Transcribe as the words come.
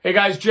Hey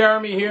guys,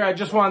 Jeremy here. I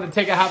just wanted to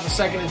take a half a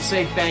second and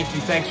say thank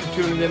you. Thanks for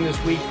tuning in this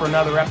week for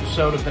another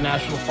episode of the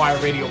National Fire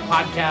Radio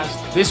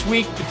Podcast. This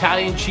week,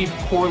 Battalion Chief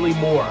Corley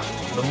Moore,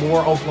 the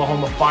Moore,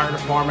 Oklahoma Fire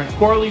Department.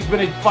 Corley's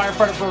been a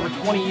firefighter for over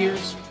 20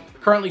 years,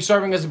 currently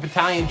serving as a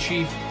battalion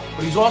chief,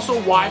 but he's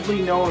also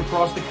widely known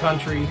across the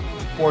country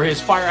for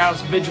his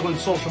Firehouse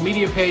Vigilance social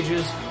media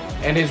pages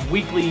and his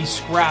weekly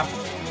Scrap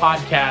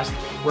podcast,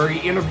 where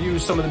he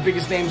interviews some of the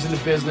biggest names in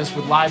the business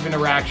with live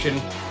interaction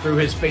through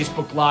his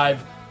Facebook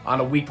Live on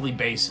a weekly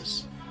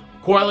basis.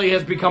 Corley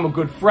has become a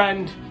good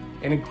friend,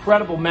 an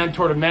incredible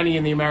mentor to many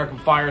in the American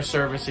Fire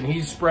Service, and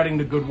he's spreading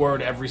the good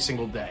word every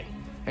single day.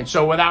 And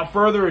so without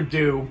further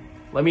ado,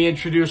 let me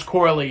introduce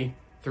Corley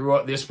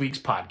through this week's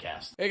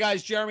podcast. Hey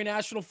guys, Jeremy,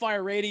 National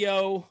Fire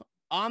Radio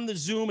on the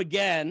Zoom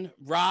again.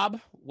 Rob,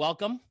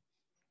 welcome.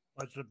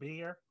 Pleasure to be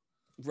here.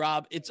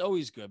 Rob, it's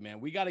always good, man.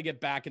 We got to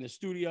get back in the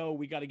studio.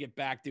 We got to get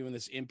back doing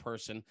this in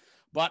person.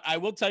 But I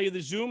will tell you,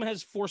 the Zoom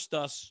has forced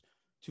us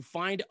to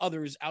find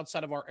others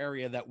outside of our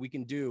area that we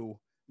can do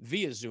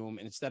via Zoom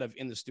instead of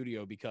in the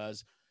studio,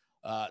 because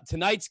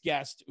tonight's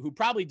guest, who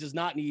probably does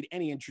not need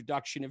any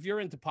introduction, if you're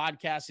into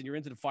podcasts and you're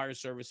into the fire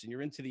service and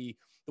you're into the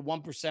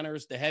one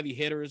percenters, the heavy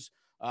hitters,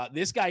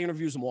 this guy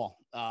interviews them all.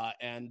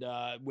 And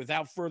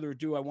without further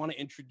ado, I want to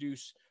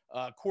introduce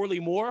Corley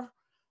Moore,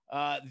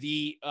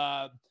 the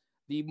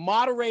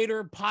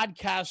moderator,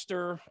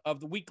 podcaster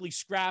of the Weekly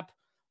Scrap,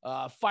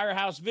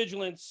 Firehouse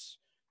Vigilance,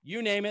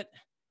 you name it.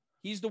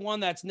 He's the one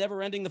that's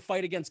never ending the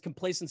fight against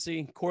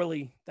complacency.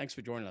 Corley, thanks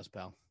for joining us,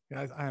 pal.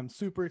 Guys, I am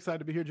super excited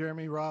to be here,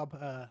 Jeremy, Rob.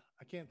 I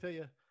can't tell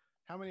you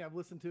how many I've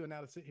listened to, and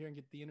now to sit here and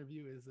get the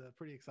interview is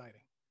pretty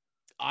exciting.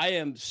 I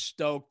am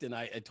stoked, and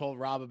I told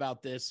Rob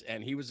about this,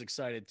 and he was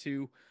excited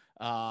too,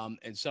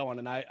 and so on.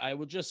 And I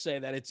will just say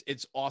that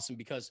it's awesome,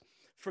 because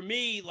for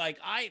me, like,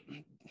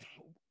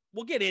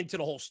 we'll get into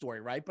the whole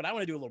story, right? But I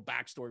want to do a little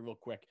backstory real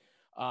quick.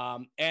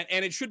 And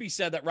it should be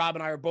said that Rob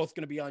and I are both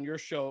going to be on your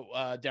show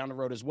down the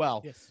road as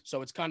well. Yes.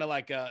 So it's kind of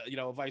like a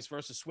vice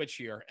versa switch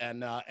here.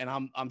 And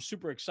I'm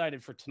super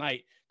excited for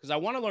tonight, because I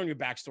want to learn your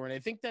backstory. And I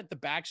think that the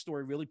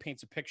backstory really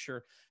paints a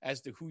picture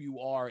as to who you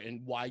are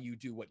and why you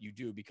do what you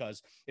do.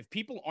 Because if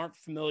people aren't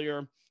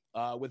familiar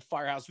with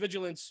Firehouse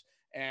Vigilance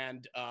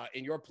and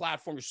in your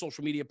platform, your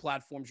social media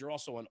platforms, you're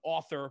also an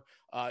author.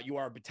 You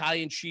are a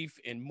battalion chief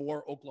in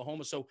Moore,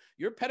 Oklahoma. So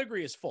your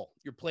pedigree is full.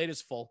 Your plate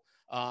is full.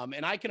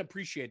 And I can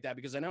appreciate that,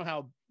 because I know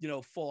how,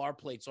 full our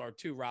plates are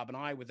too, Rob and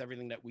I, with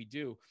everything that we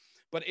do.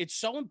 But it's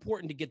so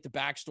important to get the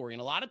backstory.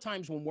 And a lot of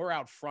times when we're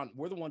out front,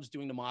 we're the ones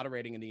doing the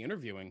moderating and the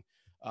interviewing.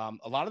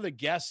 A lot of the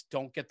guests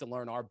don't get to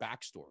learn our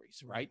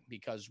backstories, right?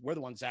 Because we're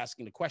the ones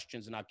asking the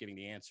questions and not giving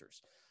the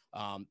answers.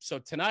 So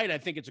tonight, I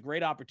think it's a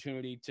great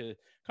opportunity to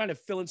kind of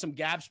fill in some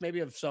gaps,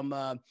 maybe of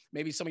some,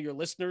 maybe some of your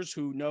listeners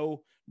who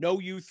know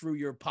you through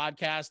your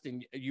podcast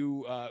and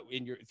you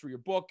through your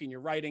book and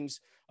your writings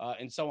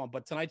and so on.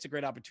 But tonight's a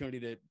great opportunity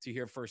to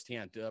hear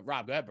firsthand.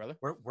 Rob, go ahead, brother.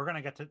 We're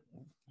gonna get to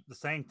the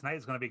saying tonight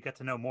is going to be get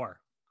to know more,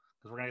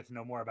 because we're gonna get to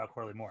know more about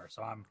Corley Moore.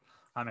 So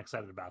I'm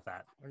excited about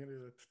that. I'm gonna do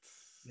that.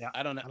 Yeah,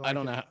 I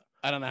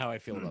don't know how I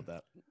feel about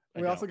that.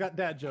 We also got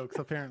dad jokes,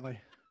 apparently.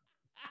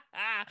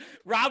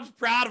 Rob's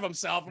proud of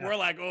himself, and we're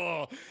like,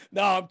 oh,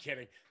 no, I'm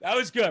kidding. That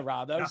was good,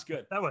 Rob. That was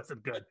good. That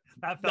wasn't good.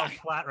 That fell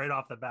flat right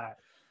off the bat.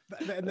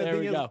 And the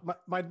thing is,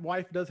 my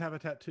wife does have a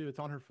tattoo. It's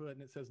on her foot,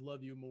 and it says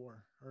 "Love you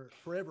more" or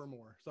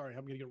 "Forevermore." Sorry,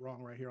 I'm gonna get it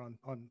wrong right here on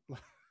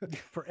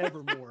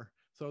 "Forevermore."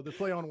 So the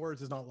play on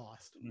words is not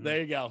lost. There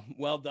you go.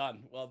 Well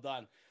done. Well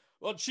done.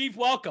 Well, Chief,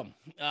 welcome.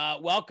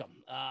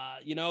 Welcome.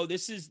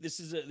 This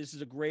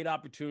is a great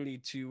opportunity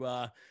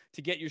to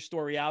get your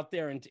story out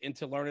there and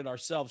to learn it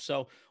ourselves.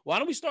 So why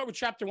don't we start with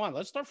chapter 1?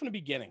 Let's start from the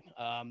beginning.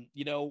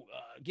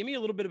 Give me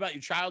a little bit about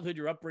your childhood,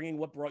 your upbringing,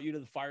 what brought you to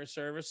the fire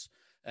service,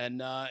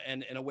 and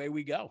away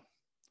we go.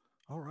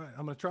 All right.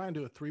 I'm going to try and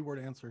do a 3-word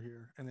answer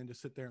here and then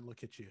just sit there and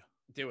look at you.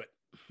 Do it.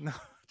 No,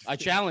 I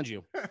challenge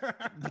you.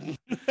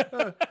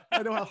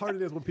 I know how hard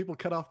it is when people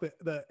cut off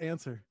the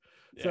answer.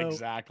 So,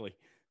 exactly.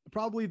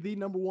 Probably the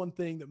number one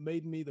thing that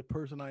made me the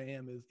person I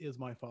am is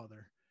my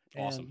father.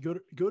 Awesome.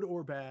 And good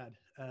or bad,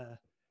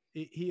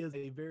 he is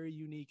a very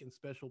unique and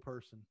special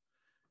person.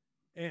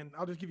 And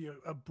I'll just give you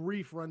a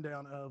brief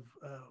rundown of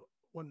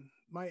when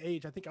my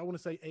age, I think I want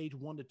to say age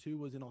 1 to 2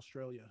 was in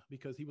Australia,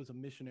 because he was a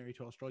missionary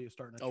to Australia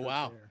starting a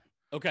church there.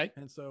 Okay.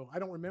 And so I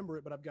don't remember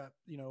it, but I've got,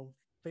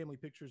 family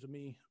pictures of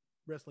me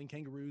wrestling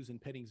kangaroos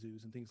and petting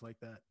zoos and things like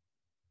that.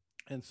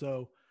 And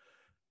so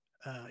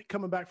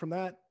coming back from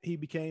that, he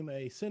became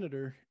a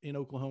senator in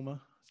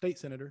Oklahoma, state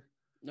senator.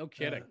 No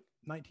kidding.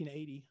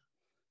 1980.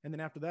 And then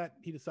after that,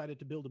 he decided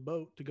to build a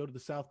boat to go to the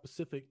South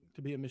Pacific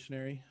to be a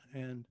missionary.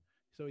 And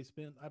so he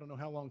spent, I don't know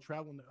how long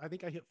traveling. I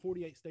think I hit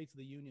 48 states of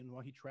the union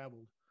while he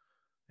traveled.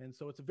 And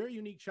so it's a very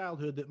unique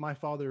childhood that my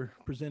father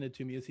presented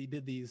to me as he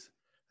did these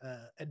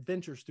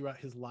adventures throughout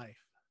his life.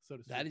 So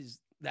to speak.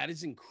 That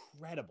is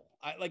incredible.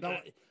 I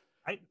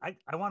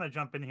want to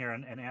jump in here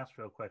and ask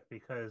real quick,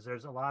 because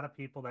there's a lot of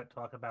people that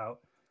talk about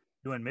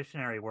doing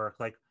missionary work,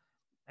 like,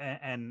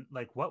 and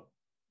like, what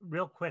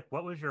real quick,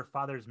 what was your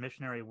father's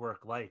missionary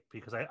work like?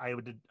 Because I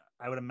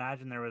would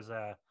imagine there was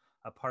a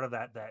part of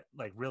that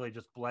like really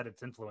just bled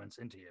its influence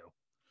into you.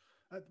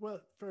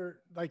 Well, for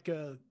like,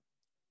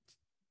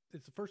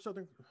 it's the first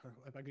Southern,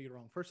 if I get it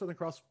wrong, first Southern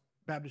Cross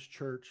Baptist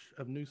Church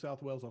of New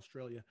South Wales,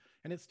 Australia,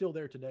 and it's still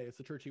there today. It's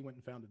the church he went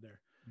and founded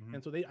there. Mhm.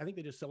 And so I think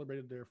they just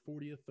celebrated their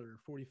 40th or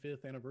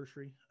 45th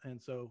anniversary,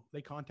 and so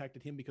they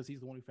contacted him because he's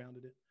the one who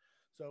founded it.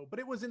 So, but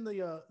it was in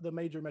the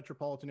major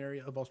metropolitan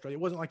area of Australia.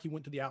 It wasn't like he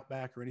went to the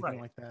outback or anything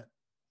Right. like that.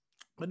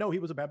 But no, he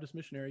was a Baptist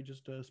missionary,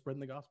 just spreading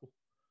the gospel.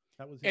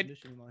 That was his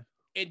mission in life.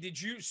 And did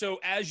you, so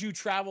as you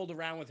traveled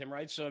around with him,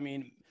 right? So, I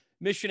mean,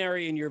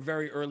 missionary in your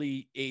very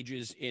early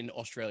ages in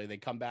Australia, they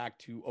come back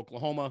to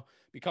Oklahoma,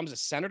 becomes a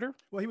senator.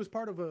 Well, he was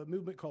part of a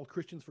movement called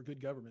Christians for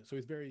Good Government. So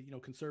he's very,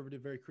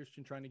 conservative, very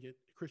Christian, trying to get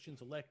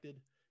Christians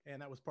elected.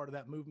 And that was part of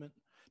that movement.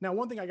 Now,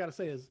 one thing I got to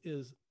say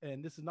is,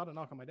 and this is not a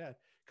knock on my dad,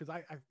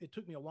 because it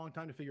took me a long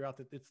time to figure out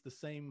that it's the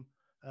same.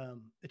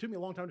 It took me a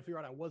long time to figure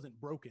out I wasn't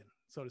broken,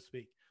 so to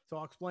speak. So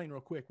I'll explain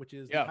real quick, which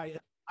is the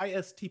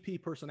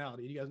ISTP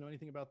personality. Do you guys know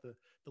anything about the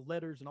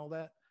letters and all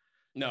that?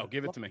 No,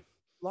 give it to me.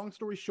 Long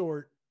story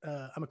short,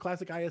 I'm a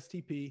classic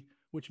ISTP,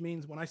 which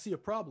means when I see a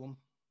problem,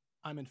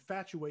 I'm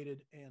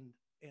infatuated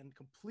and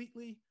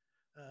completely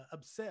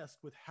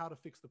obsessed with how to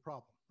fix the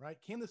problem, right?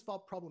 Can this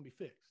problem be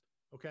fixed?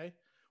 Okay.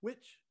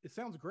 Which it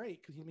sounds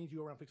great because it means you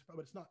go around fix the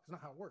problem, but it's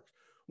not how it works.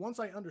 Once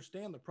I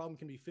understand the problem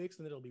can be fixed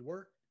and that it'll be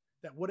work,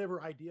 that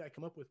whatever idea I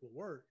come up with will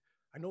work,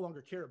 I no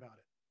longer care about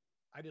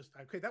it.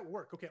 Okay, that will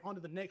work. Okay, on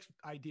to the next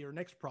idea or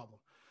next problem.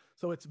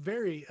 So it's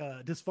very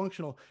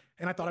dysfunctional.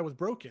 And I thought I was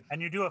broken. And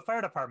you do a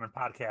fire department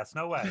podcast.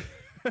 No way.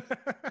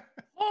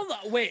 Hold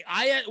on. Wait,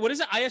 what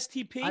is it?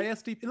 ISTP?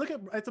 ISTP. Look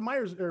at, it's a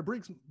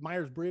Myers-Briggs.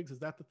 Is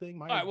that the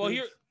thing? All right,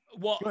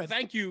 well,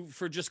 thank you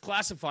for just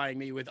classifying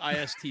me with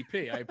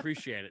ISTP. I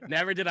appreciate it.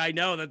 Never did I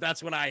know that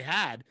that's what I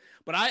had,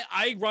 but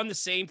I run the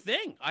same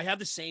thing. I have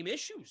the same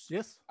issues.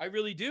 Yes. I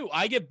really do.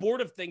 I get bored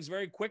of things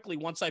very quickly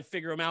once I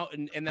figure them out,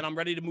 and then I'm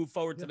ready to move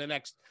forward to the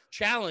next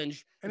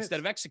challenge instead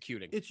of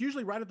executing. It's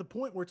usually right at the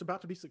point where it's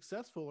about to be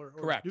successful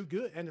or do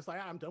good. And it's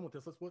like, I'm done with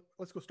this.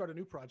 Let's go start a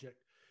new project.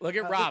 Look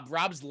at Rob.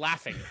 Rob's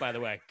laughing, by the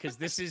way, because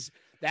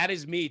that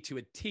is me to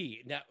a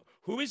T. Now,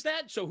 who is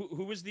that? So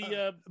who was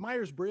the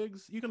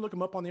Myers-Briggs? You can look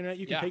them up on the internet.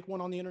 You can take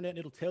one on the internet and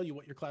it'll tell you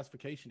what your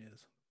classification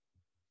is.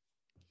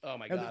 Oh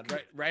my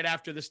God. Right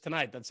after this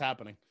tonight, that's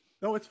happening.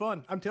 No, it's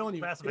fun. I'm telling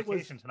you.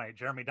 Classification tonight,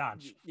 Jeremy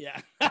Donch. Yeah.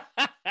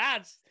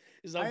 That's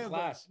his own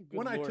class.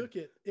 When I took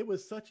it, it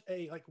was such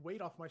a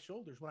weight off my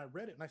shoulders when I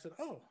read it. And I said,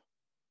 oh,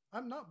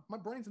 my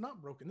brain's not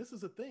broken. This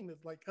is a thing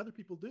that other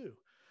people do.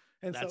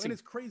 And and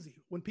it's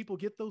crazy when people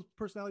get those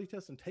personality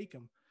tests and take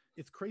them.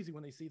 It's crazy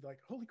when they see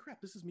holy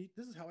crap, this is me.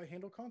 This is how I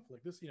handle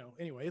conflict.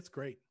 Anyway, it's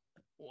great.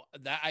 Well,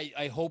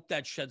 I hope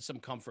that sheds some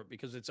comfort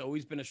because it's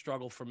always been a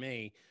struggle for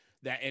me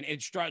and it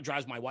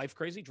drives my wife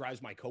crazy,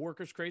 drives my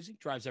coworkers crazy,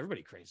 drives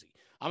everybody crazy.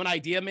 I'm an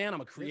idea man.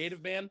 I'm a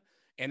creative man.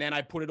 And then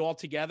I put it all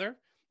together.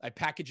 I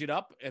package it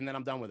up and then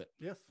I'm done with it.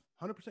 Yes.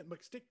 100%. But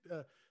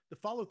the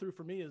follow through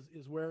for me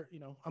is where,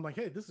 I'm like,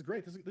 hey, this is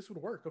great. This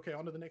would work. Okay.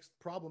 On to the next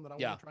problem that I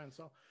want to try and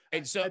solve.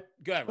 And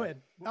go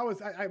ahead.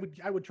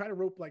 I would try to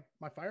rope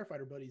my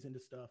firefighter buddies into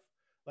stuff.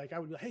 I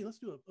would be like, hey, let's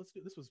do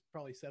this was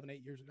probably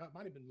 7-8 years ago. It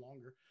might've been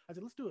longer. I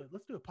said, let's do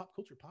a pop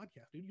culture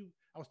podcast, dude.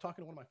 I was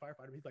talking to one of my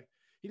firefighters.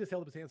 He just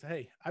held up his hand and said,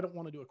 hey, I don't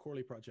want to do a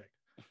Corley project.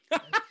 I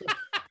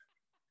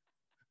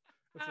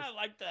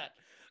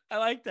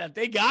like that.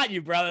 They got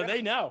you, brother.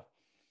 Yeah.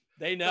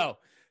 They know.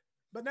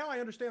 But now I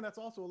understand that's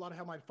also a lot of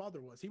how my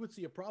father was. He would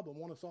see a problem,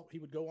 want to solve, he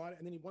would go on it,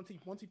 and then once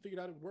he figured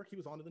out it would work, he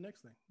was on to the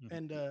next thing.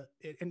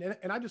 Mm-hmm.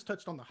 And I just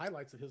touched on the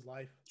highlights of his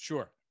life.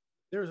 Sure.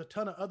 There's a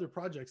ton of other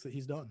projects that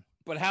he's done.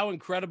 But how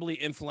incredibly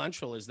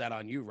influential is that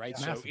on you, right?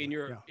 Yeah, so in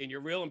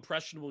your real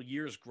impressionable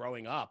years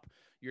growing up,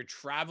 you're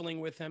traveling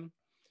with him,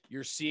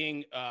 you're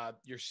seeing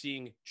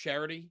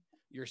charity,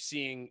 you're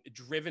seeing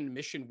driven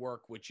mission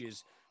work, which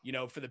is,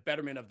 for the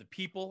betterment of the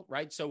people,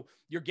 right? So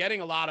you're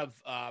getting a lot of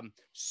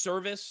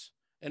service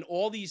and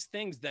all these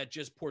things that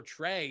just pour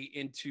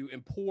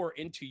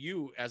into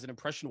you as an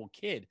impressionable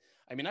kid.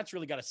 I mean, that's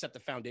really got to set the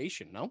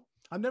foundation, no?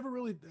 I've never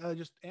really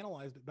just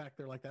analyzed it back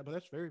there like that, but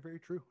that's very, very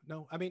true.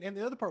 No, I mean, and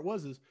the other part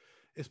is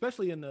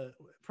especially in the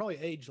probably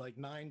age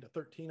 9 to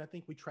 13, I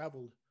think we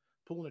traveled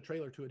pulling a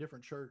trailer to a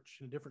different church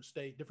in a different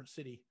state, different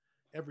city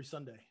every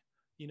Sunday.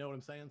 You know what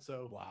I'm saying?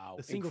 So wow,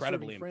 the single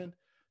serving friend,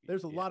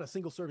 there's a lot of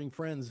single serving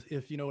friends,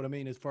 if you know what I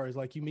mean, as far as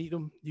you meet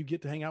them, you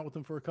get to hang out with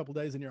them for a couple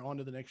of days and you're on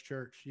to the next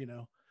church,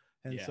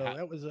 And so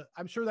that was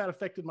I'm sure that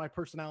affected my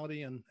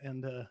personality and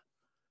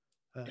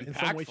in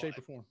some way, shape,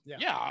 or form.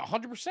 Yeah,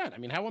 100%. I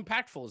mean, how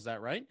impactful is that,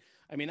 right?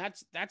 I mean,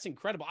 that's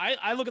incredible.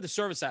 I look at the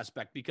service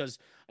aspect because,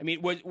 I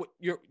mean, what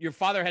your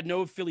father had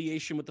no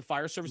affiliation with the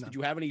fire service. No. Did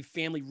you have any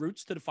family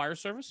roots to the fire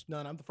service?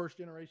 None. I'm the first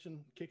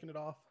generation kicking it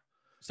off.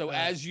 So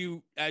as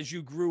you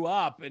grew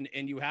up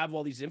and you have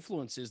all these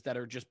influences that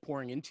are just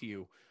pouring into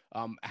you,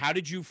 how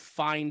did you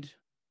find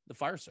the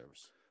fire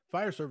service?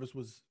 Fire service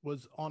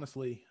was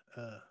honestly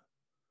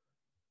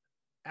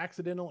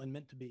accidental and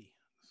meant to be.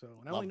 So,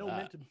 and I Love only know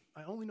that.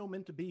 I only know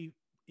meant to be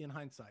in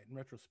hindsight, in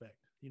retrospect,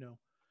 you know.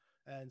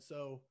 And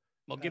so,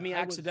 Well, give me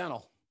I was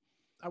accidental.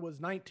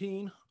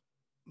 19.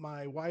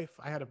 My wife,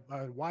 I had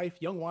a wife,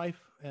 young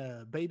wife,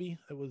 baby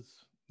that was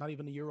not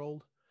even a year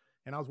old,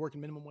 and I was working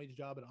minimum wage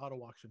job at auto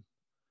auction,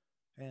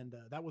 and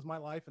that was my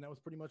life, and that was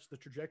pretty much the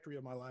trajectory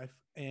of my life.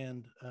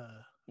 And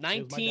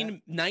it was my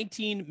dad.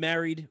 19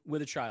 married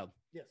with a child.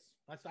 Yes,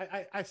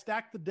 I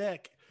stacked the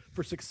deck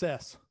for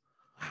success.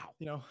 Wow.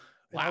 You know.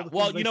 and all Wow. the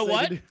Well, things you they know say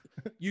what? to do.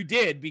 You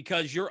did,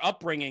 because your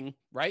upbringing,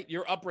 right?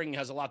 Your upbringing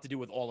has a lot to do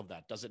with all of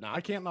that, does it not?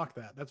 I can't knock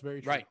that. That's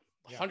very true. Right.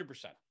 Yeah.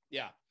 100%.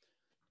 Yeah.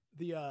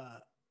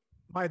 The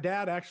my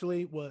dad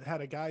actually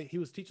had a guy. He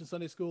was teaching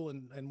Sunday school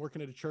and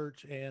working at a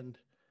church, and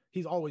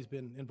he's always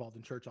been involved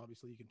in church.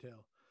 Obviously, you can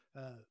tell.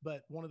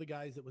 But one of the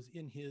guys that was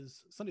in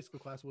his Sunday school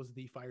class was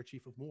the fire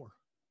chief of Moore,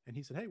 and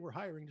he said, "Hey, we're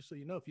hiring, just so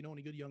you know, if you know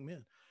any good young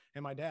men."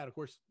 And my dad, of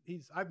course,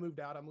 I've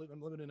moved out. I'm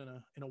living in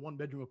a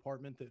 1-bedroom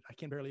apartment that I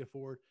can barely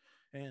afford.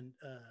 And,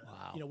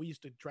 Wow. you know, we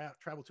used to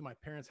travel to my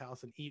parents'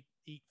 house and eat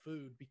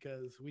food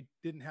because we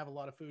didn't have a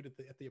lot of food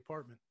at the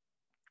apartment.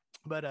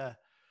 But,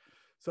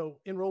 so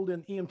enrolled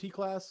in EMT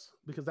class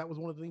because that was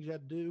one of the things you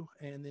had to do.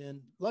 And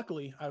then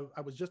luckily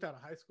I was just out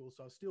of high school.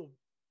 So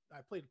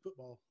I played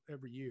football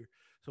every year.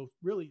 So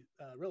really,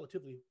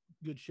 relatively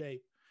good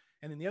shape.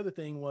 And then the other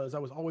thing was I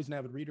was always an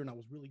avid reader, and I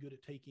was really good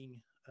at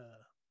taking,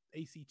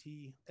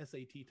 ACT,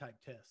 SAT type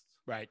tests.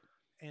 Right.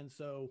 And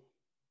so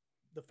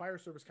the fire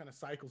service kind of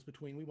cycles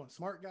between, we want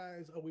smart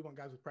guys. Oh, we want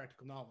guys with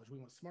practical knowledge. We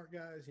want smart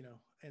guys, you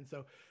know? And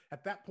so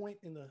at that point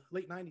in the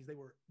late 90s, they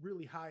were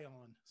really high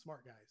on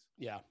smart guys.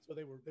 Yeah. So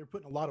they were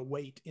putting a lot of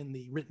weight in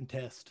the written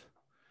test,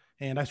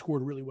 and I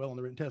scored really well on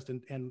the written test.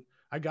 And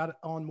I got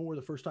on more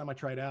the first time I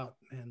tried out.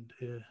 And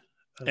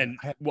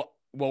What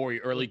were you,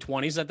 early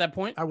 20s at that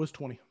point? I was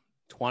 20.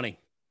 20.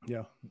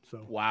 Yeah.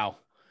 So Wow.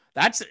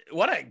 That's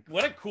what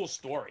a cool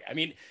story. I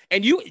mean,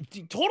 and you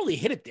totally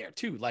hit it there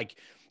too. Like,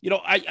 you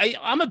know,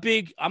 I'm a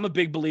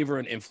big believer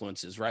in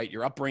influences, right?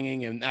 Your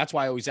upbringing. And that's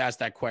why I always ask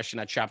that question,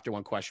 that chapter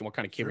 1 question, what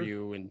kind of kid were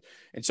you,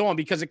 and so on,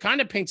 because it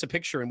kind of paints a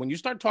picture. And when you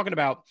start talking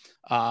about,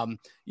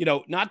 you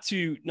know, not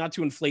to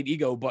inflate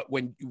ego, but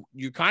when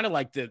you kind of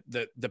like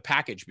the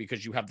package,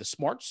 because you have the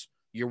smarts,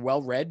 you're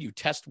well read, you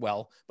test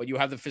well, but you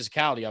have the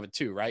physicality of it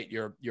too, right?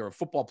 You're a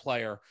football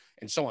player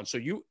and so on. So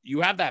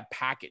you have that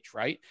package,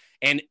 right?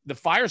 And the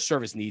fire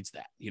service needs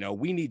that. You know,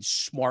 we need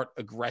smart,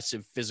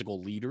 aggressive,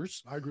 physical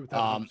leaders. I agree with that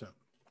 100%.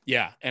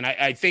 Yeah. And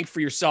I think for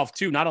yourself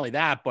too, not only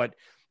that, but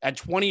at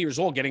 20 years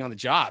old, getting on the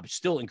job,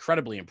 still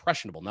incredibly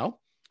impressionable, no?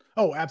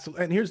 Oh,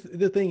 absolutely. And here's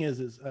the thing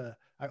is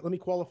let me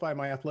qualify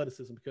my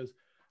athleticism, because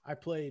I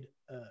played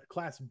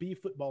Class B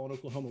football in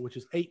Oklahoma, which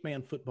is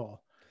 8-man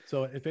football.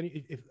 So if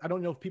I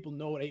don't know if people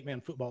know what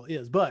 8-man football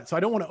is, but so I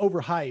don't want to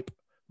overhype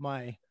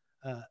my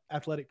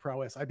athletic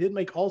prowess. I did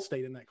make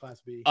All-State in that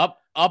Class B.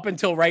 Up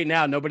until right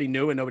now, nobody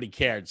knew and nobody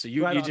cared. So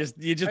you just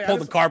pulled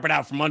the carpet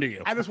out from under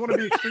you. I just want to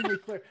be extremely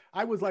clear.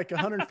 I was like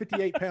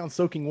 158 pounds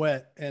soaking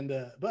wet,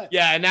 but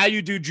yeah, and now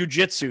you do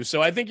jujitsu,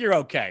 so I think you're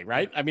okay,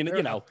 right? I mean,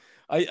 you know,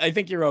 I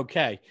think you're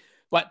okay.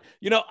 But,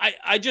 you know,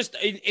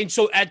 and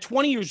so at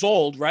 20 years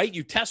old, right,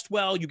 you test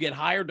well, you get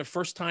hired the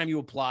first time you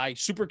apply.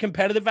 Super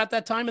competitive at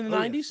that time in the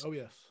 90s?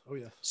 Yes. Oh,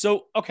 yes.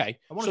 So, okay.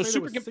 I want to say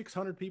there was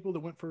 600 people that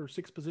went for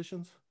 6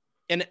 positions.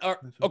 And,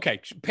 okay,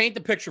 paint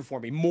the picture for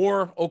me.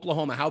 Moore,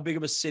 Oklahoma, how big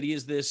of a city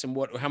is this, and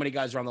how many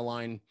guys are on the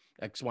line,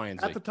 X, Y, and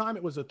Z? At the time,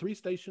 it was a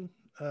 3-station,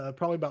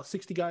 probably about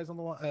 60 guys on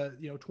the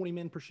line, 20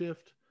 men per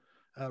shift,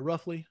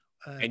 roughly.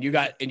 And you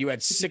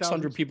had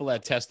 600 people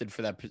that tested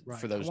for that, right.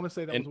 For those. I want to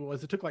say that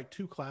was it took like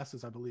 2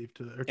 classes, I believe.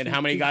 And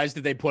how many guys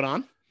did they put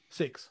on?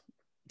 6.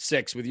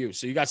 6 with you.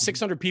 So you got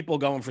 600 people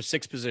going for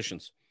 6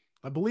 positions.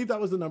 I believe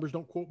that was the numbers.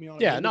 Don't quote me on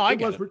it. Yeah, no, I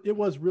get it. It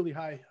was really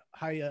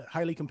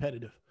highly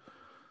competitive.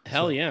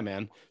 Hell yeah,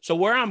 man. So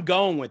where I'm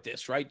going with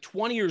this, right?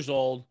 20 years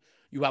old,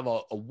 you have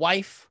a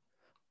wife,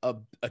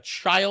 a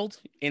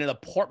child in an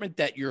apartment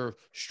that you're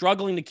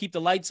struggling to keep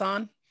the lights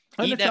on.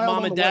 Eating at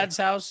mom and dad's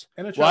house.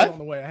 And a child on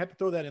the way. I had to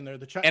throw that in there.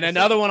 And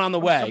another one on the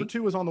way. Number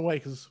 2 was on the way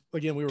because,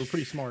 again, we were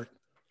pretty smart.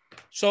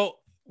 So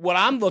what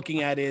I'm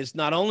looking at is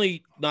not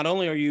only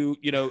are you,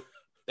 you know,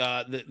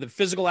 the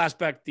physical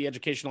aspect, the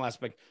educational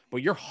aspect,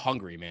 but you're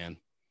hungry, man.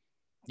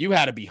 You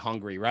had to be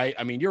hungry, right?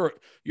 I mean, you're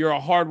a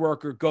hard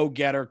worker,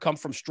 go-getter, come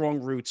from strong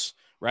roots,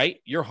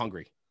 right? You're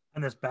hungry.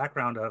 And this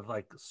background of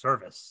like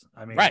service.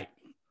 I mean, right.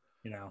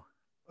 You know.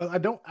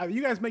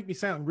 You guys make me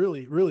sound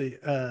really, really,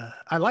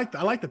 I like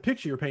the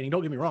picture you're painting.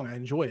 Don't get me wrong. I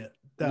enjoy it.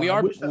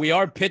 We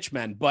are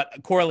pitchmen, but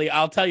Corley,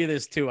 I'll tell you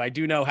this too. I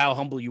do know how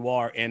humble you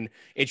are. And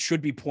it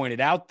should be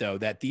pointed out though,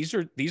 that these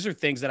are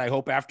things that I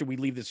hope after we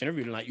leave this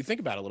interview tonight, you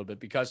think about a little bit,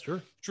 because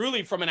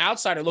truly from an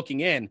outsider looking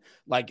in,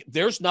 like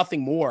there's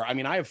nothing more. I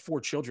mean, I have 4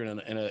 children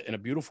and a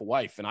beautiful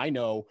wife, and I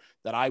know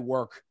that I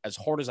work as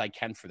hard as I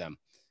can for them.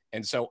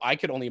 And so I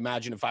could only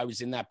imagine if I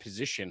was in that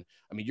position.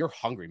 I mean, you're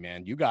hungry,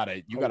 man. You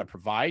gotta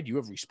provide. You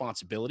have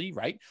responsibility,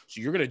 right? So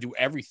you're gonna do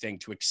everything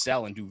to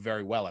excel and do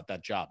very well at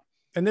that job.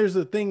 And there's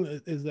the thing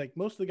that is like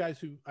most of the guys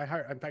who I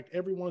hired, in fact,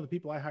 every one of the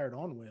people I hired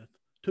on with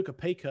took a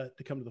pay cut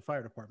to come to the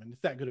fire department.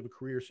 It's that good of a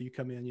career. So you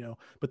come in,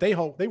 but they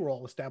were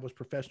all established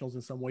professionals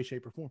in some way,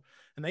 shape, or form.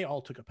 And they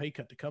all took a pay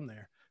cut to come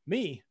there.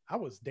 Me, I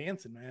was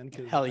dancing, man.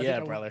 Hell yeah,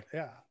 brother.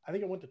 I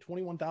think I went to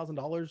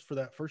 $21,000 for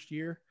that first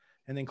year.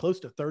 And then close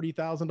to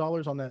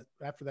 $30,000 on that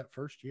after that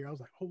first year. I was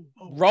like, oh.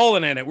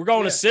 Rolling in it. We're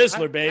going to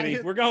Sizzler,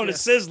 baby. We're going to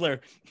Sizzler.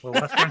 Well,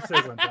 Western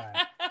Sizzling time.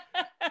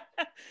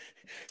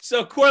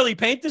 So Corley,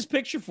 paint this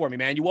picture for me,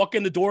 man. You walk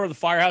in the door of the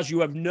firehouse.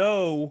 You have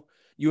no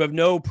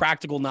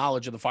practical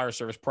knowledge of the fire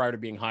service prior to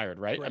being hired,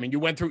 right? I mean, you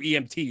went through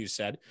EMT, you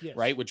said, yes,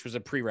 right? Which was a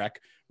prereq,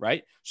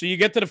 right? So you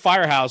get to the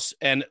firehouse,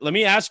 and let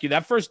me ask you,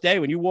 that first day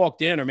when you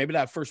walked in, or maybe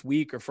that first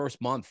week or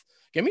first month,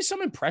 give me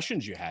some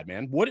impressions you had,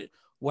 man.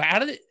 How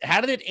did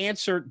it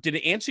answer? Did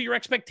it answer your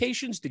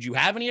expectations? Did you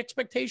have any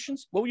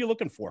expectations? What were you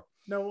looking for?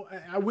 No,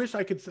 I wish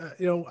I could say,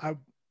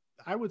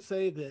 I would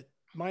say that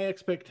my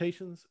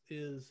expectations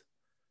is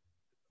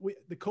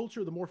the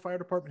culture of the Moore Fire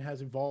Department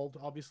has evolved,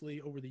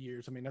 obviously, over the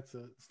years. I mean, that's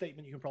a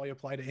statement you can probably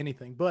apply to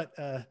anything, but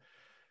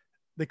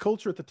the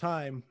culture at the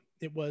time,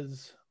 it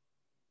was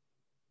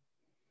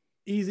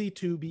easy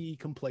to be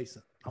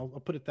complacent. I'll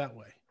put it that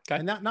way. Okay.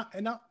 And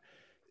not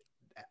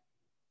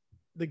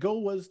the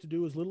goal was to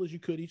do as little as you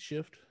could each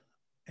shift.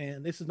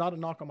 And this is not a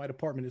knock on my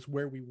department. It's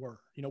where we were.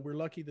 We're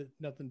lucky that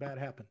nothing bad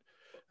happened.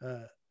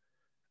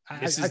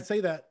 I'd say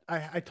that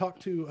I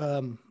talked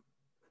to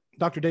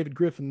Dr. David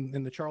Griffin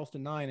in the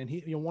Charleston 9, and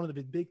he, one of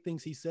the big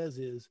things he says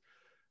is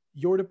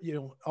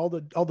all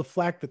the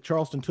flack that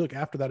Charleston took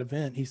after that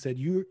event. He said,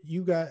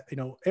 you got,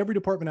 every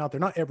department out there,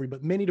 not every,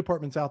 but many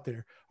departments out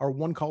there are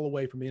one call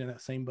away from being in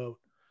that same boat,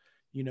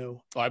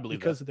 I believe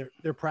because of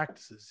their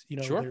practices,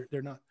 sure.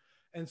 they're not.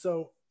 And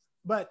so,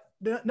 but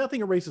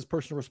nothing erases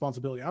personal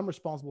responsibility. I'm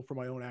responsible for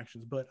my own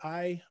actions, but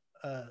I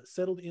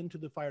settled into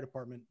the fire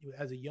department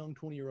as a young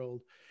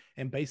 20-year-old.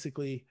 And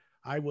basically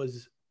I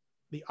was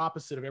the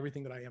opposite of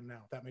everything that I am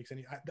now. If that makes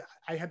any,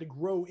 I had to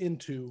grow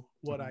into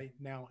what I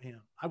now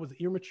am. I was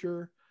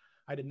immature.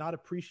 I did not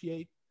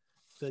appreciate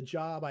the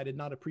job. I did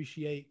not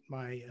appreciate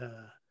my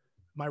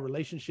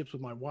relationships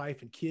with my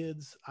wife and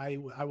kids. I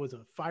was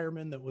a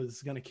fireman that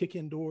was going to kick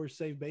in doors,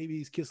 save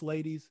babies, kiss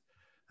ladies.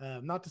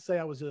 Not to say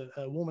I was a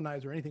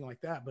womanizer or anything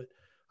like that, but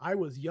I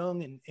was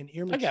young and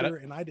immature,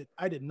 and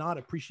I did not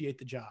appreciate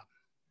the job.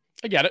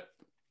 I get it.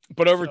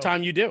 But over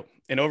time you do.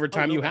 And over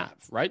time you have,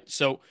 right?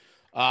 So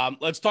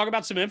let's talk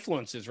about some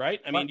influences,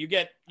 right? I mean, you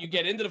get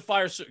into the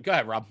fire. Go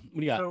ahead, Rob. What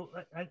do you got? So,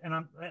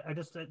 I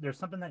just, there's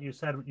something that you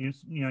said,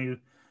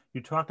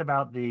 you talked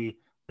about the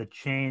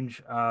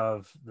change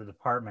of the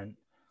department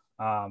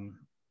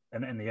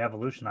and the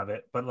evolution of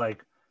it. But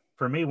like,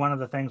 for me, one of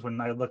the things when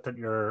I looked at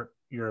your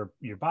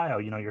bio,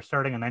 you're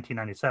starting in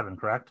 1997,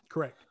 correct?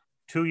 Correct.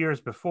 2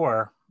 years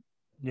before,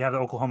 you have the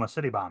Oklahoma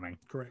City bombing.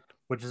 Correct.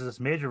 Which is this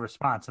major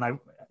response. And I,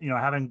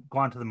 having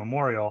gone to the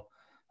memorial,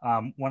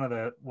 one of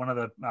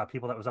the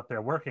people that was up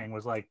there working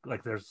was like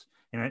there's,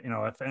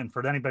 and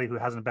for anybody who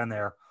hasn't been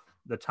there,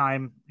 the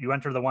time you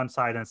enter the one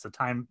side and it's the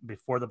time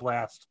before the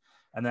blast.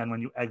 And then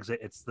when you exit,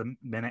 it's the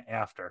minute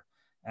after.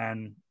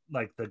 And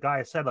like the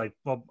guy said, like,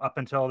 well, up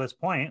until this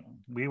point,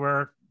 we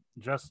were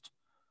just,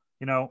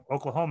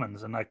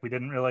 Oklahomans, and like we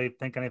didn't really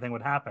think anything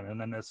would happen. And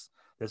then this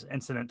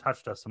incident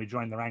touched us, and we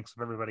joined the ranks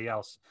of everybody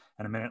else.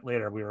 And a minute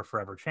later, we were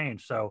forever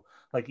changed. So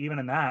like even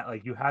in that,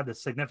 like you had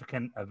this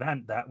significant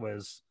event that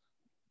was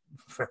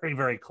very,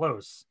 very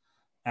close.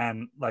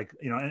 And like,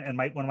 and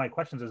one of my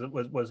questions is,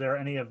 was there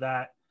any of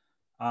that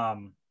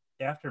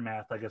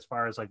aftermath, like as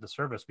far as like the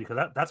service? Because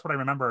that's what I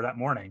remember that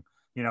morning.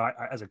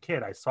 As a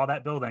kid, I saw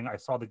that building, I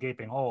saw the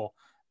gaping hole,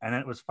 and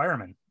it was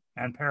firemen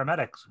and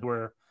paramedics who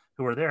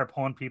were there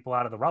pulling people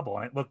out of the rubble,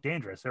 and it looked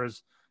dangerous. There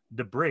was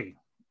debris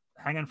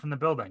hanging from the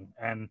building,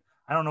 and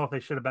I don't know if they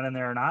should have been in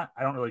there or not.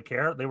 I don't really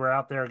care. They were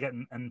out there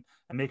getting and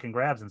making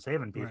grabs and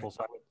saving people. Right.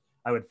 So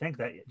I would think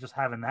that just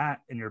having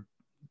that in your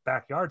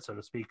backyard, so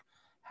to speak,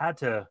 had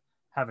to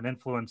have an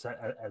influence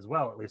as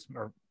well, at least,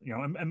 or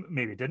and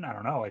maybe it didn't. I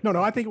don't know.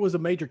 No, I think it was a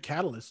major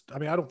catalyst. I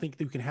mean, I don't think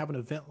that you can have an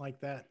event like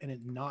that and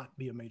it not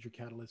be a major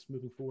catalyst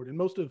moving forward.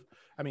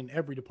 And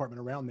every department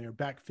around there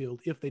backfilled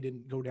if they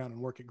didn't go down and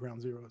work at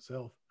ground zero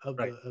itself of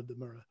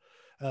the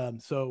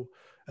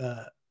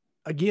Murrah.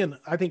 Again,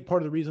 I think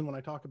part of the reason when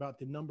I talk about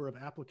the number of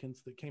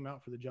applicants that came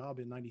out for the job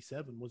in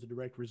 '97 was a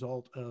direct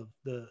result of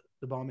the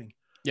bombing.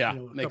 Yeah,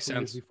 makes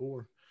sense. Years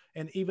before.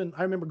 And even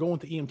I remember going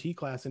to EMT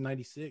class in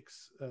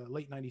 '96,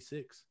 late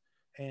 '96,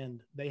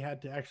 and they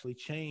had to actually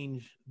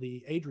change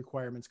the age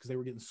requirements because they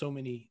were getting so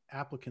many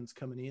applicants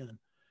coming in.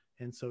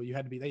 And so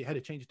they had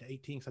to change it to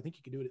 18. So I think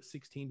you could do it at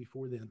 16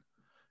 before then.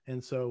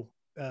 And so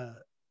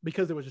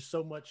because there was just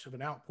so much of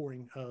an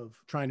outpouring of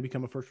trying to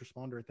become a first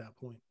responder at that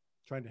point,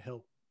 trying to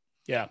help.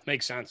 Yeah,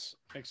 makes sense.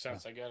 I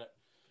get it.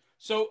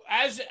 So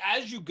as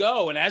you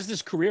go and as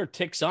this career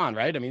ticks on,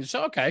 right? I mean,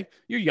 so, okay,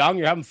 you're young,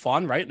 you're having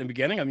fun, right? In the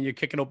beginning, I mean, you're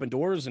kicking open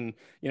doors and,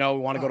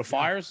 want to go to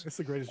fires. It's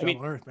the greatest job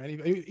on earth, man.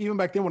 Even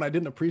back then when I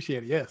didn't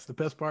appreciate it, yes, the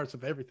best parts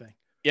of everything.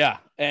 Yeah,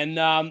 and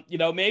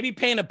maybe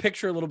paint a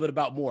picture a little bit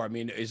about more. I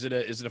mean, is it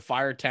a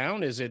fire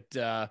town? Is it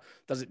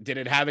did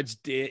it have its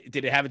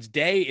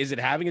day? Is it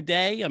having a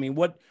day? I mean,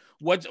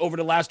 what's over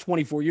the last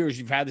 24 years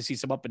you've had to see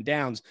some up and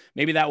downs.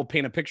 Maybe that will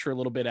paint a picture a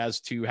little bit as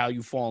to how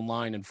you fall in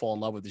line and fall in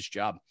love with this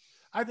job.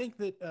 I think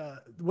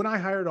that when I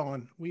hired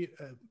on,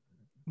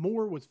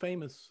 Moore was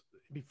famous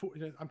before.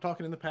 I'm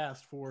talking in the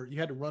past for you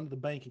had to run to the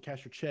bank and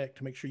cash your check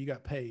to make sure you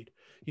got paid.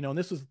 And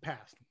this was the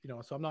past.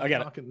 So I'm not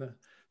talking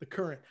the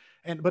current.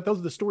 But those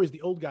are the stories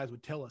the old guys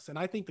would tell us. And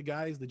I think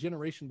the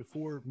generation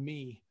before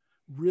me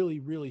really,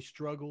 really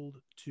struggled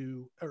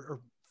or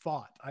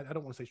fought. I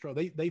don't want to say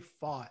struggle. They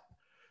fought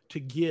to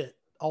get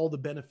all the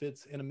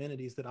benefits and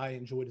amenities that I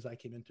enjoyed as I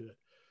came into it.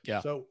 Yeah.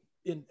 So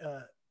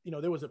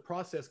there was a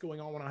process going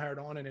on when I hired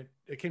on, and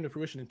it came to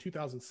fruition in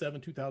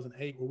 2007,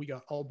 2008, where we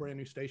got all brand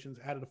new stations,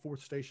 added a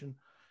fourth station.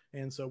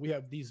 And so we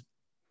have these,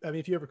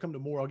 if you ever come to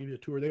Moore, I'll give you a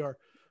tour. They are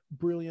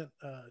brilliant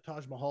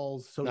Taj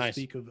Mahals, so to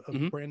speak, of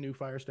brand new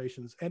fire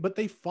stations. But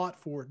they fought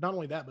for not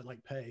only that, but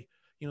like pay.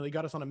 They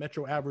got us on a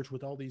metro average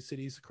with all these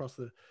cities across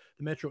the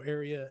metro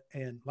area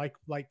and like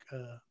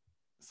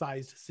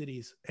sized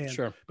cities. And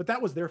sure. But that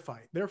was their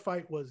fight. Their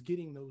fight was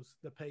getting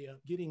the pay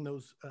up, getting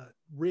those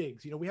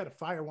rigs. We had a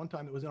fire one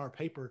time that was in our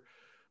paper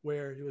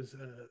where it was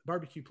a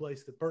barbecue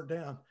place that burnt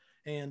down.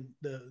 And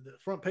the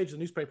front page of the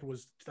newspaper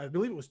was, I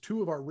believe it was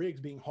 2 of our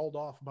rigs being hauled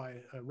off by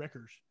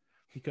wreckers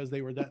because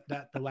they were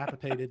that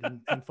dilapidated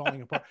and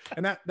falling apart.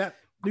 And that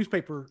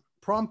newspaper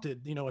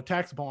prompted, a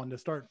tax bond to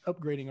start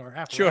upgrading our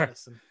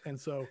apparatus. Sure. And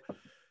so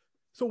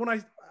when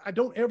I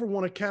don't ever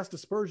want to cast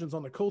aspersions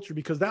on the culture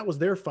because that was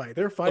their fight.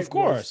 Their fight, of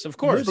course,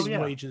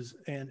 living wages,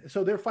 and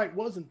so their fight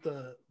wasn't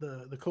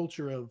the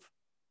culture of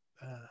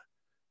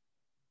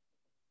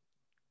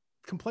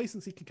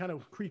complacency can kind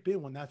of creep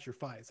in when that's your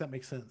fight. Does that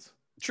make sense?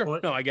 Sure. Well,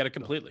 no, I get it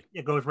completely.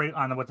 It goes right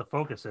on what the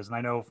focus is, and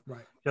I know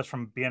just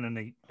from being in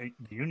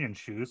the union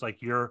shoes,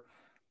 like you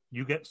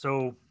get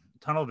so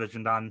tunnel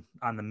visioned on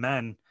the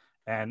men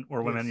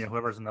or women,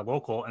 whoever's in the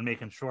local, and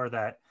making sure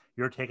that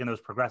you're taking those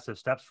progressive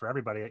steps for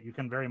everybody. You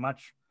can very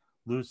much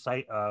lose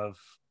sight of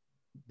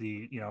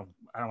the,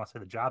 I don't want to say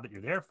the job that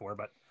you're there for,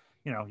 but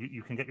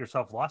you can get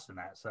yourself lost in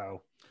that.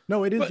 So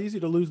no, it is easy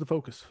to lose the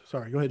focus.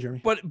 Sorry, go ahead,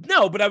 Jeremy.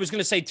 But I was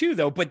going to say too,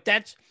 though, but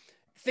that's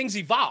things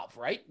evolve,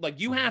 right? Like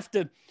you're not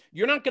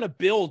going to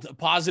build a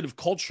positive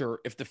culture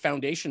if the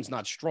foundation's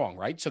not strong,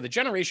 right? So the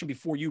generation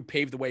before you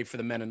paved the way for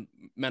the men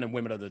and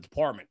women of the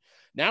department.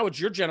 Now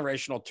it's your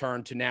generational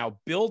turn to now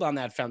build on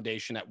that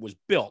foundation that was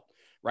built,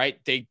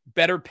 right? They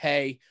better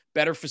pay,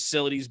 better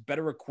facilities,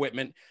 better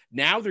equipment.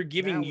 Now they're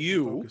giving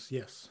you,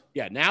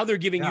 now they're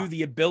giving you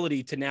the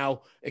ability to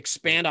now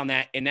expand on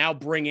that and now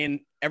bring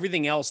in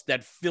everything else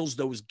that fills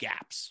those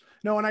gaps.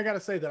 No, and I got to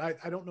say that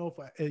I don't know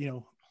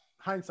if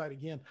hindsight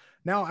again.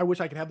 Now I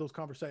wish I could have those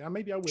conversations.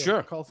 Maybe I will.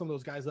 Sure. Call some of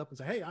those guys up and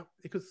say, hey,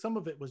 because some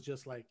of it was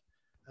just like,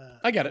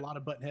 I get it. A lot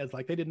of button heads.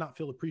 Like they did not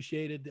feel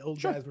appreciated. The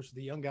old guys versus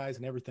the young guys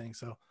and everything.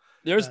 So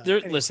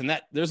anyway. Listen,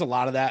 there's a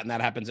lot of that, and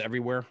that happens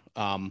everywhere.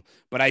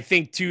 But I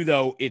think too,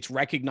 though, it's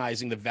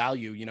recognizing the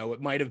value.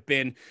 It might have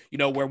been,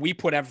 where we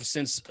put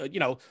emphasis.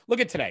 Look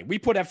at today. We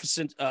put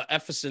emphasis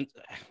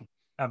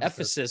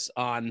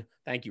on.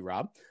 Thank you,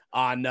 Rob.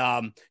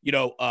 On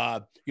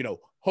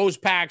hose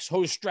packs,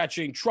 hose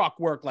stretching, truck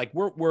work. Like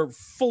we're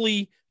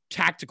fully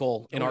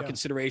tactical in our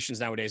considerations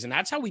nowadays, and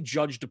that's how we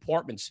judge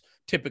departments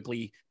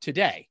typically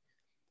today.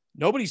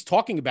 Nobody's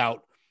talking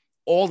about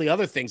all the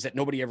other things that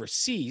nobody ever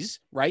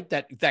sees, right?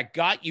 That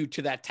got you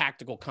to that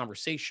tactical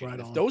conversation. Right.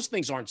 If those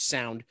things aren't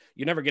sound,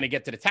 you're never going to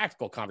get to the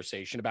tactical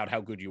conversation about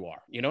how good you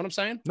are. You know what I'm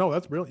saying? No,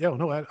 that's brilliant. Yeah,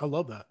 no, I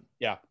love that.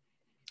 Yeah.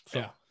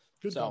 So,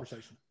 good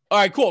conversation. All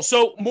right, cool.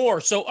 So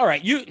all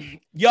right, you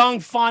young,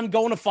 fun,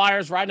 going to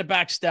fires, riding a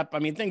back step. I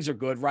mean, things are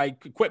good, right?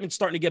 Equipment's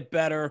starting to get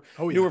better.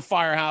 Newer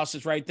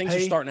firehouses, right? Things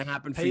are starting to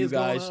happen for you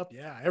guys.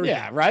 Yeah, everything.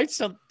 Yeah, right.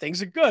 So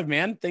things are good,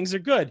 man. Things are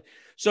good.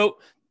 So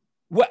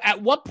at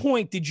what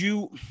point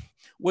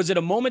was it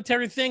a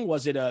momentary thing?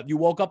 Was it you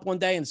woke up one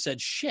day and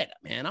said, shit,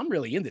 man, I'm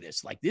really into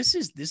this. Like, this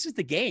is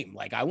the game.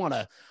 Like, I want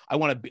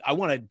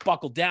to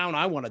buckle down.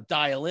 I want to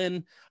dial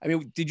in. I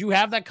mean, did you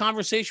have that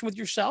conversation with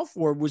yourself,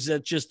 or was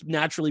it just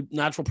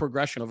natural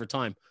progression over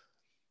time?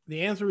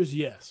 The answer is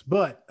yes,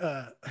 but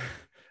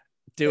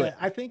do it.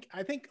 I think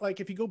like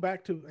if you go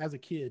back to as a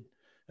kid,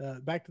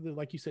 back to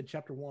like you said,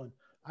 chapter 1,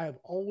 I have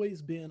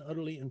always been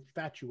utterly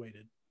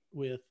infatuated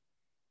with,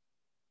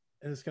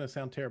 and it's going to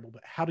sound terrible,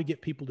 but how to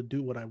get people to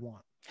do what I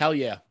want. Hell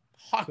yeah.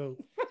 So,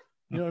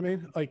 you know what I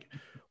mean? Like,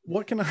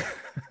 what can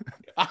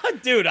I,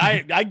 dude,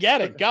 I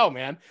get it. Go,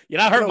 man. You're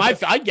not hurting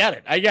I get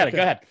it. Okay.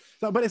 Go ahead.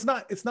 So, but it's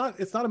not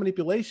a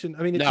manipulation.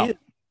 I mean, it is,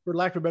 for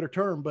lack of a better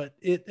term, but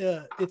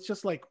it's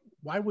just like,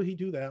 why would he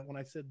do that when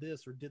I said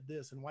this or did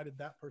this? And why did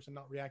that person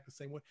not react the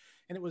same way?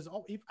 And it was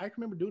I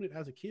remember doing it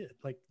as a kid,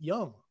 like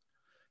young.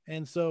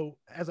 And so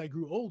as I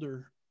grew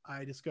older,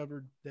 I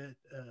discovered that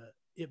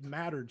it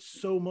mattered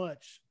so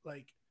much,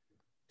 like,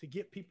 to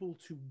get people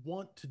to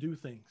want to do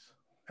things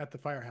at the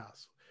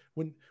firehouse.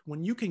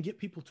 When you can get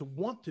people to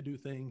want to do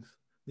things,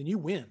 then you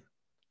win.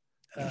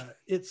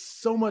 it's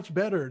so much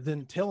better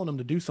than telling them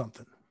to do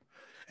something.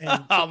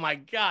 And oh my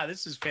God,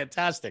 this is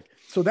fantastic.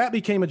 So that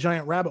became a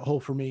giant rabbit hole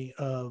for me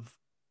of,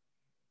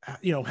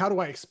 how do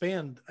I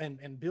expand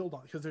and build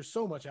on, because there's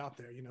so much out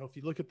there. If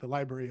you look at the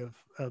library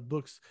of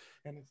books,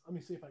 and let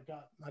me see if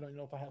I don't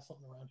know if I have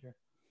something around here.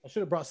 I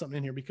should have brought something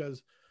in here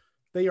because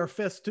they are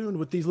festooned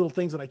with these little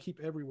things that I keep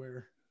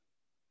everywhere.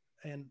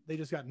 And they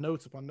just got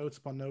notes upon notes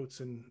upon notes.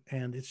 And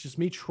it's just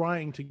me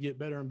trying to get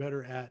better and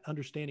better at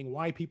understanding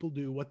why people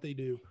do what they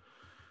do.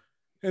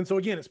 And so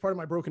again, it's part of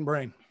my broken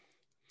brain,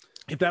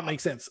 if that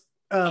makes sense.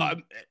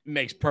 It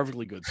makes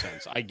perfectly good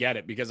sense. I get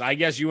it, because I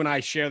guess you and I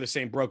share the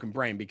same broken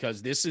brain,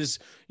 because this is,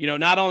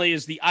 not only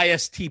is the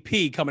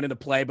ISTP coming into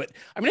play, but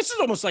I mean, this is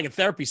almost like a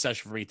therapy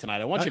session for me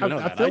tonight. I want you to know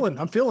that.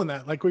 I'm feeling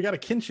that. Like, we got a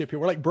kinship here.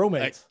 We're like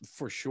bromates.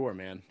 For sure,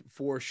 man.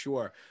 For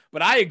sure.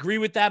 But I agree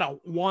with that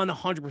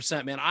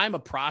 100%, man. I'm a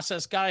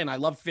process guy, and I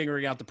love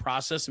figuring out the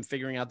process and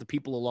figuring out the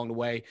people along the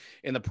way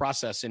in the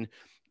process. And,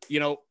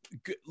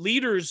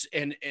 leaders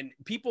and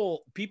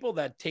people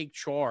that take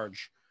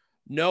charge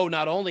know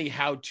not only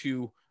how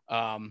to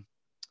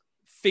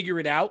figure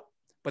it out,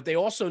 but they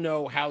also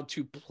know how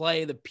to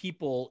play the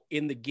people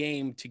in the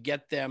game to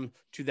get them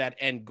to that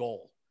end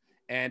goal.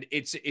 And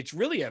it's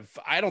really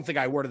I don't think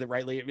I worded it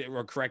rightly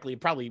or correctly.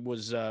 It probably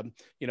was,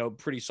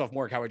 pretty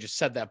sophomoric how I just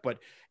said that, but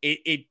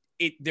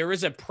there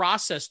is a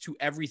process to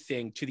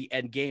everything, to the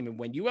end game. And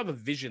when you have a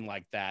vision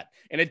like that,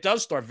 and it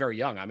does start very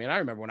young. I mean, I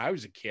remember when I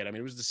was a kid, I mean,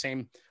 it was the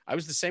same. I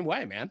was the same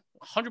way, man.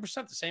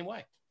 100% the same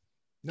way.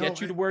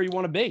 Get you to where you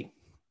want to be.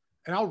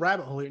 And I'll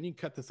rabbit hole here, and you can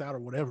cut this out or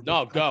whatever.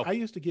 No, go. I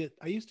used to get,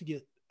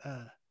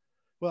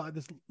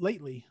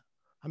 lately,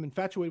 I'm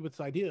infatuated with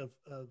this idea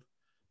of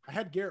I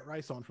had Garrett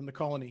Rice on from the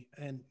Colony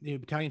and the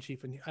battalion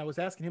chief, and I was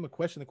asking him a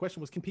question. The question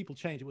was, can people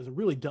change? It was a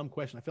really dumb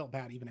question. I felt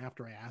bad even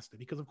after I asked it,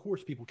 because of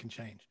course people can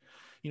change.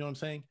 You know what I'm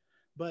saying?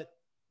 But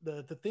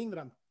the thing that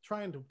I'm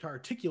trying to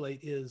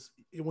articulate is,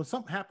 when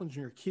something happens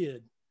when you're a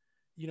kid,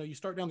 you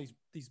start down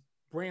these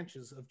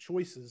branches of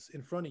choices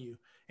in front of you,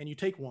 and you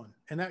take one,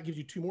 and that gives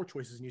you two more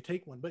choices, and you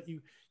take one, but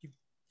you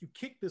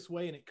kick this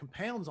way, and it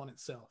compounds on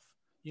itself,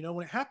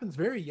 when it happens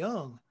very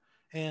young.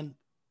 And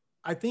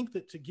I think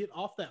that to get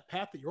off that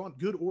path that you're on,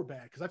 good or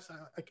bad, because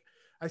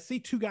I see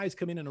two guys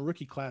come in a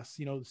rookie class,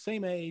 the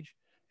same age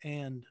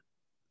and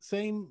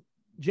same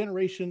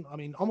generation. I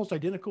mean, almost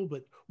identical,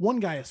 but one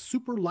guy is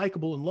super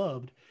likable and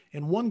loved,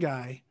 and one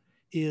guy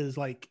is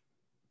like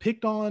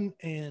picked on,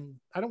 and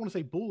I don't want to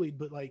say bullied,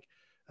 but like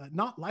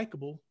not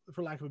likable,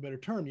 for lack of a better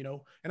term,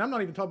 And I'm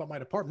not even talking about my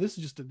department. This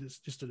is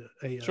just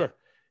a sure.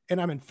 And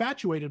I'm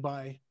infatuated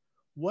by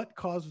what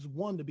causes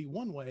one to be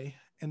one way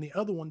and the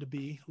other one to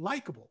be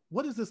likable.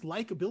 What is this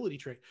likability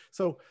trait?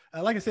 So,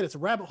 like I said, it's a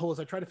rabbit hole as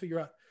I try to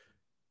figure out.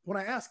 When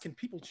I ask, can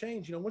people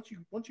change? Once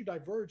you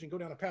diverge and go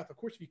down a path, of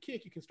course, if you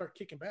kick, you can start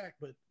kicking back.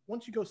 But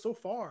once you go so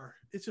far,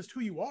 it's just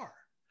who you are.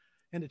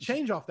 And to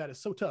change off that is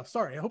so tough.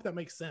 Sorry, I hope that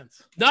makes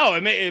sense. No,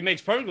 it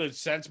makes perfect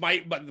sense.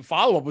 But the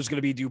follow-up was going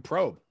to be, do you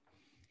probe?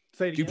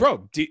 Say it again.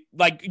 Do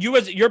you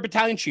probe? You're a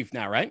battalion chief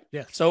now, right?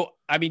 Yes. So,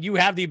 I mean, you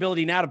have the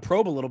ability now to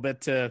probe a little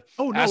bit to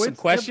ask some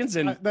questions.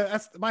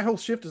 That's my whole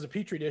shift is a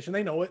petri dish, and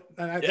they know it.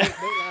 And they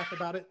laugh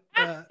about it.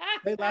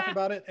 They laugh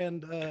about it.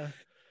 And,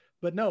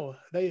 but no,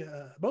 they,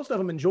 most of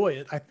them enjoy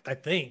it. I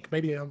think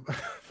maybe I'm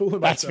fooling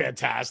myself. That's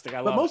fantastic.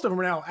 But most of them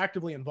are now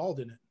actively involved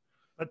in it.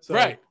 But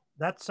right.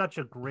 That's such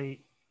a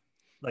great,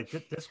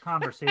 this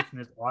conversation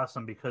is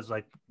awesome, because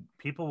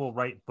people will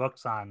write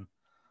books on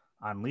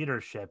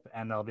leadership,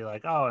 and they'll be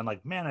like, oh, and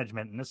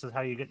management, and this is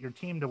how you get your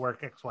team to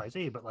work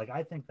XYZ. But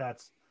I think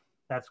that's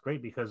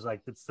great, because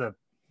it's the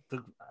I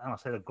don't want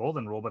to say the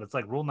golden rule, but it's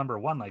rule number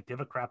one, give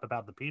a crap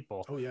about the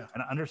people. Oh yeah.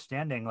 And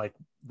understanding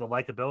the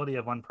likability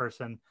of one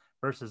person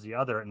versus the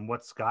other, and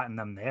what's gotten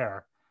them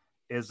there,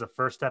 is the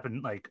first step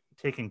in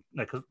taking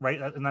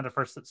right. And then the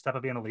first step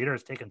of being a leader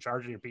is taking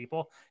charge of your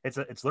people.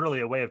 It's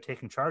literally a way of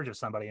taking charge of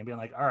somebody and being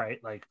like, all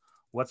right,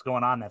 what's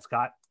going on that's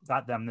got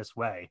them this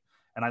way.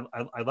 And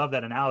I love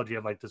that analogy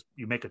of this,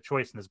 you make a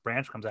choice and this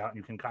branch comes out, and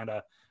you can kind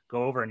of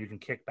go over and you can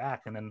kick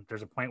back. And then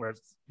there's a point where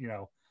it's,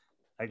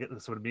 I get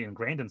this would be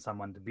ingrained in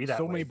someone to be that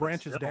so way, many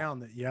branches down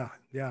that, yeah.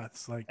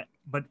 It's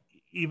but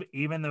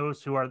even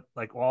those who are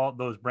all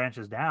those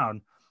branches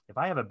down, if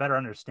I have a better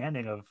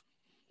understanding of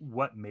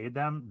what made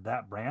them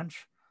that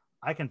branch,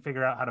 I can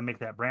figure out how to make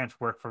that branch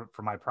work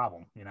for my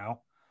problem,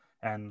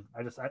 And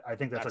I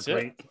think that's a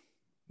great.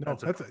 No,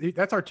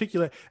 that's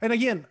articulate. And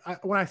again,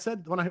 when I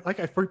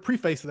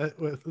preface that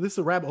with this is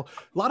a rabbit hole,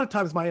 a lot of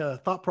times my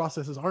thought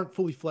processes aren't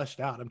fully fleshed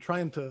out. I'm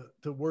trying to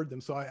word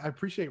them. So I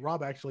appreciate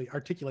Rob actually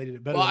articulated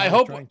it better. Well, I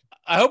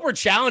hope we're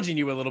challenging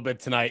you a little bit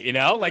tonight,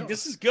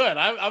 this is good.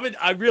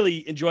 I'm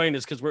really enjoying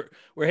this, because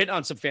we're hitting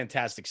on some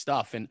fantastic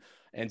stuff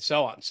and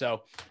so on.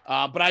 So,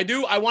 but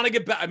I want to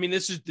get back. I mean,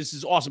 this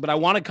is awesome, but I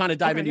want to kind of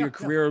dive into your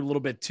career a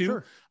little bit too.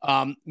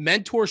 Sure.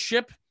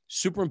 Mentorship,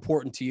 super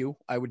important to you,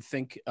 I would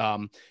think,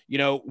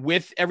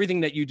 with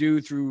everything that you do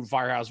through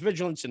Firehouse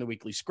Vigilance and the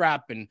Weekly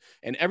Scrap and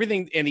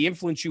everything, and the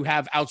influence you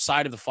have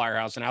outside of the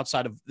Firehouse and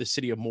outside of the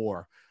city of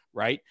Moore,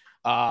 right?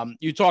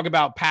 You talk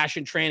about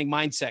passion, training,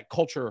 mindset,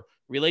 culture,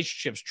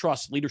 relationships,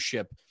 trust,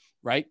 leadership,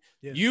 right?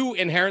 Yes. You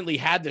inherently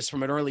had this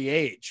from an early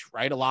age,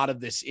 right? A lot of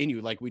this in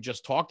you, like we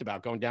just talked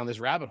about, going down this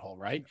rabbit hole,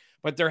 right?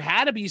 But there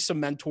had to be some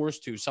mentors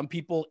too, some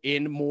people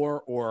in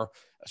more or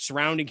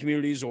surrounding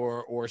communities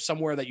or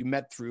somewhere that you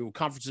met through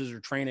conferences or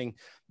training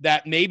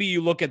that maybe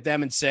you look at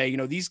them and say, you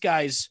know, these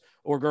guys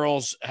or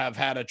girls have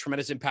had a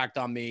tremendous impact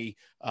on me,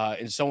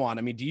 and so on.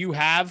 I mean, do you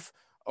have,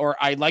 or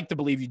I'd like to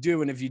believe you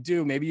do, and if you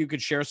do, maybe you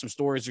could share some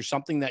stories or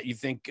something that you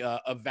think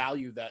of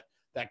value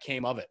that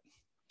came of it.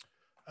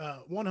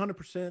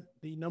 100%.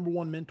 The number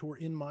one mentor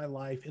in my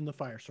life in the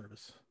fire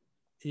service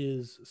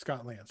is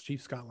Scott Lance,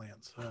 Chief Scott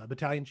Lance,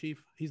 battalion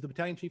chief. He's the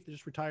battalion chief that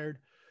just retired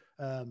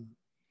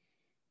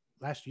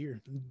last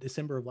year,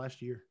 December of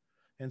last year.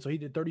 And so he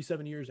did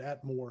 37 years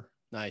at Moore.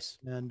 Nice.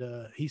 And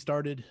he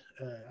started,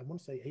 I want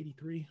to say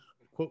 83,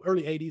 quote,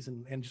 early 80s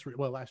and just,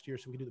 last year,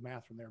 so we can do the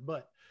math from there.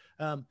 But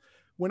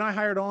when I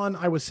hired on,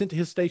 I was sent to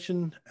his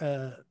station.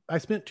 I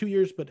spent 2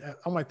 years, but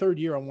on my third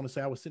year, I want to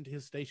say I was sent to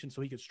his station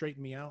so he could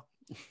straighten me out,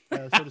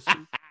 so to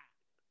speak.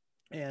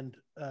 And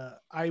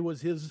I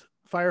was his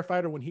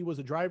firefighter when he was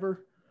a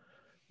driver.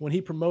 When he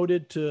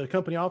promoted to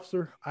company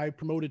officer, I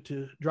promoted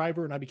to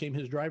driver and I became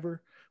his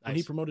driver. Nice. When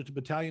he promoted to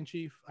battalion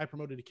chief, I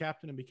promoted to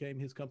captain and became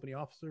his company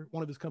officer,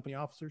 one of his company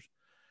officers.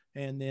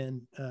 And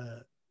then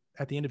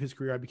at the end of his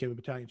career, I became a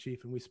battalion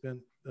chief, and we spent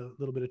a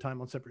little bit of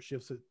time on separate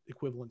shifts at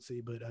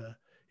equivalency. But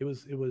it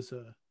was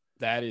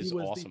that is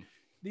awesome.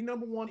 The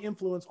number one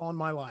influence on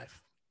my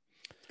life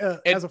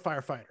as a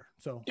firefighter.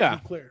 So yeah, to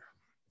be clear.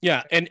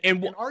 Yeah, and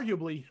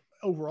arguably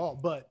overall,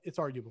 but it's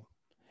arguable.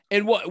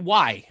 And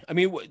why? I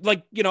mean,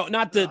 like, you know,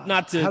 not to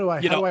how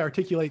do I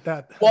articulate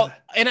that? Well,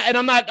 and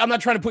I'm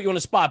not trying to put you on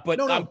the spot, but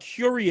no. I'm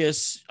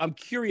curious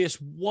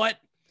what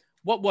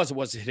was it?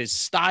 Was it his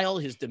style,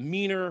 his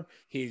demeanor,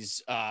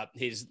 his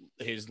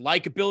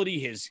likability,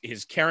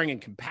 his caring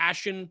and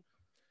compassion?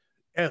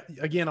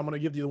 Again, I'm going to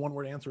give you the one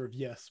word answer of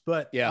yes,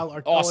 but yeah,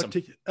 awesome.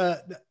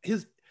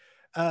 His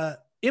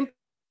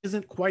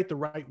isn't quite the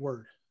right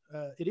word.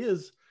 It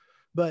is,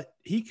 but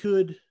he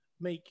could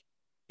make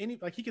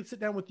he could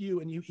sit down with you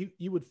and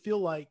you would feel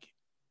like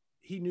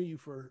he knew you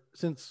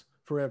since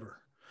forever.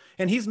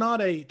 And he's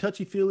not a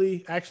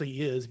touchy-feely, actually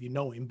he is if you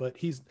know him, but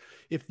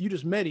if you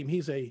just met him,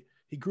 he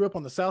grew up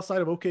on the south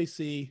side of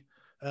OKC.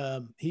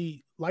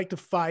 He liked to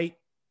fight,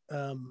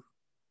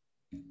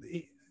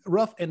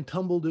 rough and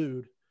tumble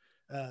dude.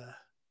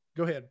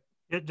 Go ahead.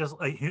 It just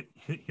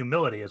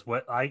humility is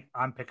what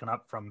I'm picking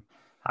up from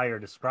how you're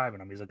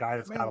describing him. He's a guy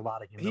that's got a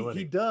lot of humility.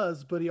 He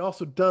does, but he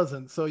also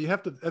doesn't. So you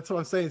have to, that's what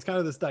I'm saying. It's kind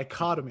of this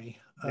dichotomy.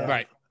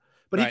 Right.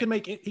 But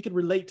he could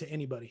relate to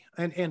anybody.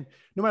 And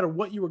no matter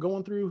what you were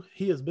going through,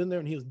 he has been there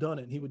and he has done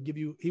it. And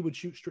he would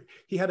shoot straight.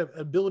 He had an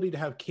ability to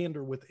have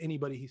candor with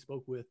anybody he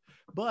spoke with,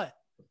 but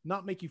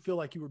not make you feel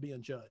like you were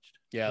being judged.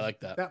 Yeah. I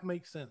like that. That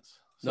makes sense.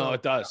 So, no,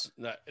 it does.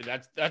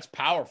 That's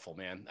powerful,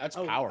 man. That's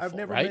powerful. I've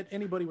never met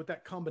anybody with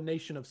that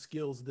combination of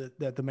skills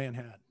that the man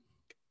had.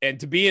 And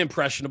to be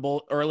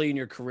impressionable early in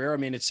your career, I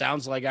mean, it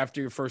sounds like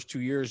after your first 2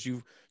 years,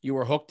 you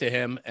were hooked to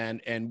him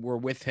and were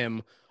with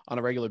him on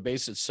a regular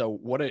basis. So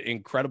what an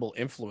incredible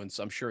influence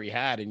I'm sure he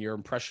had in your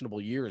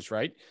impressionable years,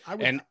 right?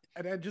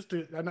 Just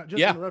to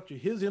interrupt you,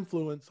 his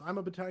influence, I'm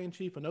a battalion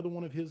chief. Another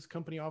one of his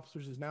company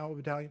officers is now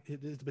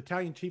is the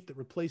battalion chief that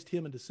replaced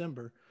him in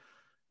December.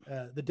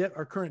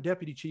 Our current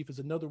deputy chief is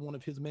another one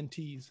of his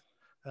mentees.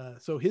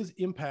 So his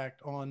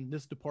impact on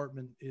this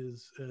department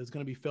is going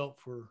to be felt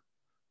for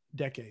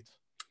decades.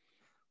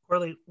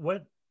 Corley,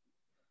 what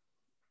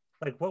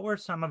were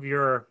some of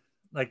your,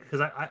 because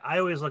I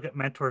always look at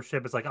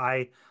mentorship as like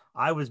I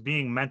was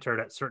being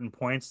mentored at certain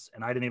points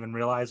and I didn't even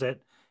realize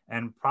it.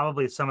 And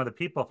probably some of the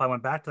people, if I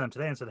went back to them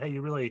today and said, hey,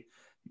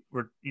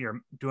 you're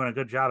doing a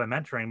good job at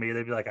mentoring me,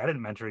 they'd be like, I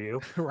didn't mentor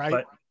you. Right.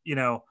 But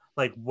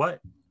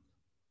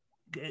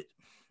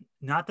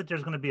not that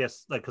there's going to be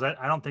because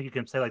I don't think you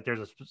can say like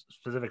there's a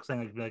specific thing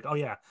like be like, oh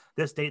yeah,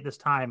 this date, this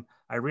time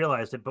I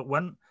realized it. But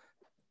when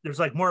there's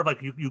like more of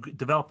like you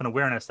develop an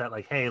awareness that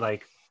like, hey,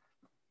 like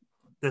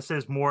this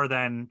is more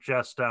than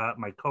just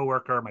my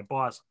coworker, my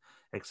boss,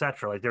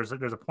 etc. Like there's a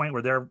point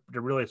where they're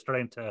really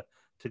starting to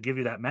give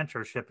you that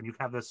mentorship and you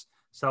have this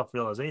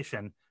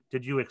self-realization.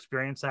 Did you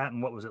experience that,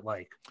 and what was it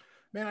like?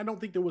 Man, I don't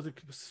think there was a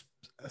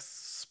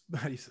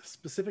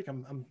specific,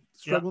 I'm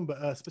struggling,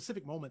 but a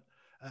specific moment.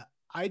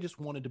 I just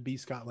wanted to be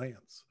Scott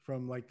Lance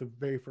from like the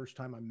very first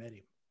time I met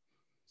him.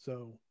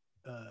 So,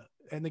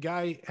 and the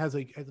guy has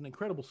an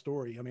incredible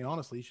story. I mean,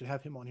 honestly, you should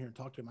have him on here and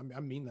talk to him. I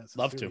mean that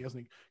sincerely. Love to. He has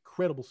an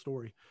incredible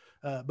story.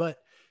 But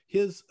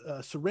his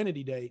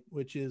serenity date,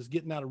 which is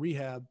getting out of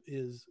rehab,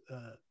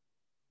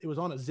 it was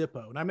on a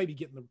Zippo, and I may be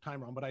getting the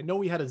time wrong, but I know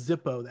he had a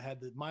Zippo that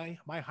had my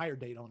hire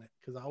date on it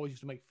because I always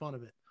used to make fun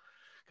of it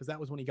because that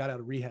was when he got out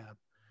of rehab.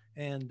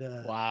 And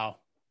wow.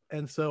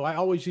 And so I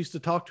always used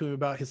to talk to him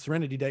about his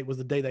serenity date was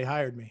the day they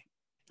hired me.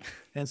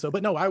 And so,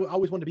 but no, I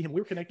always wanted to be him.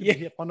 We were connected to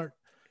hip on our,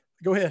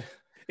 go ahead.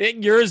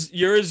 Yours,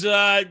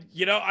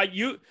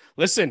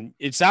 listen,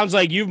 it sounds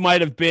like you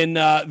might've been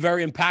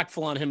very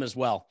impactful on him as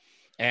well.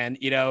 And,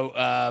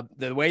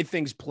 the way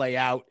things play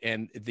out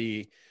and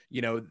the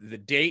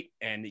date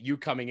and you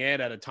coming in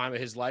at a time of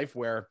his life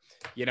where,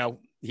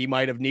 he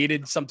might have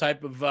needed some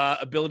type of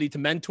ability to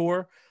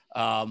mentor.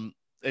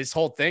 This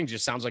whole thing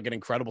just sounds like an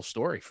incredible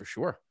story for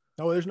sure.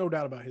 Oh, there's no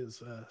doubt about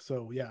his.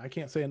 So yeah, I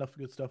can't say enough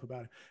good stuff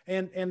about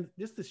it. And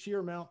just the sheer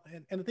amount.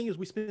 And the thing is,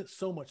 we spent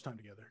so much time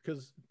together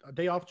because a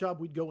day off job,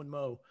 we'd go and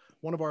mow.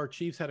 One of our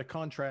chiefs had a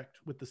contract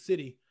with the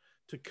city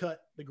to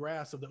cut the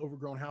grass of the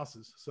overgrown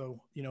houses.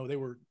 So, they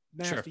were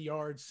nasty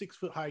yards, 6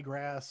 foot high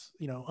grass,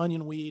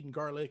 onion weed and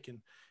garlic. And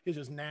it was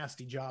just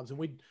nasty jobs. And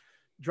we'd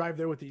drive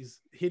there with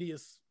these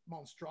hideous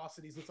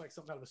monstrosities. Looks like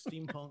something out of a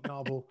steampunk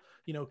novel,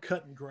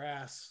 cutting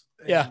grass.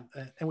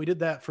 And we did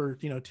that for,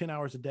 10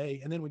 hours a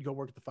day. And then we'd go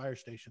work at the fire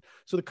station.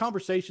 So the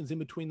conversations in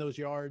between those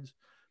yards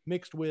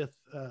mixed with,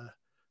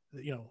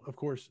 of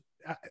course,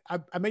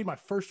 I made my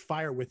first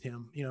fire with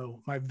him,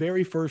 my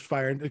very first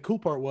fire. And the cool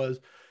part was,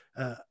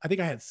 I think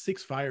I had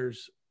 6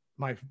 fires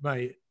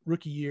my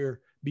rookie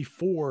year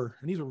before,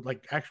 and these were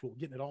like actual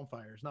getting it on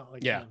fires, not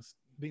like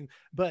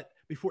but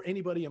before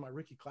anybody in my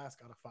rookie class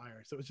got a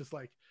fire. So it was just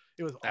like,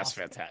 it was that's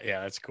awesome. fantastic.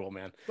 Yeah, that's cool,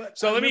 man. But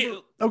so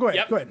go ahead.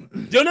 Yep. Go ahead.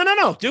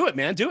 No. Do it,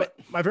 man. Do it.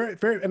 My very,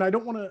 and I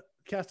don't want to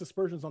cast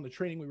aspersions on the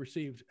training we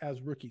received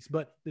as rookies,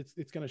 but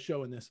it's going to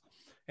show in this.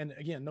 And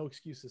again, no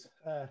excuses.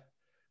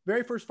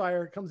 Very first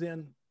fire comes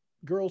in,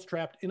 girls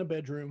trapped in a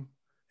bedroom,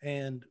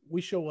 and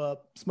we show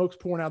up, smoke's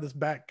pouring out this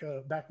back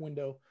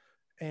window,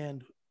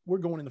 and we're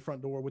going in the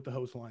front door with the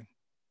hose line.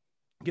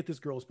 Get this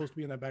girl, supposed to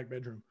be in that back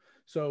bedroom.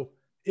 So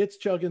it's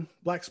chugging,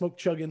 black smoke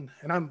chugging,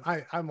 and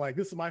I'm like,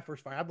 this is my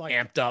first fire. I'm like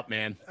amped up,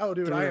 man. Oh,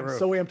 dude, I am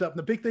so amped up. And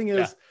the big thing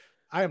is,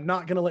 I am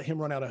not going to let him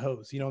run out of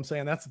hose. You know what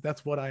I'm saying?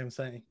 That's what I am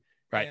saying.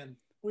 Right. And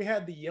we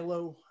had the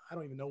yellow. I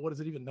don't even know, what is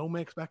it even,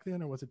 Nomex back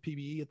then, or was it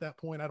PBE at that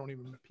point? I don't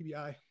even know,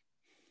 PBI,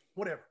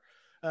 whatever.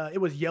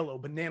 It was yellow,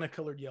 banana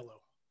colored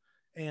yellow.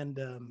 And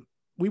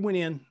we went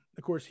in.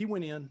 Of course, he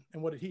went in,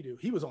 and what did he do?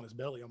 He was on his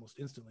belly almost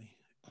instantly,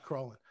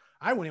 crawling.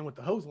 I went in with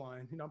the hose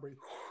line. I'm breathing.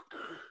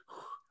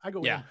 I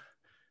go in,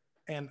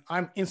 and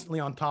I'm instantly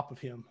on top of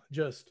him,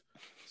 just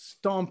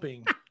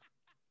stomping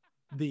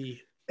the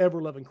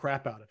ever-loving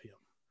crap out of him.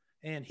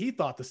 And he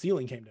thought the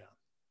ceiling came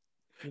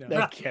down.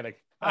 No kidding.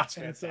 That's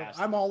fantastic.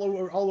 So I'm all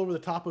over the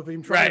top of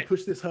him trying to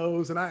push this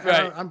hose, and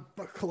I'm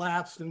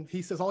collapsed. And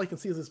he says all he can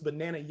see is this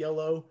banana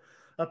yellow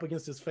up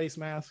against his face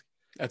mask.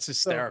 That's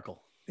hysterical.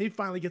 So he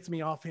finally gets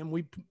me off him.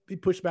 He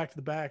pushed back to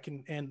the back,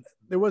 and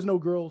there was no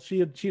girl.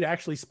 She'd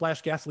actually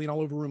splashed gasoline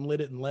all over him,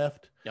 lit it, and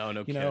left. No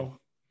kidding.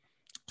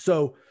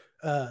 So,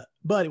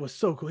 but it was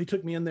so cool. He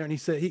took me in there, and he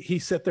said he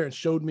sat there and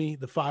showed me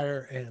the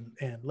fire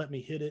and let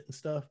me hit it and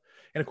stuff.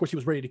 And of course, he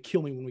was ready to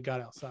kill me when we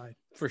got outside.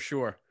 For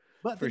sure.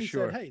 But then he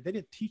said, "Hey, they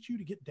didn't teach you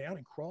to get down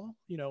and crawl,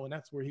 and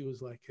that's where he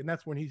was like, and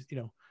that's when he's,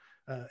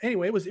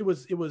 anyway,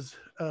 it was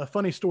a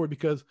funny story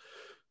because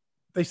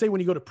they say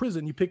when you go to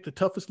prison, you pick the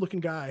toughest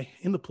looking guy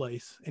in the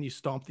place and you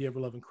stomp the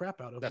ever-loving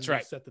crap out of him. That's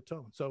right. Set the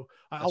tone. So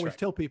I always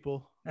tell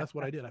people that's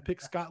what I did. I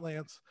picked Scott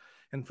Lance,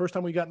 and the first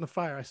time we got in the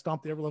fire, I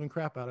stomped the ever-loving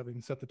crap out of him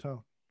and set the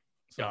tone.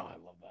 So, I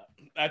love that.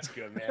 That's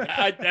good,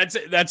 man.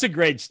 That's a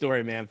great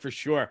story, man, for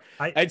sure.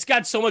 It's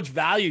got so much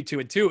value to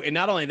it too. And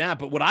not only that,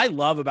 but what I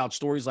love about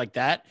stories like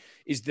that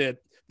is the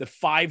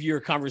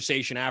 5-year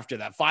conversation after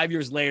that, 5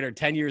 years later,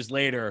 10 years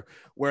later,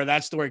 where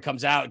that story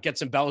comes out, it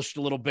gets embellished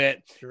a little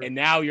bit. Sure. And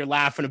now you're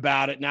laughing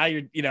about it. Now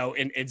you're,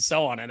 and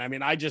so on. And I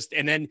mean,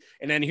 and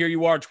then here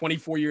you are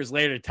 24 years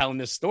later telling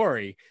this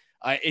story.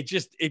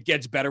 It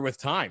gets better with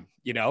time,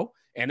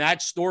 and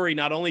that story,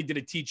 not only did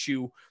it teach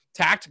you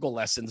tactical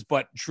lessons,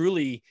 but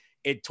truly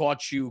it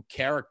taught you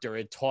character.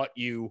 It taught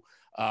you,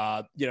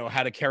 how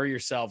to carry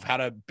yourself, how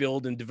to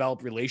build and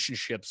develop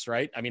relationships.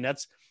 Right. I mean,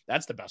 that's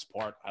the best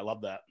part. I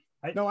love that.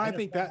 I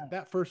think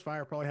that first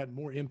fire probably had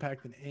more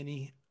impact than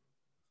any.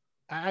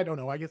 I don't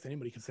know. I guess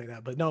anybody can say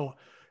that, but no,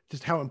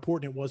 just how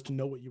important it was to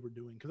know what you were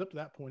doing. Cause up to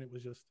that point,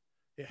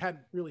 it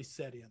hadn't really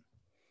set in.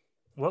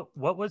 What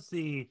was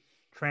the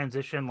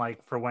transition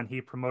like for when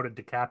he promoted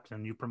to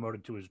captain, you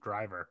promoted to his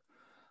driver?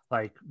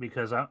 Like,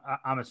 because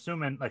I'm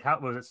assuming, like, how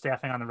was it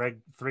staffing on the Reg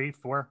 3,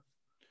 4?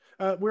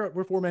 We're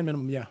 4-man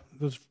minimum. Yeah.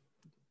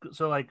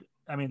 So like,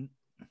 I mean,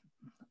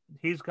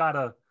 he's got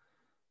out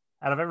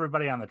of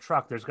everybody on the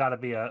truck, there's got to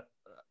be at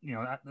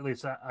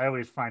least I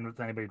always find with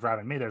anybody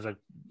driving me,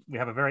 we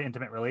have a very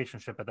intimate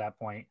relationship at that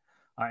point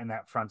in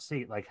that front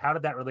seat. Like, how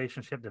did that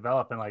relationship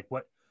develop? And like,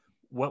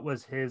 what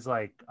was his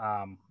like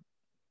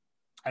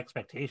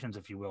expectations,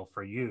 if you will,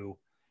 for you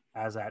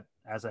as that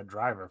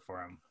driver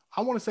for him? I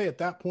want to say at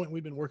that point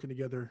we've been working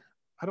together.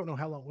 I don't know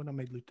how long when I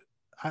made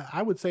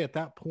I would say at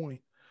that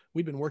point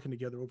we'd been working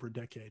together over a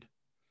decade,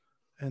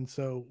 and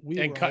so we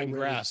were cutting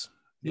grass.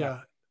 Yeah,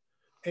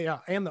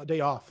 and the day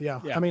off. Yeah.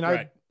 I mean,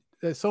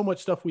 there's so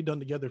much stuff we've done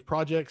together: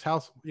 projects,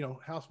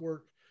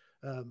 housework,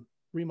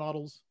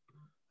 remodels.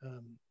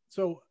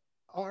 So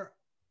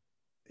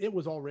it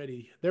was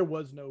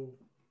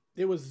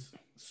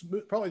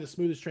probably the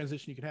smoothest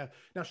transition you could have.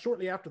 Now,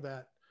 shortly after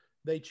that,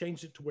 they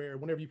changed it to where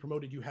whenever you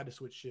promoted, you had to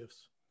switch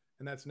shifts.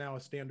 and that's now a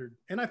standard.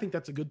 And I think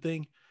that's a good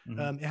thing.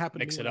 Mhm. It happened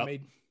Mix to it me when up. I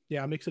made,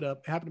 yeah, mix it up.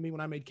 It happened to me when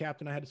I made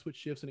captain. I had to switch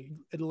shifts, and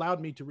it allowed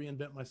me to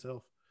reinvent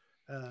myself.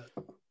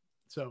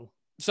 So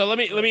let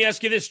me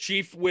ask you this,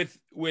 Chief, with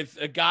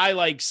a guy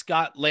like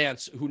Scott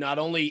Lance, who not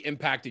only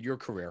impacted your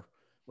career,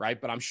 right?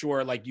 But I'm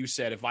sure, like you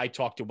said, if I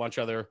talked to a bunch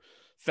of other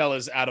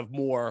fellas out of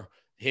Moore,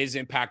 his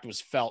impact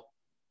was felt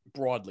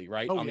broadly,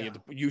 right? Oh, yeah.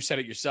 You said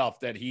it yourself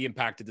that he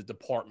impacted the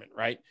department,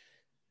 right?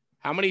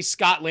 How many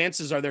Scott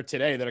Lances are there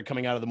today that are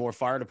coming out of the Moore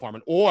Fire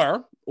Department,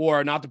 or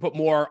not to put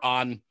more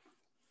on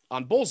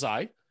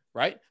Bullseye,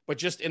 right? But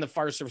just in the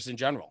fire service in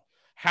general.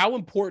 How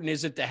important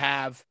is it to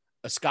have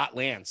a Scott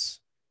Lance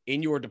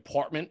in your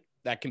department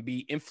that can be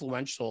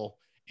influential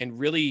and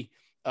really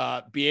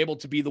be able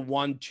to be the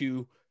one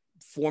to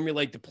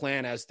formulate the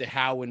plan as to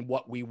how and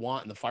what we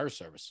want in the fire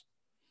service?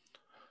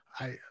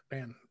 I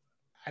don't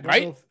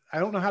Right? know I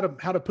don't know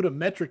how to put a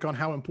metric on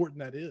how important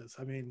that is.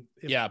 I mean,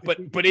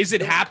 but is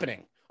it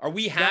happening? Are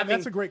we having?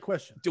 That's a great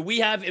question. Do we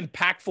have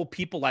impactful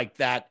people like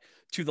that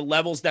to the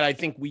levels that I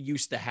think we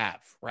used to have?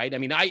 Right? I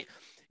mean, and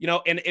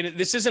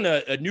this isn't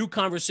a new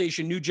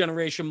conversation, new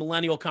generation,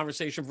 millennial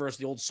conversation versus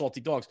the old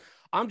salty dogs.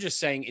 I'm just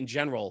saying in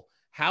general,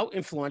 how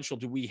influential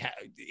do we have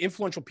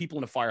influential people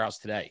in the firehouse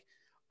today?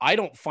 I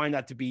don't find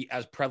that to be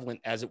as prevalent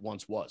as it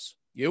once was.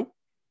 You?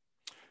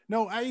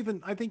 No, I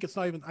think it's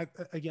not even, I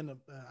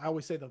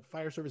always say the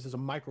fire service is a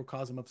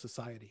microcosm of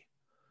society,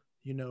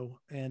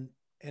 and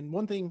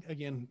one thing,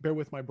 again, bear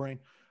with my brain.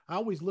 I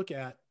always look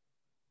at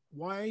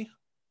why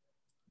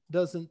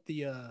doesn't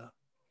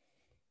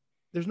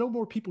there's no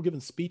more people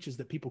giving speeches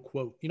that people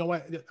quote. You know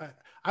what?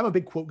 I'm a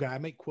big quote guy. I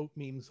make quote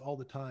memes all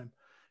the time.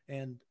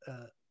 And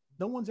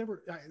no one's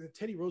ever, the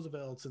Teddy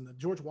Roosevelt's and the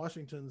George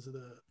Washington's,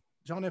 the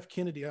John F.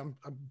 Kennedy, I'm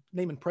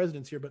naming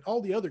presidents here, but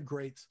all the other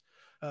greats,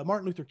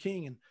 Martin Luther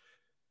King. And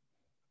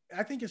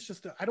I think it's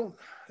just,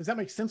 does that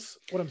make sense?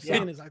 What I'm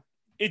saying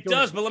it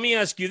does, but let me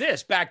ask you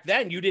this. Back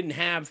then, you didn't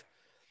have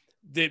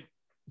the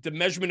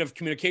measurement of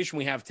communication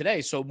we have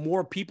today. So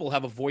more people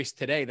have a voice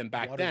today than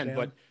back then. Down.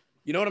 But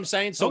you know what I'm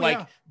saying? So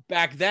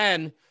back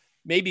then,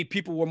 maybe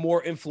people were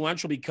more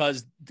influential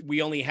because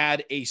we only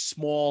had a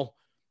small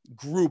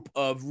group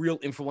of real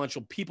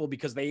influential people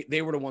because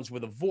they were the ones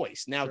with a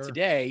voice. Now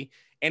today,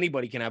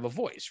 anybody can have a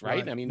voice,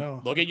 right? I mean,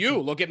 look at you,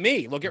 look at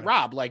me, look at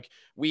Rob. Like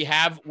we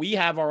have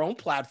our own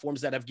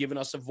platforms that have given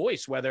us a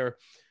voice, whether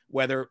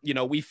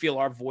we feel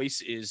our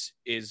voice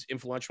is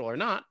influential or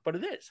not, but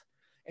it is.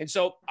 And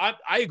so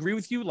I agree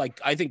with you. Like,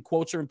 I think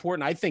quotes are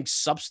important. I think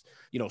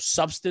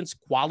substance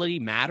quality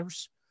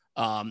matters.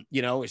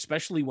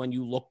 Especially when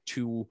you look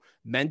to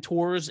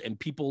mentors and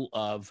people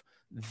of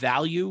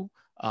value,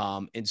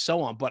 and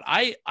so on. But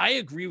I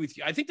agree with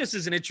you. I think this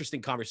is an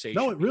interesting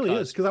conversation. No, it really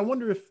is. Because I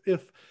wonder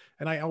if,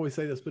 and I always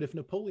say this, but if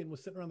Napoleon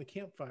was sitting around the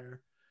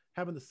campfire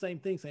having the same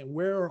thing, saying,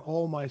 where are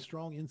all my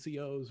strong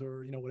NCOs,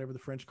 or, whatever the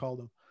French called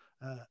them,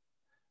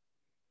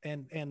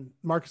 and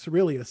Marcus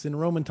Aurelius in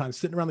Roman times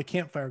sitting around the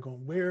campfire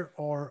going, where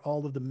are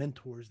all of the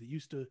mentors that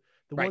used to,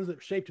 the ones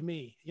that shaped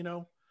me,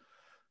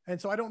 And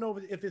so I don't know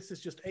if this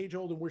is just age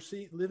old and we're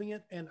living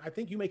it. And I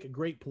think you make a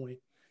great point.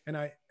 And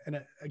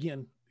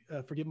again,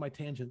 forgive my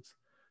tangents.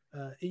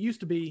 It used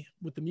to be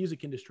with the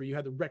music industry, you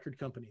had the record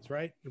companies,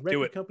 right? The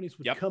record companies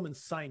would come and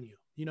sign you.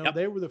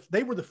 They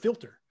were the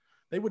filter.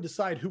 They would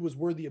decide who was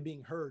worthy of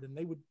being heard, and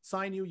they would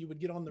sign you. You would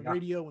get on the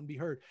radio and be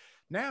heard.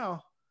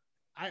 Now,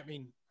 I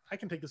mean, I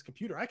can take this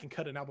computer, I can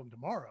cut an album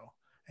tomorrow,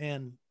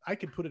 and I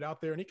could put it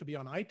out there, and it could be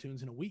on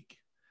iTunes in a week.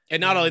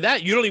 And not only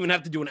that, you don't even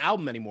have to do an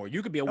album anymore.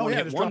 You could be a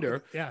one-hit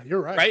wonder. Yeah,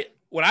 you're right. Right?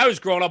 When I was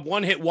growing up,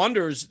 one-hit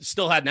wonders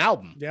still had an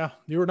album. Yeah,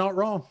 you were not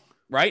wrong.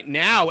 Right?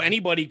 Now,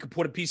 anybody could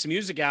put a piece of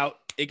music out.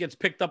 It gets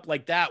picked up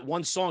like that.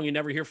 One song, you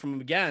never hear from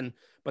them again,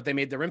 but they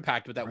made their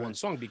impact with that one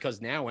song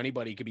because now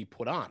anybody could be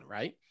put on,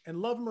 right?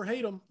 And love them or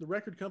hate them, the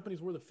record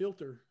companies were the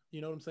filter.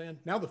 You know what I'm saying?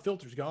 Now the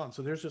filter's gone,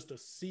 so there's just a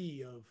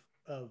sea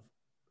of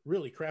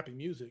really crappy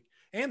music.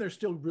 And there's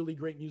still really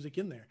great music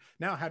in there.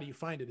 Now, how do you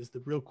find it is the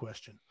real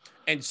question.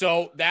 And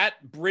so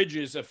that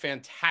bridges a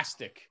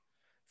fantastic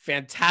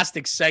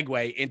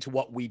segue into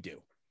what we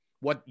do,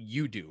 what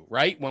you do,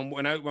 right?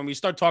 When we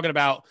start talking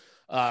about,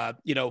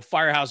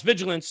 Firehouse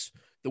Vigilance,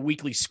 the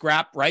weekly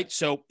scrap, right?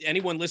 So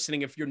anyone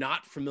listening, if you're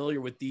not familiar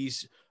with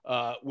this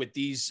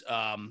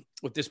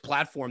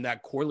platform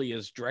that Corley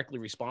is directly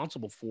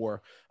responsible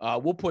for,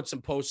 we'll put some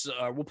posts,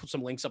 we'll put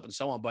some links up and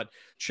so on, but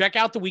check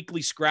out the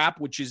weekly scrap,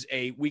 which is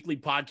a weekly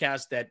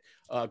podcast that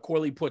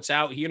Corley puts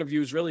out. He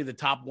interviews really the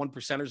top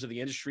 1%ers of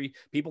the industry,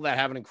 people that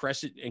have an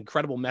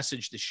incredible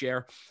message to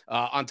share.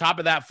 On top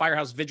of that,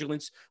 Firehouse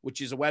Vigilance,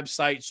 which is a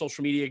website,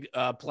 social media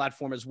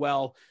platform as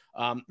well.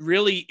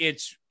 Really,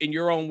 it's, in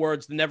your own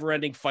words, the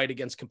never-ending fight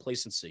against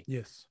complacency.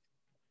 Yes.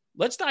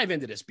 Let's dive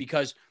into this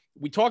because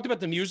we talked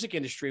about the music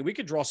industry. We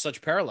could draw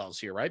such parallels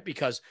here, right?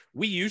 Because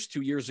we used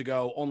to, years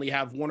ago, only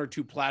have one or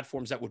two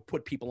platforms that would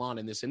put people on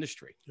in this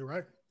industry. You're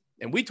right.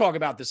 And we talk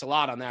about this a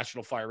lot on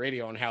National Fire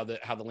Radio and how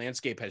the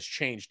landscape has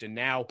changed. And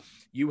now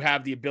we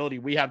have the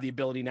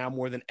ability now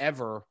more than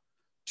ever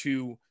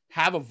to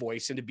have a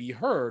voice and to be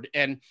heard.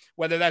 And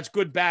whether that's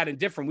good, bad, and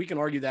different, we can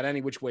argue that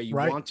any which way you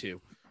want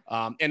to.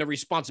 And the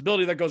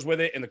responsibility that goes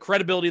with it and the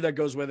credibility that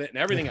goes with it and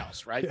everything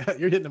else, right? Yeah,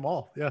 you're hitting them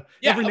all. Yeah.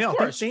 Yeah, Every of nail.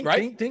 course, Ding, right?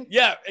 ding, ding.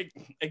 Yeah,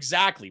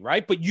 exactly,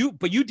 right? But you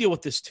deal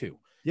with this too.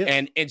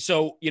 Yes. And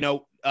so,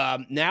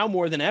 now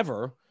more than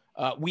ever,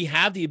 we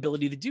have the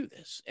ability to do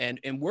this. And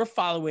we're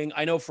following,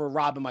 I know for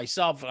Rob and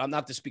myself, I'm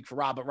not to speak for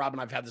Rob, but Rob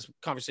and I've had this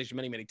conversation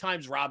many, many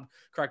times. Rob,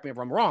 correct me if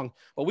I'm wrong,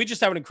 but we just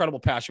have an incredible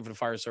passion for the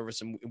fire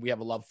service and we have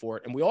a love for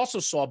it. And we also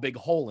saw a big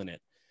hole in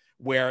it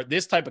where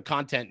this type of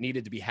content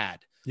needed to be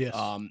had. Yes.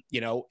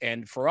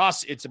 And for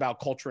us, it's about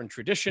culture and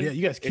tradition. Yeah,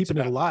 you guys keeping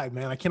it alive,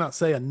 man. I cannot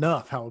say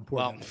enough how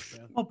important it is,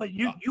 man. Well, but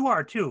you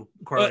are too,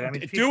 Corley. I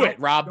mean, do it,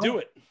 Rob. Do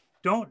it.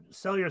 Don't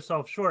sell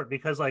yourself short,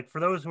 because like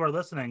for those who are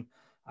listening,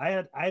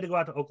 I had to go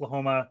out to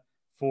Oklahoma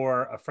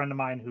for a friend of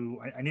mine who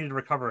I needed to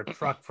recover a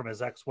truck from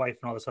his ex-wife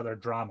and all this other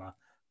drama.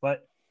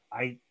 But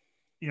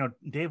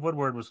Dave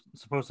Woodward was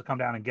supposed to come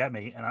down and get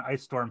me, and an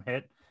ice storm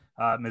hit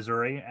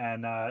Missouri,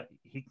 and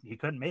he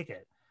couldn't make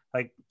it.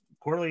 Like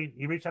Corley,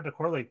 he reached out to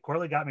Corley.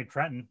 Corley got me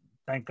Trenton.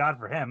 Thank God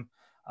for him.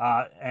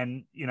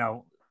 And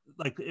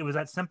like it was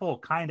that simple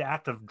kind of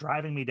act of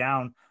driving me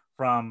down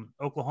from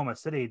Oklahoma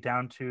City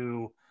down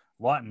to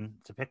Lawton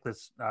to pick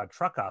this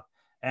truck up.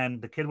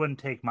 And the kid wouldn't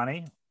take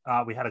money.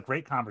 We had a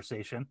great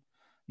conversation,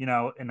 in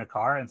the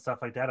car and stuff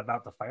like that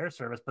about the fire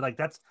service. But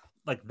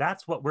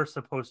that's what we're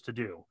supposed to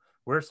do.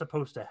 We're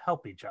supposed to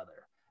help each other.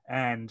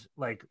 And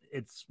like,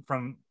 it's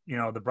from,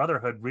 the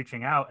brotherhood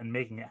reaching out and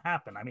making it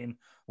happen. I mean,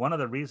 one of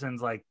the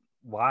reasons like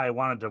why I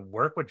wanted to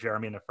work with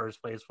Jeremy in the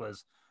first place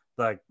was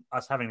like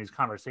us having these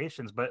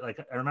conversations. But like,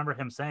 I remember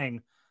him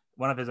saying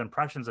one of his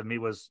impressions of me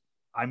was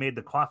I made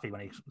the coffee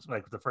when he,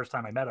 like the first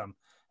time I met him.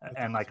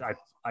 And like,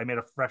 I made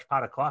a fresh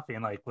pot of coffee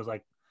and like, was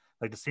like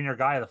the senior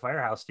guy at the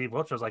firehouse, Steve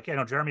Wiltshire, was like, yeah,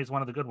 no, Jeremy's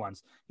one of the good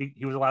ones. He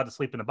was allowed to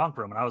sleep in the bunk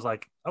room. And I was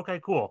like,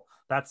 okay, cool.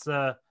 That's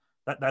our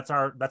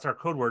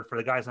code word for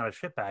the guy's not a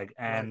shitbag.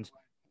 And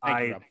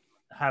I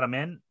had him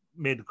in,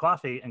 made the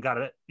coffee and got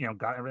it,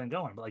 got everything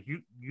going. But like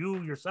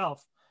you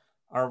yourself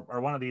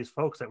are one of these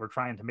folks that we're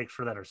trying to make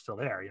sure that are still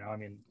there. I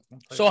mean,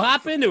 so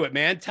hop into it,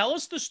 man. Tell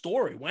us the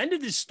story. When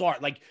did this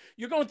start? Like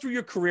you're going through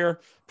your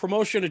career,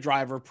 promotion to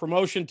driver,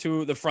 promotion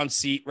to the front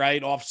seat,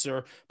 right?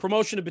 Officer,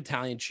 promotion to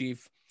battalion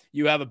chief.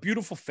 You have a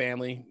beautiful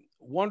family,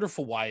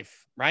 wonderful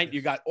wife, right? Yes.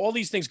 You got all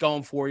these things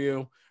going for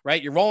you,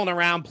 right? You're rolling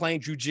around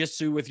playing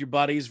jujitsu with your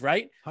buddies,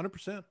 right?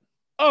 100%.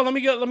 Oh,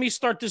 let me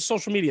start this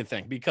social media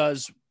thing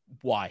because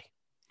why?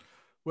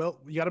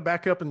 Well, you got to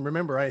back up and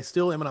remember, I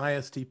still am an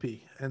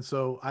ISTP. And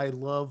so I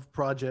love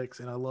projects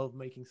and I love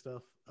making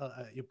stuff,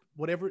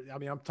 whatever. I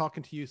mean, I'm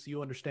talking to you, so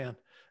you understand.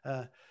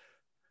 I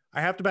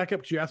have to back up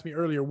because you asked me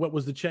earlier, what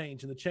was the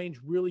change? And the change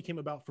really came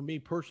about for me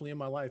personally in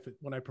my life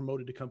when I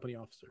promoted to company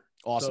officer.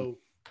 Awesome. So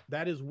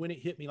that is when it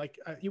hit me. Like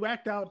you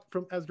act out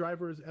as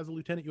driver, as a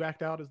lieutenant, you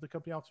act out as the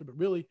company officer. But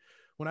really,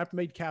 when I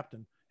made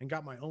captain and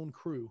got my own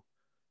crew,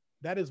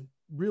 that is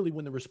really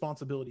when the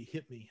responsibility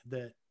hit me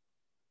that,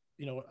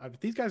 if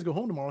these guys go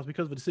home tomorrow, it's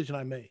because of a decision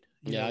I made.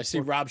 I see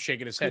Rob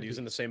shaking his head. He's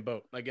in the same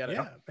boat. I get it.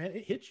 Yeah, man,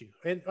 it hits you.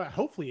 And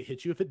hopefully it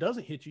hits you. If it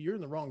doesn't hit you, you're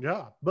in the wrong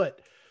job.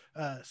 But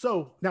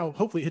so now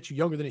hopefully it hits you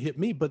younger than it hit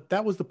me. But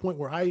that was the point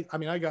where I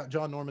got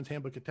John Norman's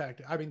Handbook of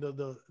Tactics. I mean,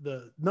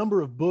 the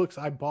number of books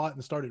I bought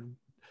and started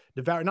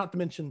devouring, not to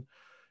mention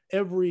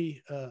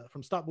every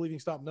from Stop Believing,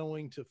 Stop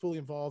Knowing to Fully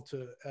Involved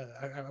to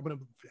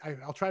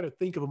I'll try to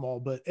think of them all,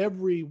 but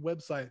every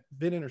website,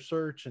 VidInner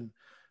Search, and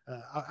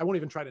I won't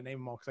even try to name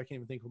them all because I can't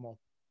even think of them all.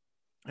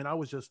 And I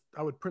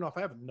would print off,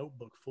 I have a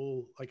notebook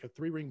full, like a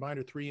 3-ring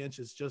binder, 3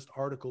 inches, just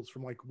articles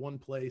from like one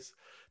place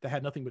that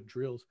had nothing but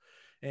drills.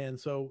 And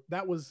so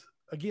that was,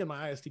 again,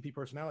 my ISTP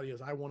personality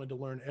is I wanted to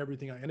learn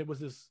everything. And it was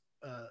this.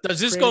 Does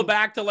this go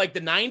back to like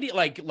the 90s,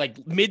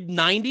 like mid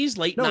 90s,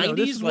 late 90s? No,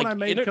 this is when I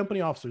made company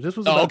officers. This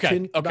was about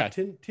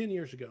 10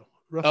 years ago.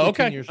 Roughly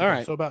 10 years ago. All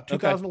right. So about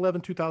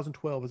 2011,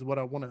 2012 is what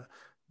I want to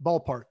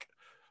ballpark.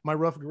 My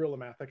rough gorilla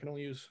math. I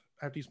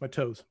have to use my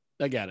toes.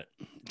 I get it.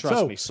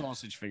 Trust me,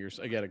 sausage fingers.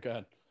 I get it. Go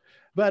ahead.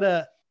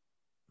 But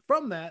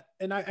from that,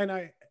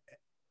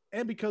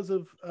 and because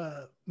of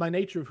my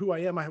nature of who I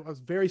am, I was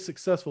very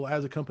successful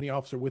as a company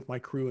officer with my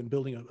crew and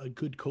building a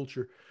good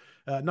culture.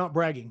 Not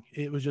bragging.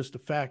 It was just a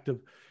fact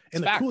of,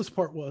 and the coolest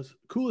part was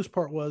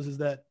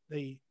that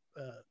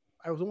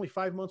I was only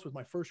 5 months with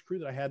my first crew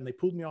that I had, and they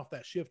pulled me off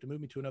that shift and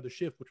moved me to another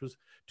shift, which was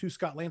to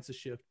Scott Lance's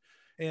shift,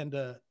 and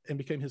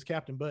became his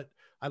captain. But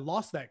I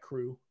lost that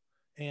crew,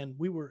 and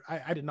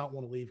I did not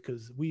want to leave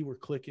because we were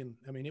clicking.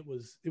 I mean, it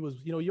was,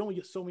 you only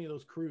get so many of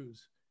those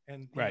crews,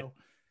 and right.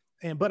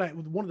 But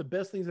one of the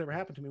best things that ever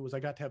happened to me was I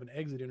got to have an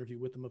exit interview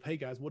with them of, hey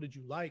guys, what did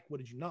you like? What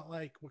did you not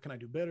like? What can I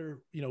do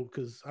better?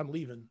 Because I'm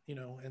leaving,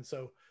 and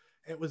so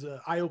it was an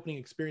eye-opening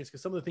experience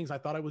because some of the things I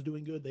thought I was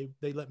doing good,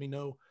 they let me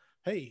know,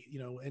 hey,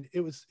 and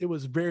it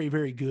was very,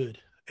 very good.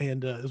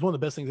 And it was one of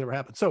the best things that ever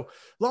happened. So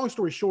long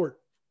story short,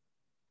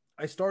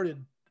 I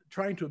started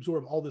trying to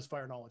absorb all this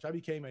fire knowledge. I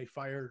became a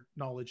fire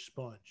knowledge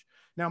sponge.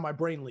 Now my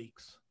brain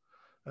leaks.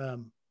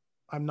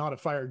 I'm not a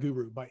fire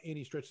guru by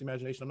any stretch of the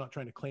imagination. I'm not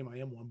trying to claim I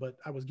am one, but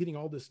I was getting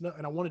all this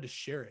and I wanted to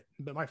share it.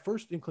 But my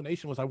first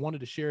inclination was I wanted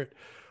to share it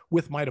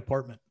with my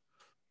department.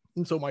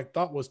 And so my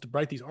thought was to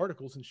write these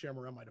articles and share them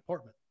around my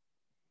department.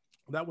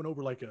 That went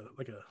over like a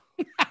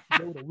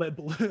load of lead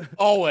balloon.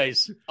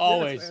 Always.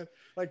 Yes,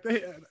 like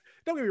they,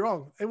 don't get me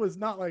wrong. It was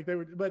not like they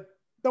were, but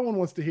no one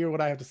wants to hear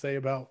what I have to say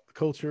about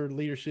culture,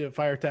 leadership,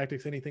 fire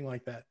tactics, anything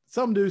like that.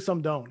 Some do,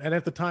 some don't. And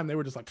at the time they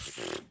were just like,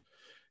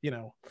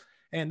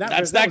 and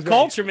that's that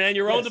culture, man.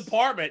 Your own Yes.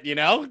 department, you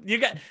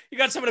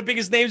got some of the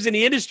biggest names in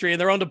the industry, and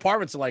their own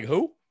departments are like,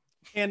 who?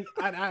 And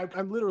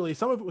I'm literally,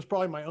 some of it was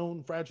probably my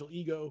own fragile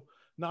ego,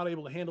 not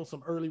able to handle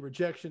some early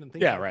rejection and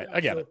things. Yeah, like right. that.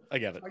 I get So it. I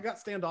get it. I got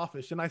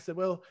standoffish, and I said,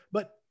 well,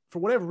 but for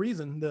whatever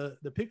reason,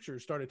 the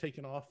pictures started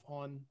taking off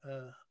on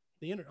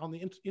the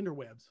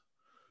interwebs,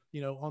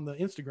 on the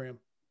Instagram,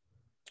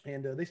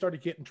 and they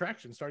started getting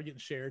traction, started getting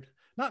shared.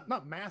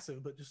 Not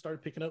massive, but just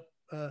started picking up.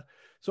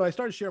 So I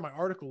started sharing my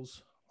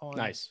articles on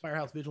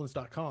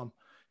firehousevigilance.com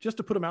just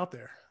to put them out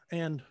there.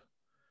 And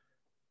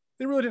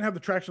they really didn't have the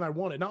traction I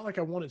wanted. Not like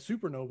I wanted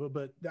Supernova,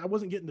 but I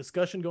wasn't getting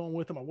discussion going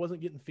with them. I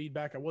wasn't getting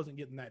feedback. I wasn't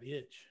getting that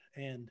itch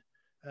and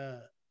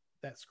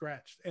that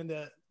scratched. And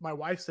my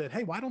wife said,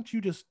 hey, why don't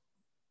you just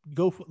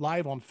go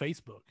live on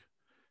Facebook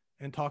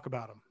and talk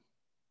about them?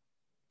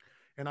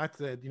 And I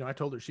said, I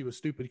told her she was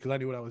stupid because I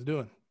knew what I was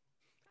doing.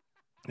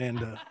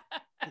 And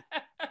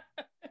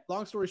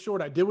long story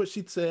short, I did what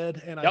she'd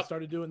said, and I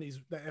started doing these.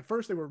 At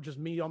first, they were just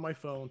me on my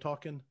phone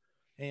talking,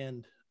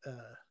 and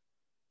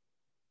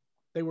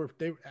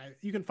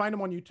you can find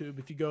them on YouTube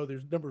if you go.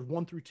 There's numbers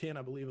 1 through 10,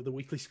 I believe, of the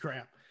weekly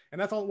scrap, and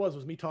that's all it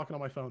was me talking on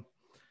my phone.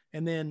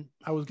 And then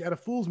I was at a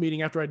Fools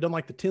meeting after I'd done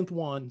like the 10th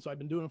one, so I'd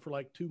been doing it for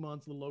like 2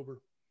 months, a little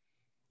over.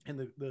 And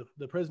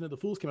the president of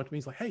the Fools came up to me.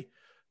 He's like, "Hey,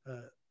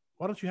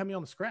 why don't you have me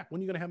on the scrap? When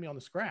are you going to have me on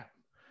the scrap?"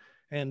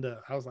 And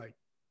I was like,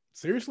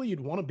 "Seriously, you'd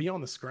want to be on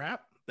the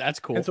scrap?"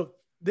 That's cool. And so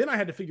then I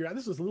had to figure out,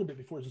 this was a little bit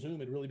before Zoom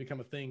had really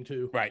become a thing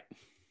too. Right.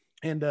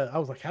 And I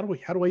was like, how do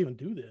I even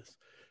do this?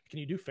 Can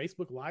you do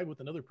Facebook Live with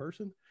another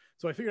person?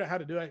 So I figured out how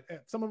to do it.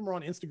 Some of them were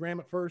on Instagram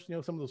at first,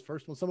 some of those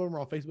first ones, some of them were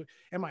on Facebook.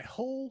 And my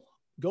whole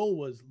goal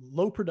was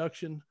low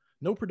production,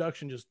 no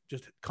production,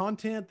 just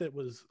content that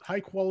was high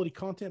quality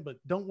content, but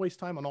don't waste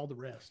time on all the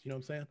rest. You know what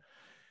I'm saying?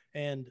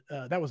 And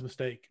that was a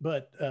mistake,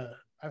 but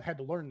I've had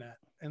to learn that.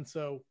 And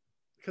so,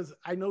 because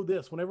I know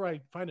this, whenever I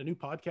find a new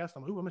podcast,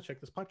 I'm going to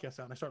check this podcast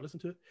out, and I start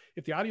listening to it.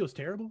 If the audio is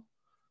terrible,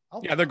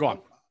 they're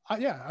gone. I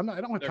don't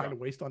have time to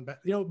waste on that,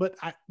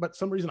 but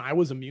some reason I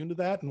was immune to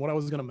that and what I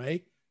was going to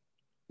make.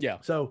 Yeah.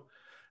 So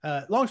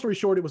long story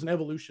short, it was an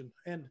evolution,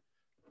 and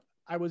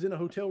I was in a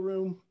hotel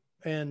room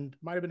and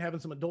might've been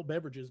having some adult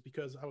beverages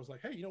because I was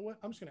like, hey, you know what?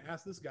 I'm just going to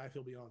ask this guy if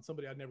he'll be on,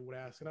 somebody I never would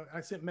ask. And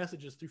I sent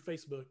messages through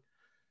Facebook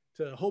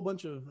to a whole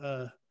bunch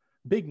of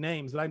big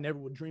names that I never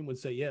would dream would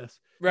say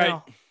yes. Right.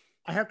 Now,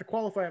 I have to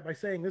qualify it by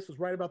saying this was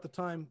right about the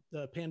time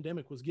the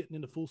pandemic was getting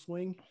into full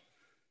swing,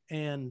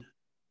 and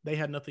they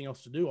had nothing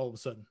else to do all of a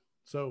sudden.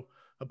 So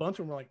a bunch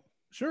of them were like,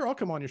 sure, I'll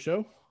come on your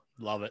show.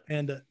 Love it.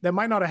 And that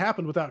might not have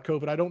happened without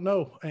COVID. I don't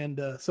know.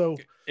 And so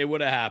it would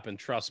have happened.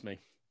 Trust me.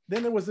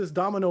 Then there was this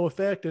domino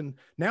effect. And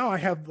now I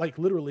have like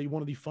literally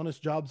one of the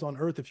funnest jobs on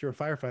earth. If you're a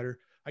firefighter,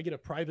 I get a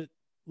private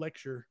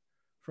lecture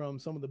from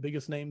some of the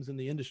biggest names in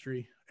the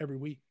industry every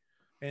week.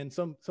 And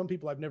some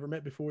people I've never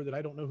met before that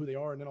I don't know who they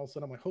are. And then all of a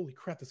sudden I'm like, holy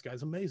crap, this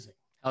guy's amazing.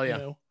 Hell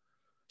yeah.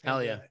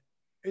 Hell yeah.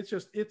 It's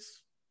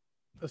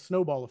a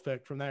snowball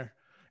effect from there.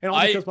 And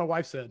all because my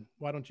wife said,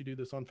 why don't you do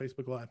this on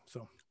Facebook Live?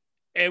 So,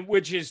 and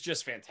which is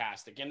just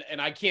fantastic.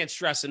 And I can't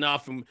stress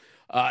enough,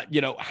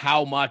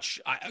 how much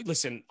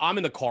listen, I'm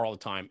in the car all the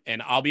time.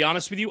 And I'll be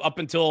honest with you, up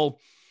until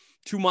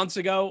 2 months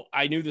ago,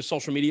 I knew the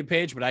social media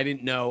page, but I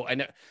didn't know.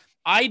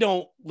 I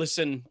don't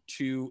listen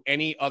to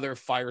any other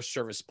fire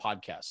service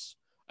podcasts.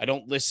 I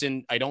don't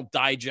listen. I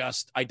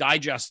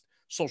digest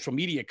social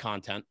media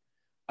content.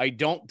 I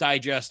don't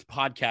digest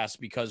podcasts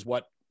because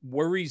what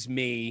worries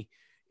me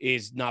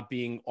is not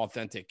being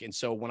authentic. And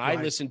so when I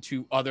listen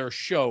to other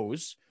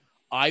shows,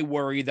 I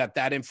worry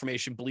that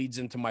information bleeds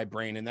into my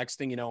brain. And next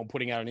thing you know, I'm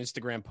putting out an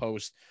Instagram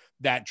post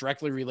that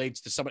directly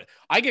relates to somebody.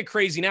 I get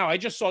crazy now.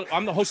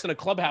 I'm the host in a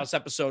Clubhouse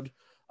episode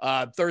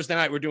Thursday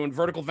night. We're doing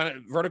vertical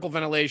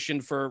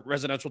ventilation for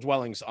residential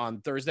dwellings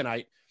on Thursday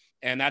night.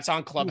 And that's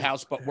on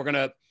Clubhouse, but we're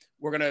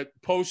going to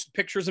post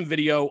pictures and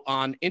video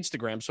on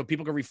Instagram so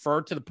people can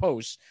refer to the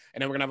posts,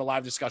 and then we're going to have a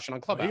live discussion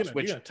on Clubhouse. You're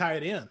going to tie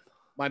it in.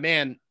 My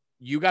man,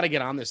 you got to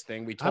get on this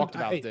thing. We talked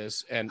about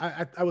this. And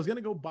I was going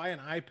to go buy an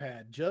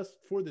iPad just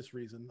for this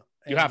reason.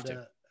 You have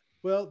to.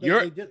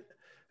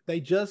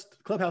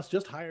 Clubhouse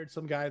just hired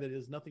some guy that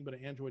is nothing but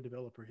an Android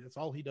developer. That's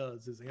all he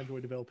does is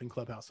Android developing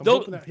Clubhouse. I'm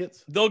hoping that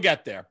hits. They'll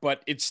get there,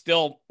 but it's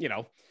still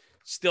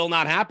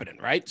not happening.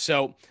 Right.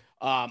 So,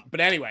 but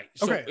anyway,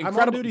 okay. I'm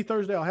on duty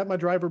Thursday. I'll have my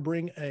driver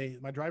bring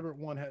my driver at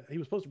 1. He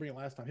was supposed to bring it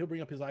last time. He'll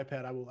bring up his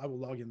iPad. I will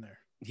log in there.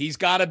 He's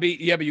got to be.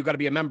 Yeah, but you got to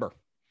be a member.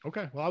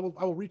 Okay. Well,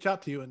 I will reach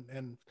out to you,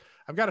 and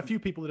I've got a few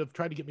people that have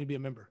tried to get me to be a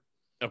member.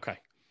 Okay.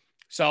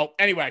 So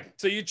anyway,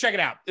 so you check it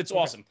out. It's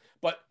awesome.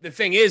 But the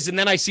thing is, and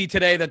then I see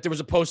today that there was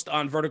a post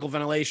on vertical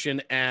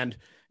ventilation and,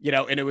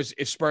 and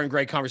it's spurring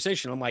great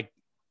conversation. I'm like,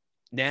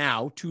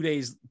 now 2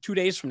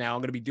 days from now,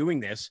 I'm going to be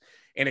doing this.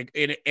 And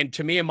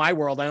to me, in my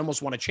world, I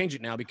almost want to change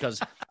it now because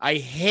I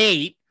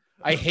hate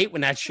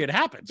when that shit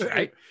happens.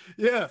 Right.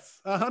 Yes.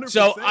 100%.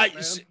 So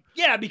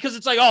man. because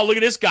it's like, oh, look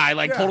at this guy,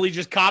 totally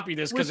just copy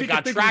this because it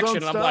got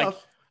traction. And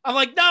I'm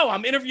like, no,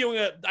 I'm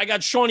interviewing I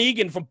got Sean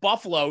Egan from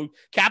Buffalo,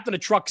 captain of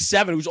Truck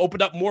 7, who's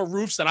opened up more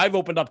roofs than I've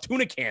opened up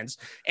tuna cans.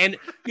 And,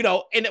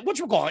 and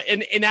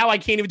whatchamacallit, and now I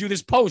can't even do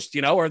this post,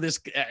 or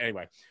this,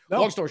 anyway,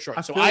 long story short.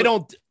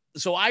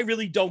 So I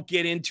really don't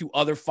get into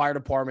other fire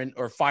department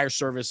or fire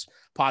service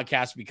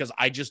podcasts because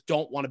I just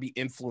don't want to be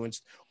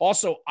influenced.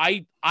 Also,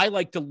 I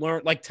like to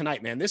learn, like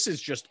tonight, man, this is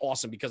just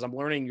awesome because I'm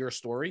learning your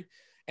story.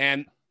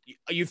 And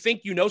you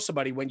think you know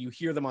somebody when you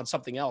hear them on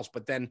something else,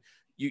 but then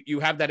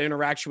you have that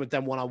interaction with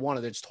them one-on-one,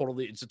 and it's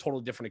a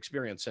totally different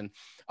experience. And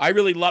I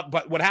really love,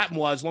 but what happened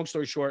was, long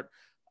story short,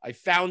 I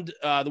found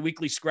the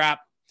Weekly Scrap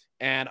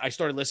and I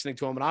started listening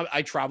to them, and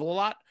I travel a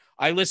lot.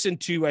 I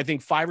listened to, I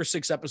think, 5 or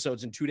 6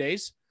 episodes in 2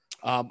 days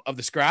of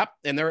the Scrap,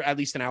 and they're at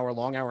least an hour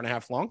long, hour and a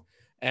half long.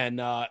 And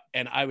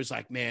I was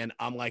like, man,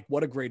 I'm like,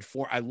 what a great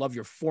I love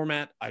your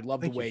format. I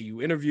love the way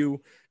you interview.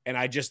 And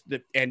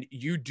and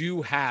you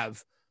do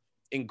have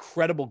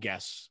incredible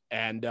guests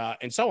and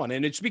so on.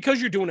 And it's because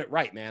you're doing it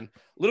right, man.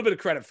 A little bit of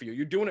credit for you.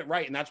 You're doing it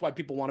right. And that's why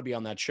people want to be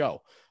on that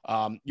show.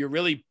 You're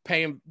really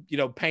paying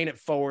it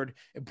forward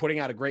and putting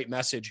out a great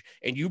message,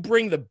 and you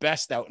bring the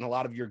best out in a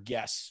lot of your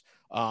guests.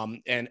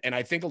 And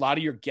I think a lot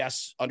of your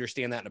guests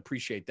understand that and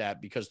appreciate that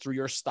because through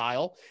your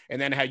style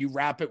and then how you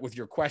wrap it with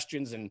your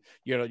questions and,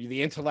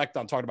 the intellect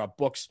on talking about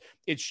books,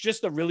 it's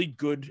just a really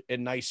good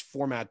and nice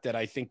format that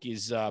I think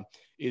is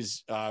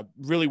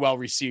really well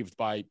received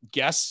by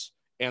guests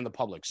and the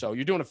public. So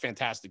you're doing a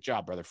fantastic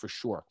job, brother, for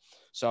sure.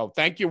 So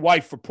thank your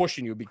wife for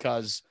pushing you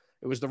because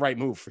it was the right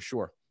move for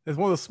sure. It's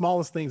one of the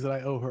smallest things that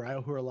I owe her. I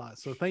owe her a lot.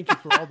 So thank you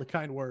for all the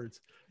kind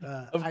words.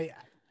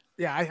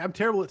 I'm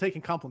terrible at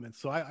taking compliments.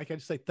 So I can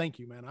just say thank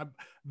you, man. I'm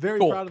very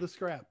proud of the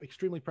Scrap,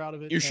 extremely proud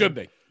of it. You should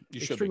be.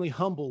 Extremely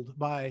humbled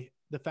by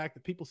the fact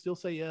that people still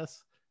say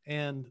yes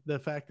and the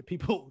fact that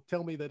people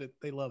tell me that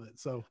they love it.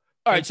 So,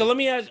 all right. So let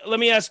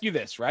me ask you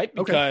this, right?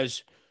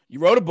 Because you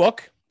wrote a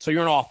book, so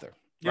you're an author,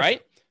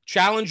 right?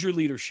 Challenge your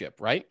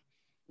leadership, right?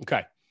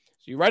 Okay.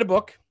 So you write a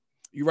book,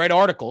 you write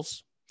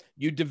articles,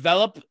 you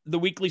develop the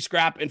Weekly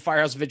Scrap and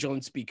Firehouse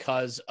Vigilance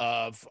because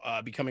of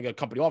becoming a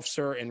company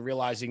officer and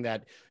realizing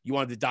that you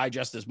wanted to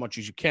digest as much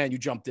as you can. You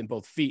jumped in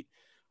both feet,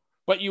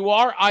 but you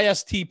are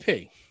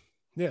ISTP.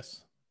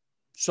 Yes.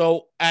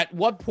 So at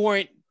what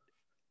point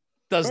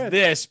does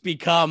this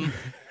become,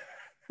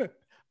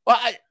 well,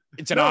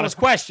 it's an honest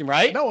question,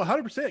 right? No,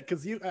 100%.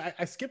 Because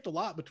I skipped a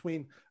lot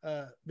between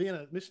being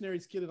a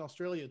missionary's kid in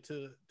Australia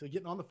to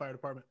getting on the fire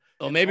department.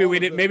 Well, maybe we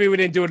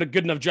didn't do a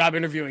good enough job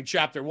interviewing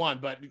chapter 1,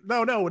 but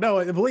no.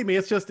 Believe me,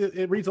 it's just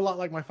it reads a lot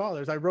like my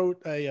father's. I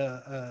wrote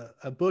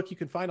a book you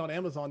can find on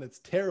Amazon that's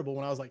terrible.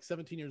 When I was like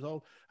 17 years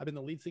old, I've been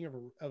the lead singer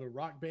of a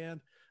rock band.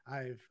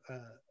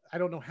 I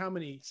don't know how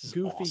many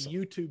goofy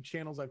YouTube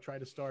channels I've tried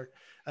to start.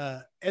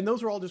 And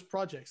those are all just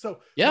projects.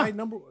 So the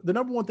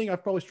number one thing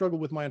I've probably struggled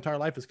with my entire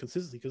life is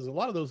consistency, because a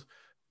lot of those,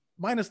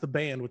 minus the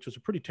band, which was a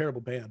pretty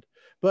terrible band,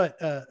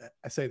 but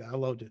I say that I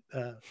loved it.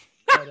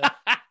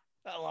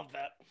 I love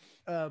that.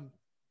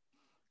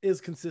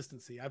 Is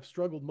consistency. I've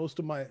struggled most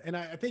of my, and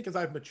I think as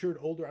I've matured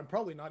older, I'm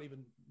probably not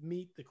even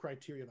meet the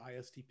criteria of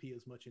ISTP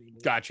as much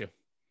anymore. Gotcha.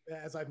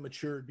 As I've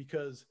matured,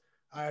 because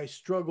I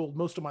struggled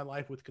most of my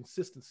life with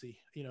consistency,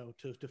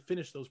 to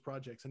finish those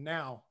projects. And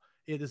now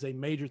it is a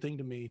major thing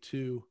to me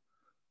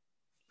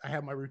I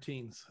have my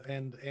routines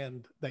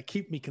and that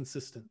keep me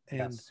consistent.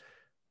 And,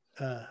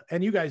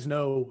 and you guys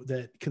know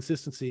that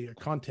consistency or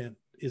content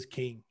is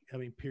king. I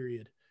mean,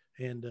 period.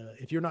 And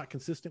if you're not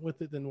consistent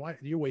with it, then why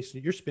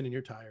you're spinning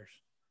your tires.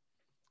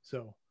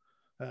 So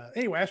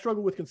anyway, I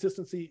struggle with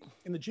consistency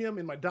in the gym,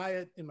 in my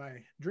diet, in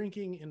my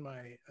drinking, in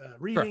my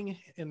reading,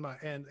 in my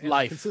and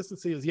life.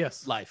 Consistency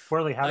is life.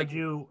 Worley, how did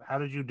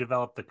you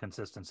develop the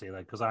consistency?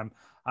 Like, because I'm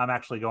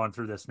actually going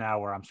through this now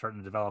where I'm starting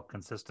to develop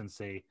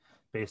consistency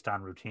based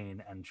on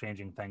routine and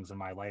changing things in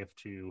my life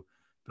to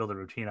build a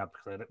routine up.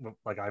 Because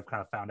like I've kind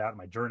of found out in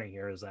my journey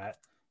here is that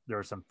there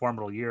were some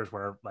formidable years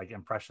where like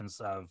impressions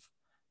of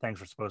things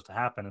were supposed to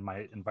happen and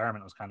my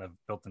environment was kind of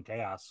built in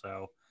chaos.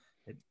 So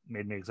it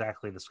made me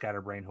exactly the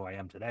scatterbrain who I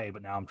am today,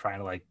 but now I'm trying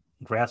to like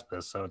grasp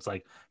this. So it's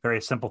like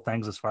very simple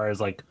things as far as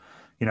like,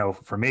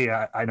 for me,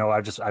 I know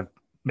I'm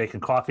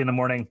making coffee in the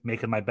morning,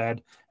 making my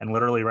bed, and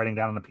literally writing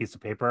down on a piece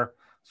of paper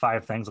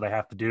 5 things that I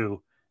have to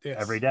do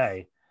every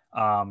day.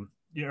 Or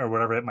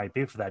whatever it might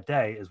be for that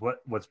day is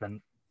what's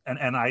been,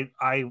 and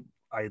I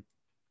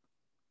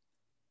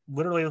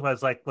literally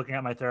was like looking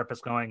at my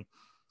therapist going,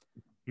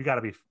 you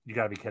gotta be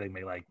kidding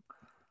me. Like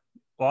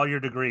all your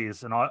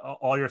degrees and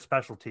all your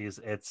specialties,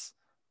 it's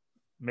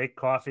make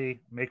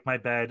coffee, make my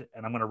bed,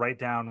 and I'm going to write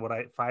down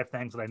 5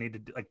 things that I need to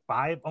do. Like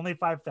only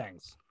 5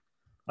 things.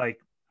 Like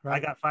I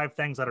got 5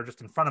 things that are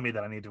just in front of me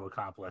that I need to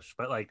accomplish.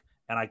 But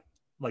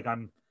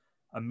I'm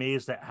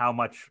amazed at how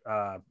much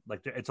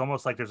like it's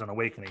almost like there's an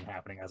awakening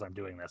happening as I'm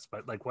doing this.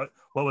 But like, what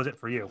was it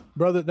for you,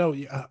 brother? No,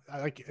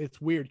 it's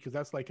weird because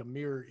that's like a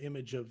mirror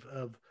image of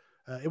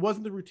it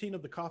wasn't the routine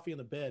of the coffee and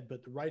the bed,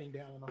 but the writing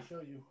down. And I'll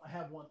show you. I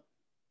have one.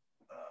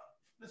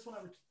 This one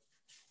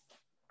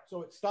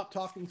so it stopped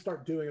talking,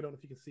 start doing. I don't know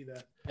if you can see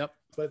that. Yep.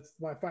 But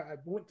I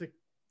went to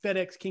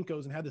FedEx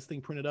Kinko's and had this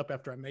thing printed up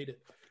after I made it.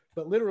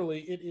 But literally,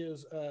 it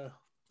is a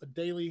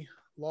daily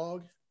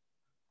log,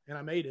 and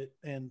I made it.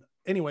 And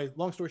anyway,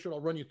 long story short,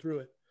 I'll run you through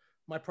it.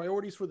 My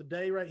priorities for the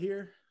day right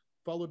here,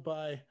 followed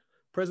by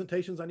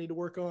presentations I need to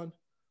work on,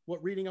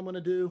 what reading I'm going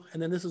to do,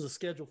 and then this is a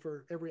schedule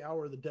for every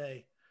hour of the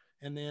day.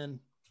 And then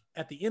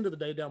at the end of the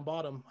day, down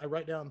bottom, I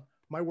write down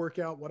my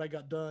workout, what I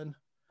got done,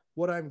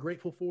 what I'm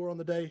grateful for on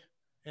the day,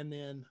 and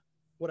then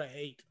what I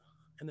ate,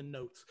 and then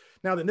notes.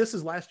 Now, then this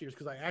is last year's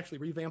because I actually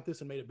revamped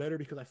this and made it better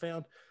because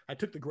I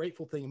took the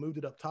grateful thing and moved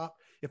it up top.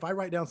 If I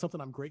write down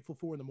something I'm grateful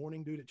for in the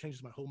morning, dude, it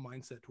changes my whole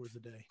mindset towards the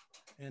day.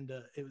 And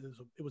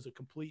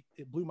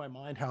it blew my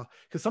mind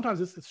because sometimes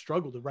it's a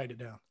struggle to write it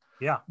down.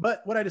 Yeah.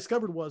 But what I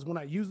discovered was when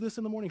I use this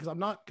in the morning, because I'm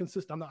not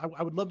consistent,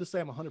 I would love to say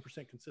I'm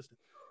 100% consistent,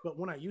 but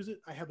when I use it,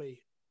 I have a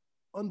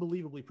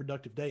unbelievably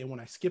productive day. And when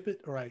I skip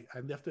it or I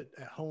left it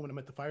at home and I'm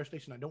at the fire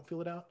station, I don't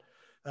fill it out,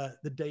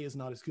 the day is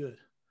not as good.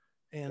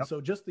 And so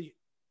just the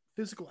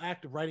physical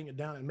act of writing it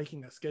down and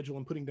making that schedule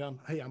and putting down,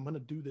 hey, I'm going to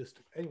do this.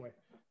 Anyway,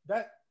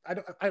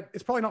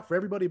 it's probably not for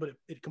everybody, but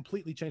it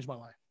completely changed my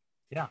life.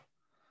 Yeah.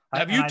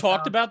 Have you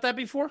talked about that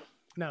before?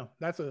 No,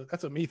 that's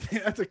a me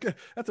thing.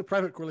 That's a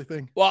private Corley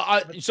thing.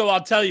 Well, so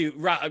I'll tell you,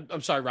 Rob,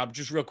 I'm sorry, Rob,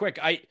 just real quick.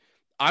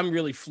 I'm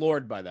really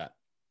floored by that.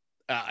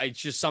 It's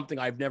just something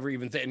I've never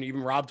even and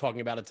even Rob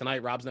talking about it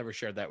tonight. Rob's never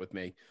shared that with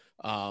me.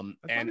 And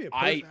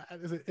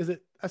is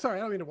it sorry,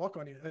 I don't mean to walk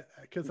on you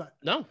because I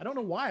don't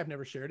know why I've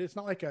never shared it. It's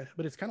not like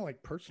but it's kind of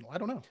like personal. I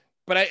don't know.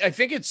 But I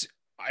think it's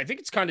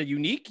kind of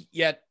unique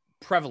yet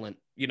prevalent,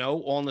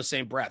 all in the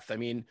same breath. I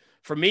mean,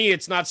 for me,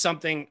 it's not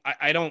something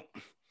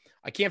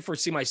I can't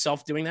foresee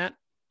myself doing that,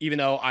 even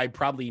though I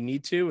probably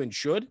need to and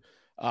should.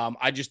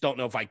 I just don't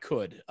know if I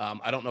could.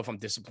 I don't know if I'm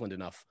disciplined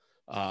enough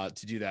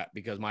to do that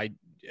because I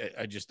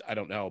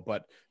don't know.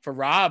 But for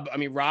Rob,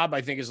 Rob,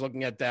 I think is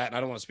looking at that, and I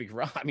don't want to speak for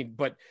Rob.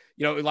 but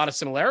a lot of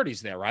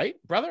similarities there, right,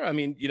 brother?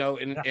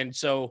 And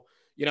so,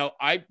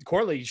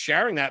 Corley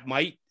sharing that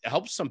might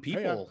help some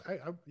people,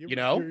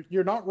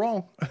 you're not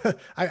wrong.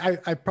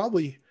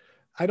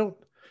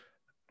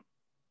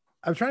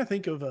 I'm trying to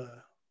think of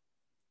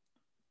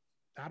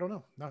I don't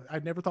know. No,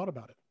 I'd never thought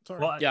about it. Sorry.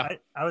 Well, yeah,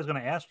 I was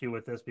going to ask you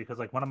with this because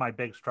like one of my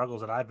big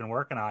struggles that I've been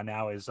working on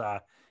now is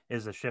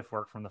the shift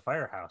work from the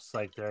firehouse.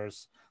 Like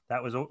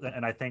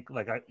and I think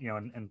like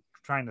and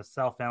trying to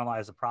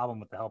self-analyze the problem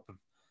with the help of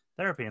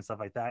therapy and stuff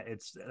like that.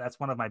 That's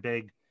one of my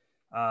big,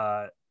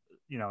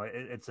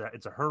 it's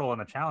a hurdle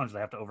and a challenge that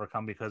I have to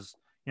overcome because,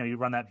 you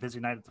run that busy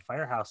night at the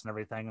firehouse and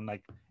everything. And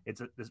like,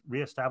 it's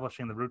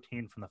reestablishing the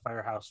routine from the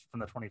firehouse from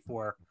the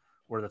 24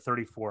 or the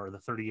 34 or the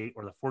 38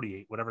 or the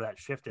 48, whatever that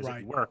shift is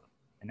at work.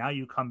 And now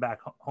you come back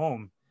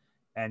home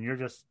and you're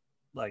just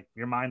like,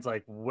 your mind's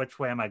like, which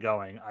way am I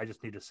going? I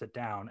just need to sit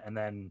down. And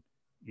then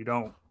you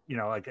don't,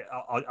 I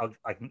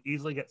can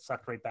easily get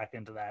sucked right back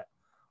into that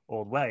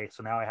old way.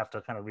 So now I have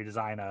to kind of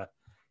redesign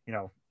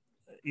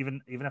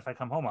even if I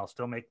come home, I'll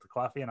still make the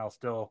coffee and I'll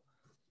still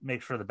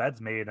make sure the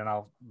bed's made and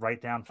I'll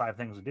write down 5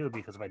 things to do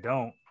because if I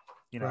don't,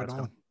 it's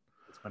going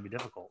to be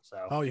difficult.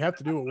 So you have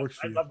to do what works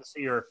for you. I'd love to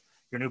see your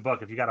new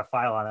book if you got a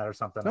file on that or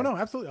something. No,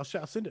 absolutely.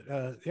 I'll send it.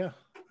 Yeah,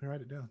 I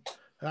write it down.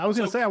 I was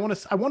going to say I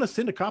want to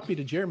send a copy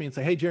to Jeremy and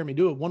say, hey, Jeremy,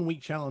 do a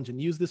 1-week challenge and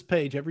use this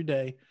page every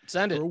day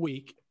for a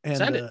week and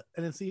send it,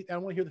 and then see. I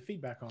want to hear the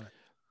feedback on it.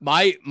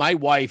 My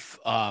wife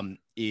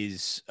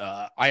is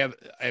I have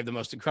the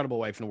most incredible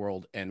wife in the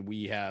world, and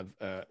we have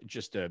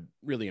just a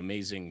really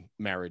amazing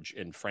marriage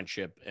and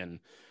friendship and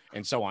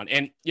so on.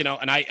 And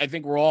and I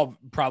think we're all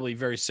probably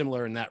very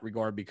similar in that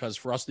regard because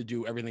for us to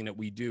do everything that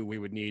we do, we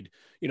would need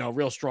a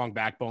real strong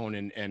backbone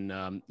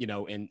and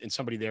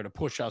somebody there to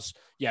push us,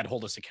 yet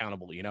hold us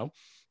accountable.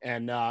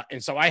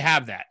 And so I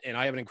have that, and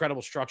I have an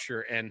incredible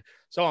structure and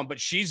so on. But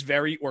she's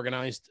very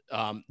organized,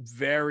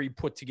 very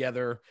put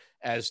together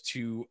as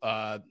to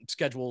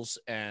schedules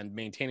and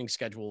maintaining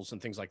schedules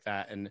and things like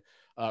that. And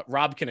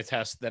Rob can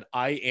attest that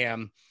I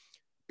am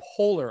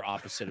polar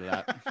opposite of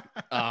that.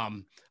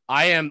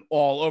 I am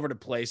all over the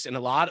place, and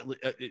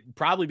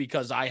probably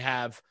because I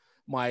have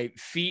my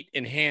feet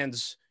and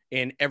hands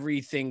in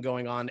everything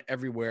going on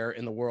everywhere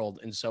in the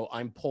world. And so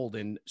I'm pulled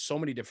in so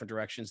many different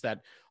directions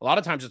that a lot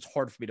of times it's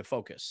hard for me to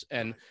focus.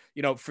 And,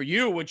 for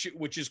you,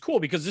 which is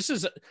cool because this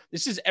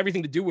is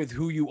everything to do with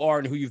who you are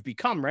and who you've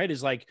become, right?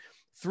 Is like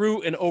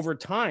through and over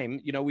time,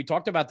 we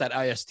talked about that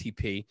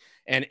ISTP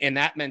and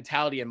that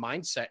mentality and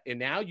mindset. And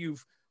now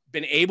you've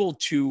been able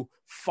to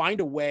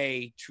find a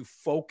way to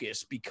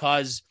focus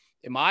because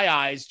in my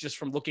eyes, just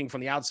from looking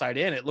from the outside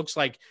in, it looks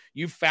like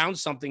you found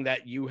something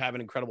that you have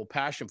an incredible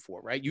passion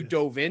for, right? You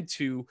dove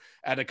into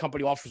at a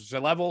company officer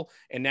level,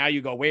 and now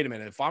you go, wait a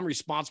minute, if I'm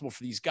responsible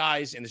for these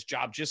guys and this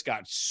job just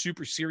got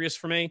super serious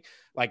for me,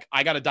 like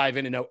I got to dive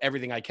in and know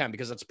everything I can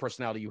because that's the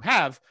personality you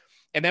have.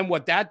 And then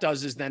what that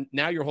does is then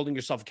now you're holding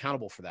yourself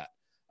accountable for that.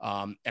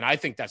 And I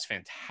think that's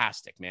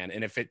fantastic, man.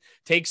 And if it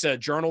takes a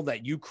journal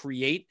that you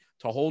create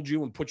to hold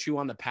you and put you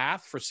on the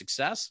path for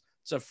success,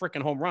 it's a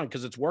freaking home run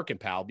because it's working,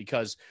 pal,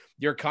 because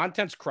your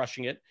content's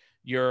crushing it.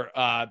 Your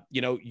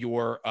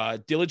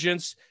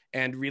diligence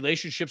and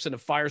relationships in the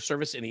fire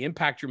service and the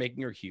impact you're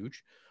making are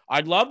huge.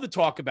 I'd love to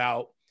talk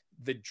about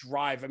the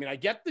drive. I mean, I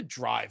get the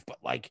drive, but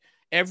like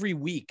every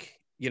week,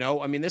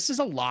 I mean, this is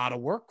a lot of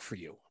work for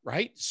you,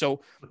 right?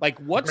 So like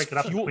what's break it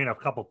up between a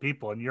couple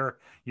people and you're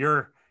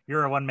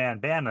a one-man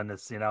band on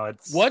this,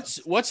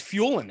 it's what's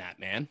fueling that,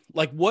 man?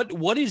 Like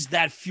what is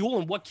that fuel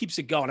and what keeps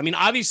it going? I mean,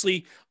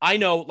 obviously I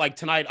know like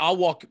tonight I'll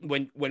walk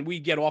when we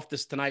get off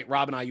this tonight,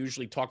 Rob and I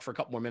usually talk for a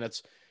couple more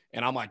minutes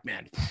and I'm like,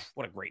 man,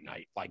 what a great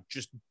night. Like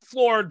just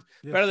floored,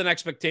 better than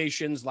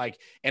expectations. Like,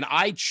 and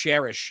I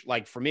cherish,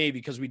 like for me,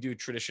 because we do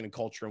tradition and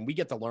culture and we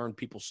get to learn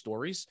people's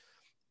stories.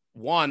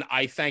 One,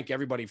 I thank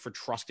everybody for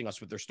trusting us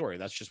with their story.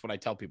 That's just what I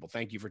tell people.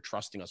 Thank you for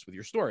trusting us with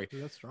your story.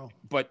 Dude, that's strong.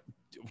 But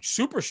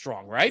super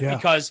strong, right? Yeah.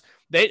 Because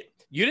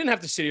you didn't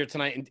have to sit here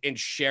tonight and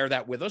share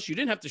that with us. You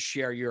didn't have to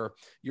share your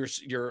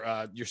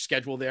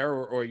schedule there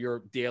or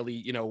your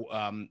daily,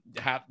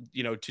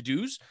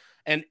 to-dos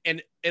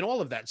and all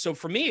of that. So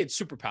for me, it's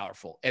super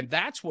powerful. And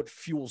that's what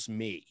fuels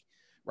me.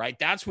 Right.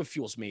 That's what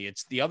fuels me.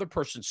 It's the other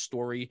person's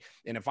story.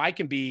 And if I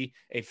can be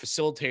a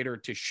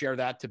facilitator to share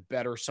that to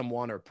better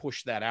someone or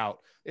push that out,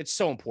 it's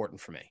so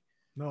important for me.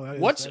 No,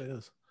 that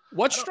is.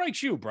 What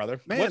strikes you, brother?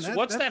 Man,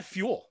 what's that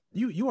fuel?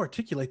 You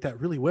articulate that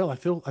really well. I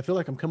feel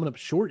like I'm coming up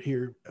short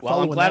here.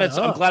 Well, I'm glad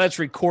it's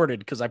recorded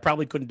because I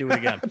probably couldn't do it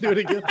again. Do it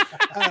again.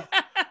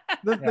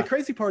 The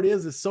crazy part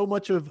is so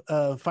much of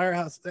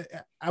Firehouse.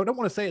 I don't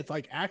want to say it's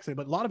like accident,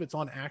 but a lot of it's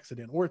on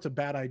accident or it's a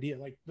bad idea.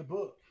 Like the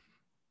book.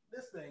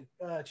 This thing,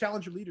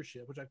 Challenger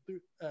Leadership, which I threw,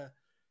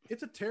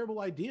 it's a terrible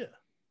idea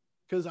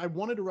because I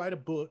wanted to write a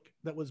book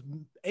that was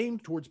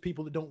aimed towards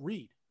people that don't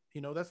read.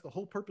 That's the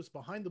whole purpose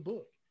behind the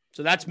book.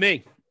 So that's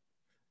me.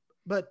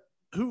 But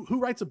who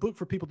writes a book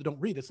for people that don't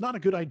read? It's not a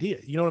good idea.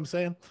 You know what I'm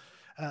saying?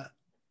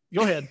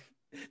 Go ahead.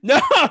 No.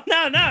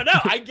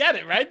 I get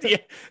it, right? Yeah,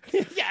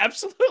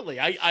 absolutely.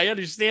 I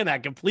understand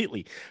that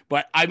completely.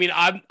 But I mean,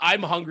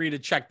 I'm hungry to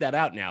check that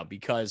out now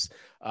because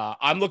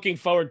I'm looking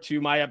forward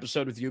to my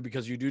episode with you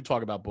because you do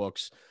talk about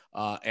books,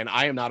 and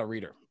I am not a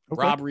reader.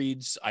 Okay. Rob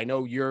reads. I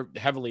know you're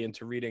heavily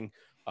into reading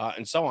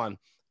and so on.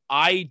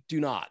 I do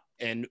not.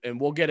 And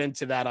we'll get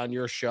into that on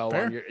your show,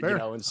 fair.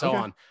 And so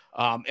on.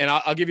 And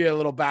I'll give you a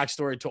little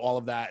backstory to all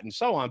of that and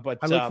so on. But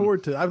I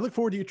look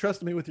forward to you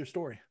trusting me with your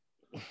story.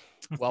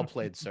 Well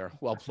played, sir.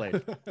 Well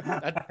played.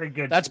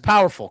 That's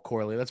powerful,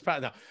 Corley. That's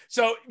powerful. No.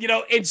 So,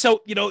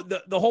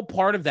 the whole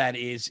part of that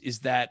is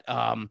that,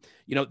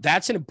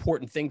 that's an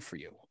important thing for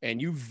you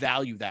and you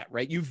value that,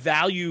 right? You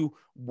value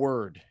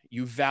word,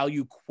 you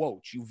value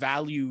quotes, you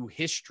value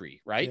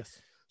history, right?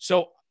 Yes.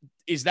 So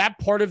is that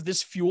part of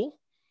this fuel?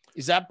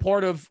 Is that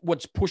part of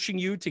what's pushing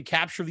you to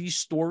capture these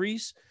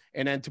stories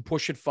and then to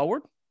push it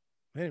forward?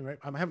 Anyway,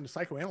 I'm having to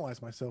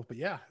psychoanalyze myself, but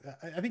yeah,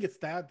 I think it's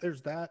that.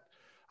 There's that.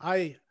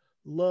 I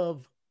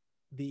love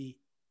the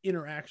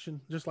interaction,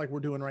 just like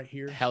we're doing right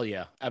here. Hell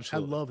yeah,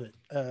 absolutely. I love it.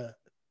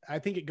 I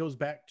think it goes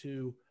back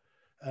to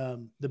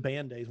the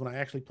band days when I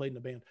actually played in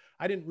a band.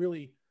 I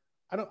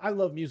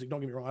love music. Don't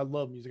get me wrong. I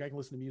love music. I can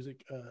listen to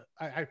music.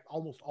 I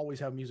almost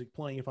always have music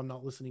playing if I'm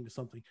not listening to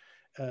something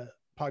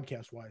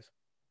podcast wise.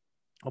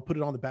 I'll put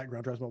it on the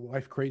background, drives my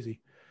wife crazy.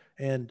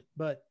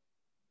 But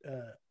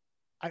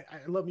I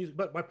love music.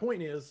 But my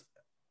point is,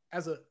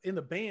 in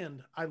the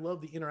band, I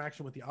love the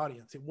interaction with the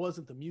audience. It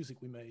wasn't the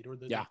music we made or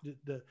the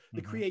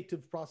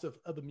creative process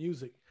of the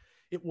music.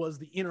 It was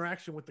the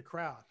interaction with the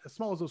crowd. As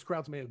small as those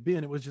crowds may have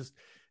been, it was just.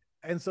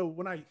 And so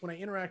when I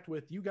interact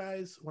with you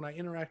guys, when I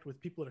interact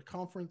with people at a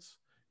conference,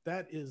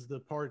 that is the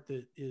part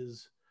that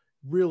is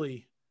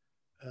really,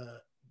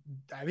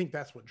 I think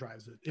that's what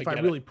drives it. If I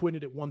really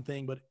pointed at one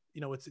thing, but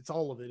it's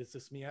all of it. It's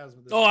this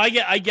miasma.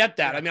 I get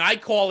that. Yeah. I mean, I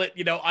call it,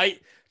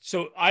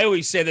 so I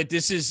always say that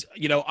this is,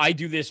 I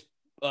do this.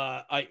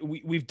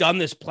 We've done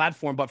this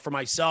platform, but for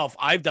myself,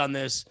 I've done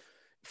this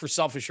for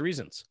selfish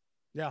reasons.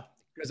 Yeah.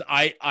 Because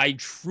I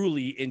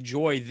truly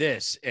enjoy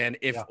this. And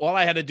if all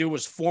I had to do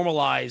was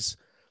formalize,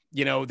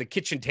 the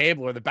kitchen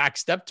table or the back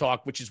step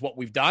talk, which is what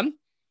we've done.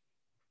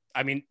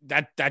 I mean,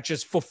 that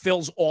just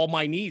fulfills all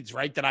my needs,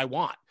 right? That I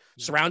want.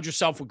 Yeah. Surround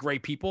yourself with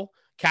great people,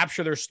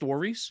 capture their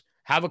stories,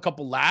 have a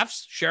couple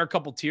laughs, share a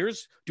couple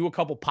tears, do a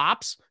couple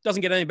pops.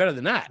 Doesn't get any better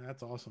than that.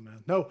 That's awesome, man.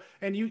 No,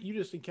 and you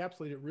just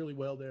encapsulate it really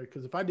well there.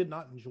 Because if I did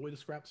not enjoy the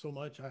scrap so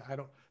much,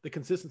 the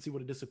consistency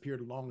would have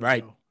disappeared long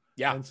ago.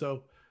 Yeah. And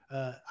so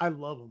I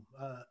love them.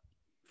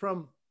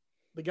 From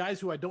the guys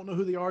who I don't know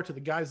who they are to the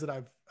guys that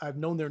I've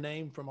known their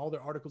name from all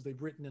their articles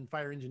they've written in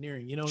fire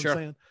engineering. You know what I'm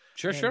saying?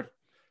 Sure.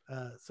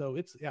 So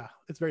it's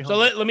very So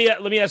humbling.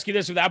 let me ask you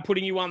this without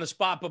putting you on the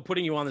spot, but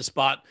putting you on the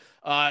spot.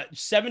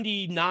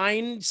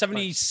 79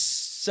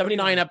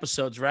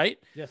 episodes, right?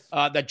 Yes.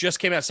 That just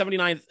came out.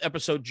 79th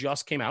episode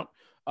just came out.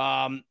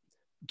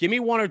 Give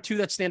me one or two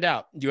that stand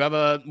out. Do you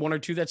have one or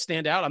two that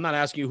stand out? I'm not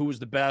asking you who was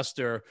the best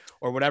or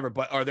whatever,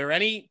 but are there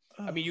any?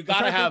 I mean, you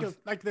got to have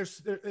like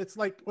it's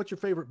like what's your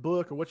favorite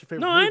book or what's your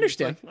favorite? No, movie? I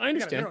understand. Like, I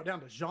understand. Narrow it down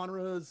to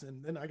genres,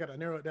 and then I got to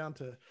narrow it down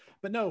to.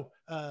 But no,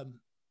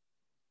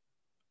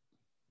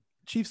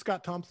 Chief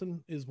Scott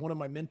Thompson is one of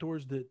my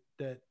mentors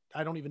that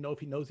I don't even know if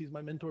he knows he's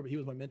my mentor, but he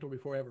was my mentor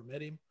before I ever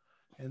met him,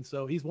 and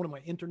so he's one of my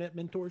internet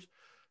mentors.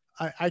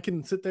 I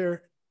can sit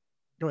there.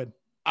 Go ahead.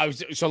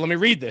 So let me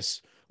read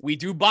this. We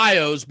do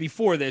bios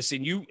before this,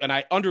 and you'll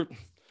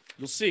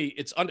see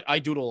it's under. I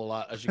doodle a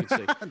lot, as you can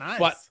see. Nice.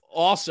 But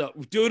also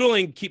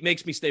doodling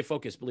makes me stay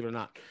focused, believe it or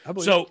not.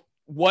 So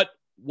what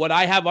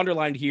I have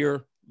underlined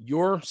here,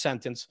 your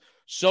sentence,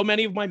 so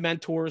many of my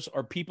mentors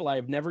are people I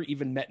have never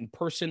even met in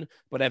person,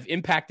 but have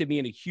impacted me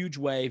in a huge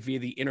way via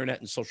the internet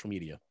and social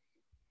media.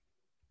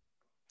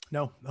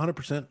 No,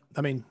 100%.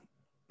 I mean,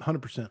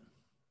 100%.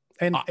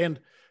 And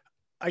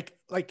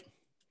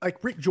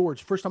like Rick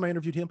George, first time I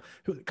interviewed him,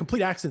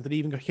 complete accident that he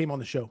even came on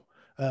the show.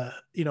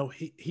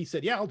 He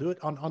said, yeah, I'll do it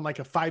on like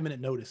a 5-minute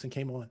notice and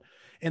came on.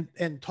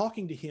 And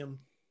talking to him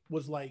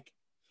was like,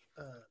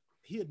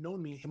 he had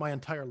known me my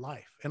entire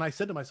life. And I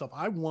said to myself,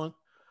 I want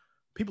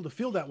people to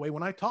feel that way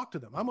when I talk to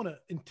them. I'm going to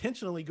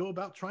intentionally go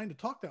about trying to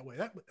talk that way.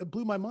 That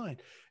blew my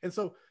mind. And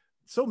so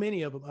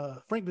many of them,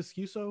 Frank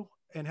Viscuso,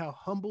 and how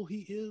humble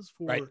he is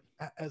for right.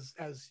 as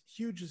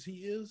huge as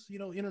he is,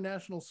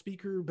 international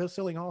speaker,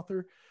 best-selling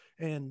author,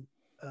 and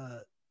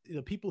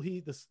the people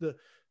the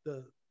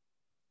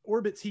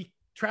orbits he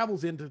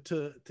travels into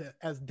to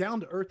as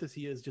down to earth as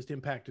he is just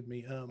impacted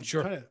me.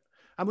 Sure.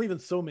 I'm leaving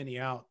so many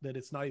out that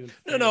it's not even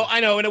fair. No, I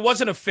know. And it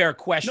wasn't a fair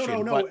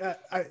question. No.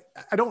 But...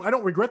 I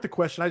don't regret the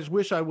question. I just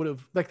wish I would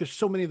have, like, there's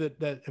so many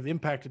that have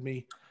impacted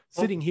me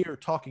sitting here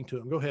talking to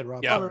him. Go ahead,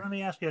 Rob. Yeah. Well, let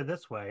me ask you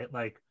this way.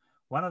 Like,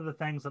 one of the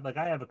things that, like,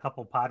 I have a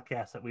couple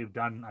podcasts that we've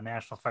done on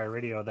National Fire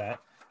Radio that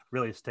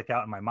really stick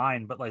out in my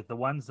mind, but like the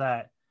ones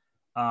that,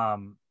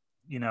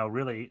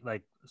 really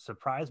like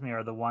surprise me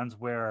are the ones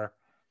where,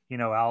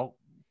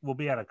 we'll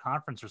be at a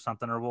conference or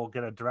something, or we'll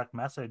get a direct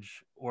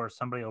message or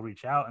somebody will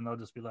reach out and they'll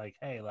just be like,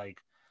 hey,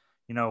 like,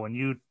 when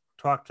you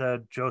talk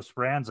to Joe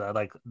Speranza,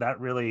 like that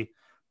really,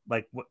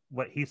 like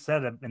what he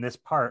said in this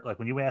part, like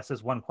when you asked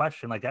this one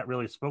question, like that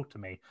really spoke to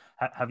me.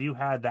 Have you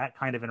had that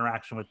kind of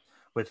interaction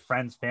with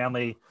friends,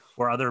 family,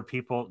 or other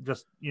people?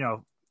 Just,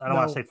 I don't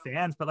want to say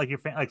fans, but like your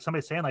fan, like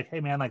somebody saying like, hey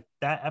man, like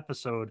that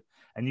episode,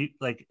 and you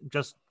like,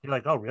 just, you're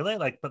like, oh really?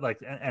 Like, but like,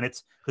 and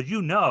it's because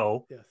yes.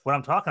 what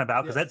I'm talking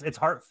about, because yes. it's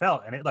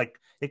heartfelt and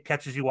it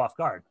catches you off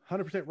guard.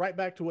 100%. Right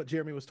back to what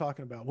Jeremy was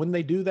talking about. When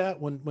they do that,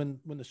 when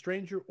the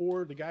stranger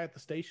or the guy at the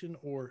station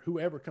or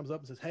whoever comes up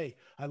and says, hey,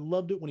 I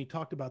loved it when he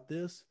talked about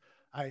this,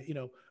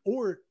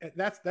 or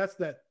that's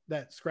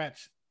that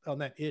scratch on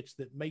that itch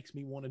that makes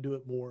me want to do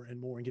it more and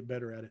more and get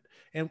better at it.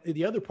 And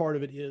the other part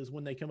of it is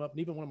when they come up, and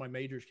even one of my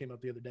majors came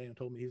up the other day and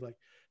told me, he's like,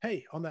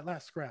 hey, on that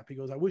last scrap, he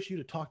goes, I wish you'd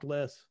have talked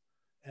less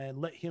and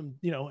let him,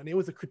 and it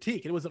was a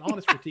critique. It was an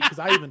honest critique, because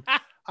I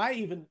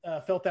even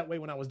felt that way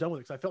when I was done with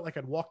it, because I felt like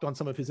I'd walked on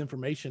some of his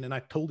information, and I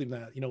told him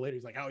that, later.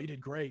 He's like, oh, you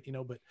did great,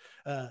 but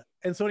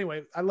and so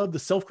anyway, I love the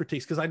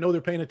self-critiques because I know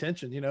they're paying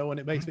attention, and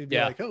it makes me be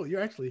like, oh,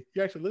 you're actually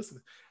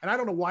listening. And I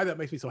don't know why that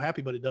makes me so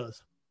happy, but it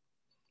does.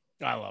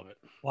 I love it.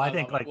 Well, I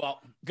think like,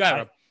 well, go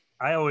ahead.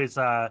 I always,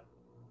 I'll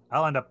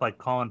end up like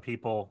calling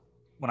people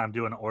when I'm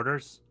doing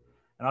orders,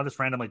 and I'll just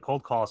randomly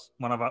cold call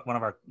one of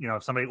our,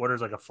 if somebody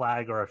orders like a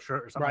flag or a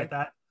shirt or something like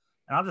that,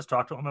 and I'll just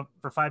talk to them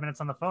for 5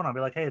 minutes on the phone. I'll be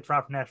like, hey, it's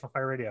Rob from National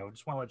Fire Radio.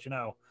 Just want to let you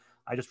know,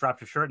 I just dropped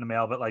your shirt in the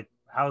mail, but like,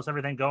 how's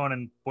everything going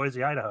in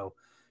Boise, Idaho,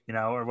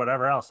 or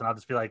whatever else. And I'll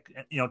just be like,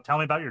 tell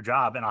me about your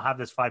job. And I'll have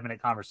this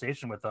 5-minute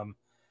conversation with them.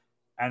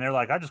 And they're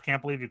like, I just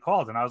can't believe you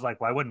called. And I was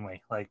like, why wouldn't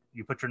we? Like,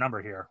 you put your number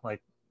here.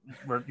 Like,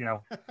 we're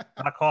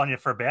not calling you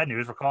for bad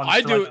news. We're calling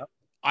you.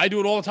 I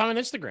do it all the time on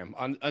Instagram,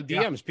 on DMs.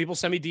 Yeah. People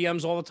send me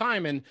DMs all the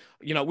time. And,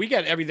 we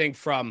get everything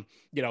from,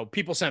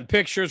 people send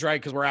pictures,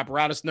 right? Because we're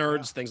apparatus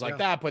nerds, things like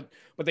that. But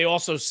they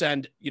also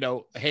send,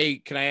 hey,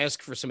 can I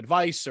ask for some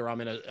advice? Or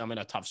I'm in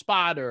a tough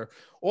spot, or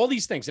all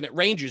these things. And it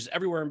ranges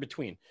everywhere in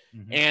between.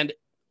 Mm-hmm. And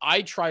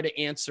I try to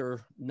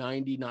answer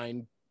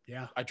 99.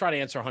 Yeah. I try to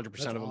answer 100% of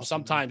them. Awesome,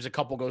 Sometimes a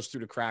couple goes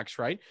through the cracks,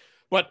 right?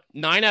 But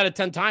 9 out of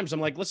 10 times, I'm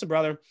like, listen,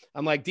 brother,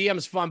 I'm like, DM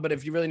is fun, but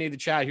if you really need to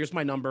chat, here's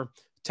my number.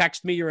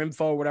 Text me your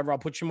info or whatever. I'll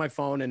put you in my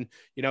phone. And,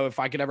 if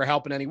I could ever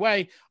help in any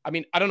way, I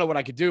mean, I don't know what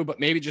I could do, but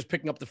maybe just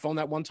picking up the phone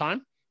that one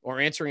time or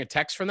answering a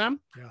text from them.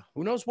 Yeah.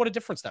 Who knows what a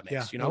difference that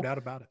makes, No doubt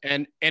about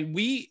it. And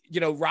we,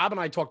 Rob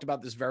and I talked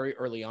about this very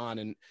early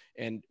on,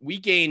 and we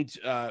gained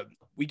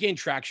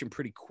traction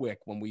pretty quick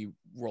when we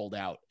rolled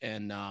out,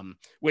 and I'm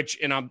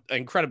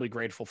incredibly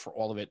grateful for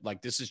all of it.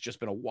 Like, this has just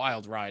been a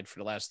wild ride for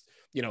the last,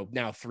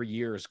 now 3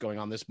 years. Going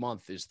on this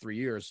month is 3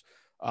 years.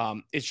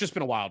 It's just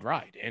been a wild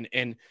ride, and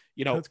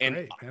That's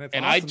great, man. It's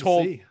and awesome I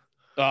told,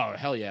 Oh,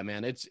 hell yeah,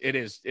 man. It's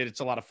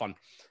a lot of fun.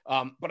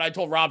 But I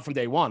told Rob from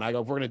day one, I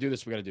go, if we're going to do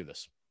this, we got to do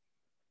this.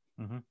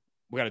 Mm-hmm.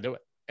 We got to do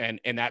it.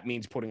 And that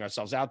means putting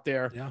ourselves out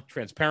there, Yeah.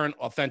 transparent,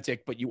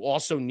 authentic, but you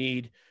also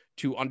need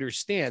to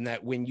understand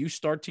that when you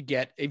start to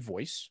get a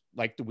voice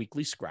like the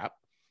Weekly Scrap,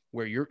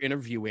 where you're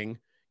interviewing,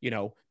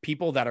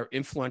 people that are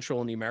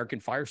influential in the American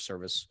Fire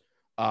Service,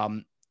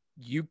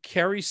 you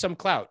carry some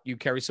clout, you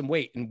carry some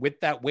weight. And with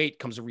that weight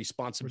comes a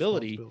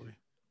responsibility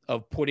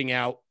of putting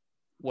out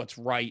what's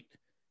right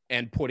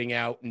and putting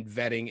out and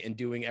vetting and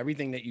doing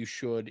everything that you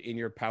should in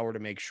your power to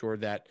make sure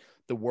that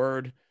the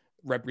word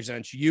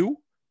represents you,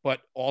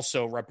 but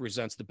also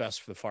represents the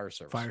best for the fire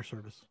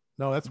service.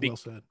 No, that's well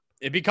said.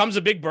 It becomes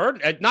a big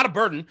burden, not a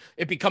burden.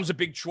 It becomes a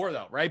big chore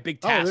though, right?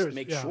 Big task to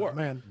make sure,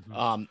 man.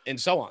 And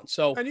so on.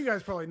 So, and you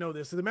guys probably know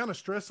this, the amount of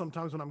stress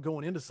sometimes when I'm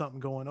going into something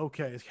going,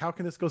 okay, how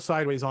can this go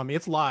sideways on me?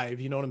 It's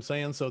live. You know what I'm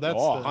saying? So that's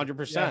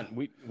 100%.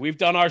 Yeah. We've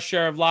done our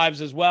share of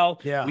lives as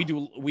well. Yeah. We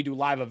do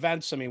live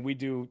events. I mean, we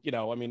do,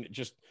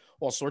 just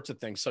all sorts of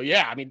things. So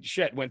yeah, I mean,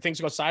 shit, when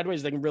things go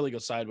sideways, they can really go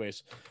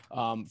sideways,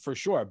 for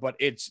sure. But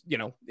it's,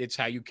 it's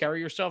how you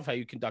carry yourself, how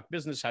you conduct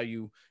business, how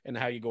you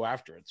go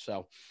after it.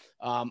 So,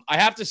 I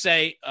have to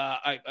say,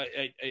 I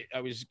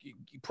was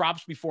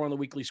props before on the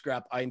Weekly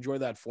Scrap. I enjoy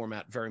that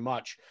format very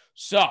much.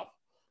 So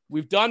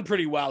we've done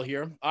pretty well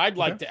here. I'd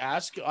like to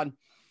ask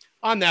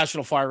on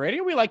National Fire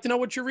Radio, we like to know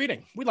what you're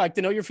reading. We'd like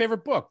to know your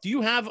favorite book. Do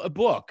you have a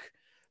book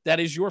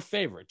that is your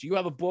favorite? Do you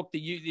have a book that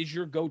is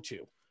your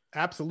go-to?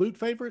 Absolute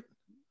favorite?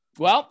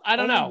 Well, I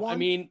don't know. One? I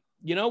mean,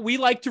 we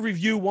like to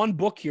review one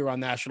book here on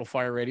National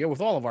Fire Radio with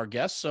all of our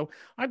guests. So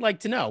I'd like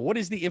to know, what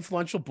is the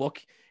influential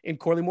book in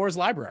Corley Moore's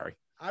library?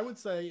 I would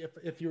say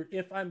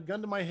if I'm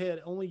gun to my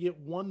head, only get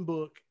one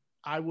book,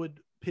 I would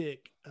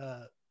pick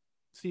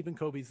Stephen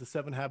Covey's The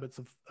 7 Habits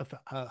of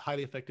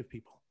Highly Effective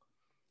People.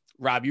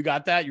 Rob, you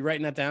got that? You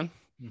writing that down?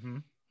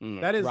 Mm-hmm.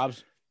 That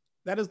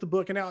is the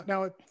book. And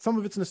now some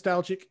of it's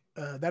nostalgic.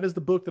 That is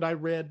the book that I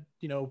read,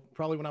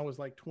 probably when I was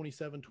like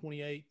 27,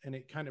 28, and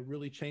it kind of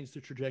really changed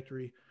the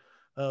trajectory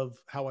of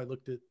how I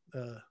looked at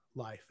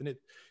life. And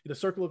the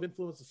circle of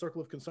influence, the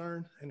circle of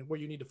concern, and where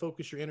you need to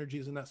focus your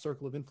energies in that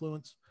circle of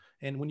influence.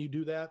 And when you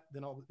do that,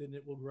 then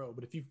it will grow.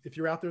 But if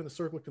you're out there in the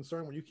circle of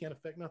concern where you can't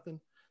affect nothing,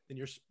 then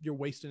you're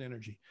wasting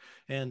energy.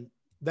 And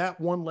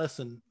that one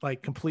lesson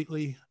like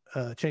completely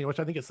changed, which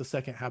I think it's the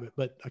second habit,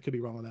 but I could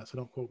be wrong on that, so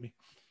don't quote me.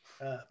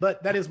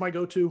 But that is my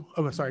go-to.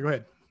 Oh, sorry. Go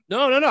ahead.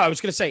 No. I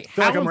was going to say,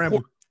 how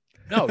important.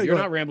 No, you're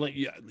not rambling.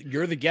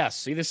 You're the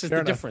guest. See, this is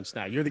the difference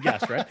now. You're the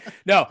guest, right?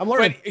 No, I'm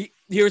learning. But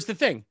here's the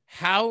thing.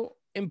 How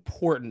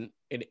important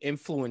and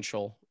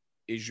influential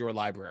is your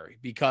library?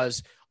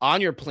 Because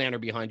on your planner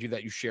behind you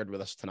that you shared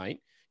with us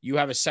tonight, you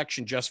have a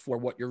section just for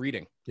what you're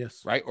reading.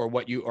 Yes. Right.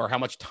 Or how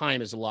much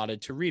time is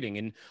allotted to reading.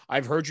 And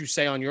I've heard you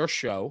say on your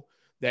show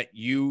that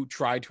you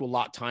try to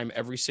allot time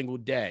every single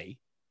day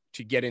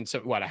to get into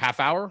a half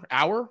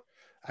hour?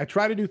 I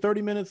try to do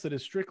 30 minutes that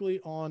is strictly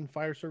on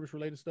fire service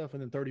related stuff,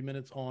 and then 30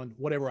 minutes on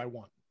whatever I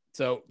want.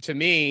 So to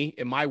me,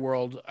 in my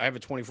world, I have a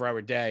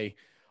 24-hour day.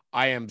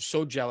 I am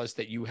so jealous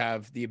that you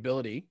have the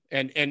ability,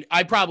 and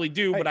I probably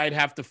do, but I'd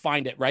have to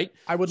find it, right?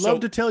 I would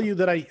love to tell you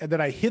that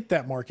I hit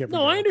that mark every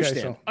day. I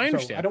understand. Okay? I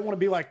understand. So I don't want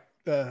to be like,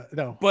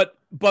 no.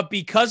 But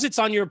because it's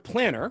on your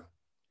planner,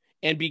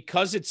 and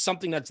because it's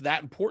something that's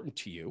that important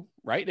to you,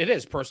 right? It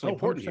is personally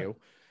important to you.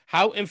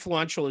 How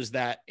influential is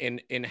that,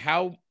 and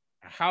how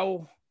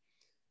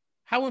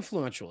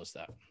influential is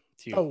that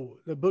to you? Oh,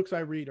 the books I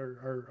read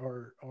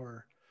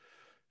are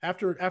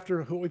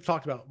after what we've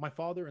talked about. My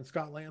father and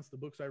Scott Lance, the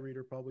books I read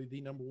are probably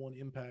the number one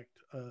impact,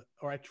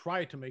 or I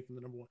try to make them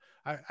the number one.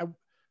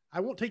 I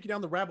won't take you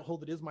down the rabbit hole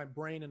that is my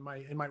brain and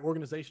my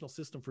organizational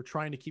system for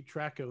trying to keep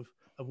track of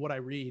what I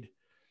read.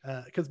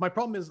 Because my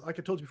problem is, like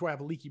I told you before, I have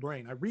a leaky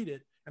brain. I read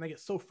it and I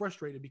get so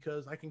frustrated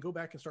because I can go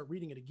back and start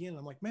reading it again. And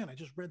I'm like, man, I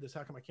just read this.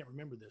 How come I can't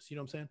remember this? You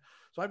know what I'm saying?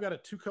 So I've got a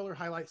 2-color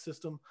highlight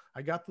system.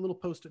 I got the little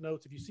Post-it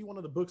notes. If you see one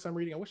of the books I'm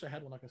reading, I wish I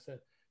had one, like I said,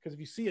 because if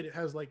you see it, it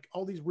has like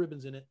all these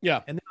ribbons in it.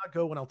 Yeah. And then I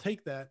go and I'll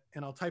take that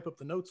and I'll type up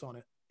the notes on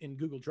it in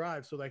Google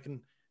Drive so that I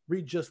can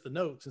read just the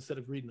notes instead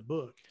of reading the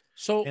book.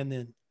 So, and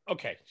then,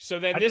 okay. So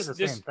then I this do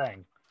the same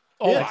thing.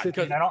 Oh, yeah, I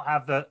don't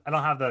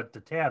have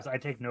the tabs. I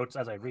take notes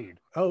as I read.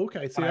 Oh,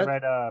 okay. See, I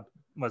read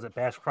was it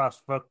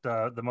Bastrop's book,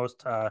 the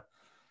most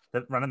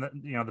running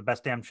the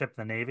best damn ship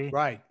in the Navy.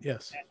 Right.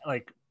 Yes.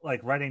 Like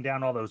writing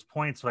down all those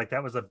points, like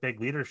that was a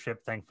big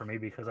leadership thing for me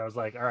because I was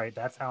like, all right,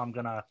 that's how I'm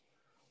gonna,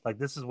 like,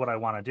 this is what I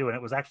want to do. And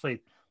it was actually,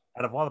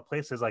 out of all the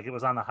places, like it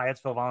was on the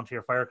Hyattsville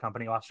Volunteer Fire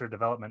Company Officer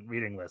Development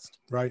reading list.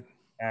 Right.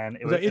 And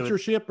it was your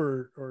ship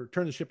or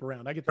turn the ship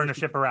around? I get turn the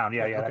ship around.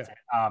 Yeah. Okay. That's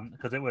it.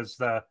 Because it was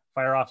the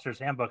Fire Officer's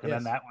Handbook, and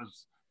Yes. then that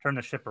was turn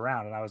the ship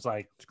around. And I was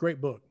like, it's a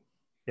great book.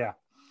 Yeah.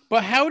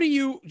 But how do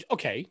you?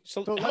 Okay,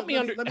 so help me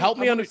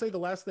under. Say the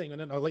last thing, and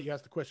then I'll let you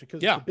ask the question.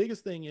 Because the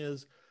biggest thing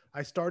is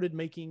I started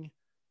making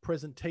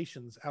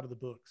presentations out of the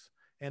books,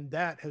 and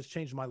that has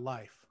changed my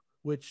life.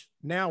 Which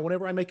now,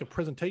 whenever I make a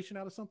presentation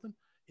out of something,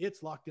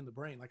 it's locked in the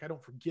brain. Like I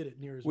don't forget it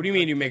near as. What do you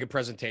mean you make a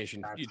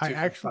presentation? I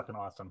actually fucking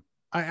awesome.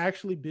 I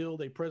actually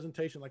build a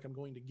presentation like I'm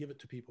going to give it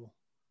to people.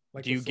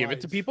 Like, Do you give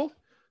it to people?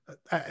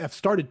 I've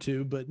started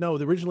to, but no,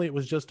 originally it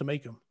was just to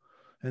make them.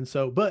 And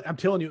so, but I'm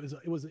telling you,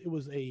 it was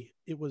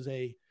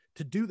a,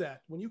 to do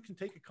that, when you can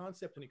take a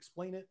concept and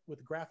explain it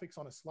with graphics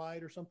on a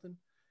slide or something,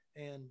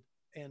 and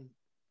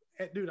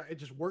dude, it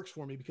just works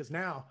for me, because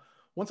now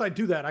once I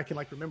do that, I can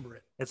like remember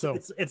it. It's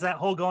that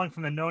whole going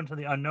from the known to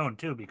the unknown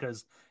too,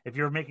 because if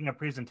you're making a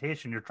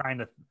presentation, you're trying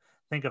to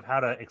think of how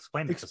to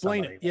explain it to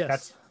somebody.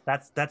 Yes.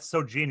 That's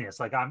so genius.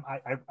 Like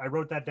I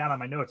wrote that down on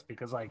my notes,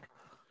 because like,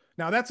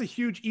 now that's a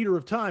huge eater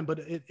of time, but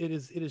it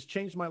has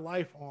changed my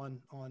life on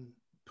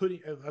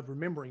of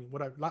remembering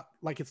what I've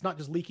like. It's not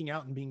just leaking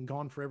out and being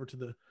gone forever to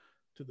the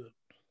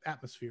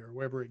atmosphere,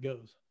 wherever it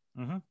goes.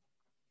 Mm-hmm.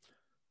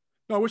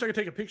 No, I wish I could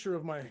take a picture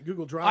of my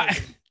Google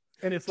Drive,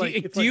 and it's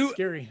like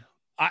scary.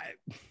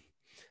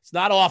 It's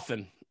not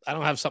often I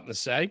don't have something to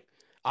say.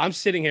 I'm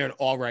sitting here in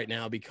awe right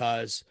now,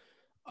 because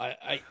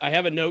I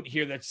have a note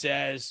here that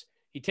says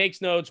he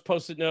takes notes,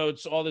 Post-it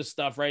notes, all this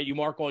stuff, right? You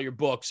mark all your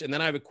books. And then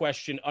I have a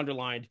question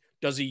underlined.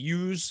 Do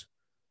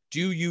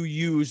you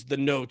use the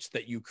notes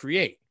that you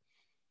create?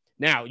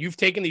 Now, you've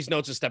taken these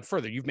notes a step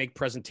further. You've made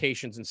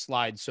presentations and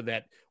slides so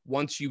that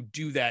once you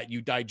do that,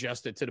 you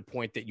digest it to the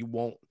point that you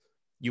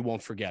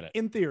won't forget it.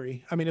 In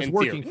theory. I mean, it's in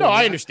working. No,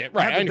 I understand.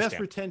 Right. I have the understand.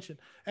 best retention.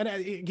 And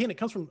again, it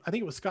comes from, I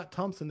think it was Scott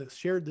Thompson that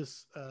shared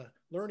this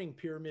learning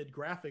pyramid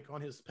graphic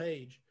on his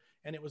page.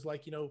 And it was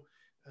like, I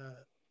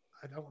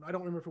don't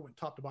remember if it went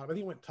top to bottom. I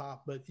think it went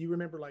top, but you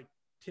remember like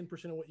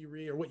 10% of what you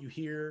read or what you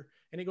hear,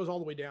 and it goes all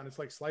the way down. It's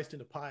like sliced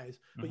into pies,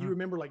 but you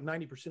remember like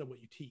 90% of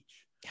what you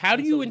teach. How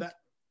do you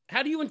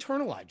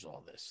internalize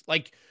all this?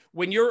 Like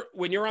when you're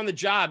on the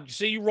job,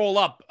 say you roll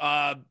up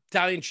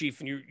battalion chief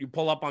and you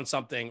pull up on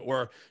something,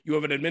 or you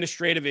have an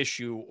administrative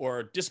issue or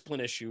a discipline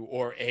issue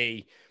or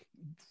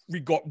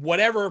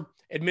whatever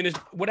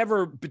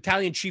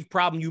battalion chief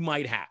problem you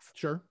might have.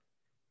 Sure.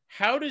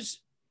 How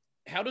does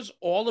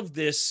all of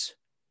this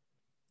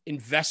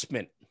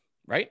investment,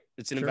 right?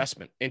 It's an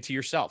investment into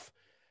yourself.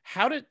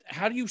 How do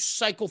you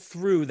cycle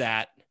through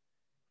that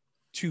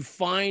to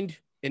find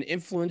an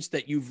influence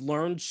that you've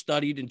learned,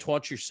 studied, and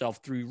taught yourself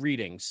through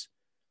readings?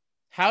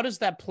 How does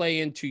that play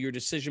into your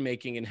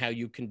decision-making and how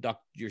you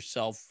conduct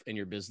yourself and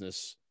your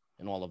business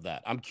and all of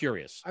that? I'm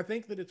curious. I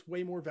think that it's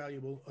way more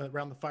valuable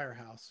around the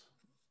firehouse.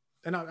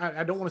 And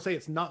I don't want to say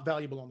it's not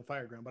valuable on the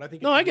fireground, but I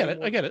think I get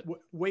it.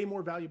 Way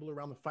more valuable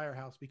around the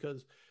firehouse,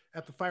 because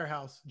at the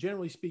firehouse,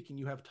 generally speaking,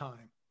 you have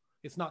time.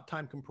 It's not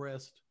time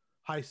compressed,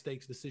 high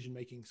stakes decision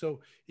making.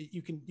 So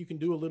you can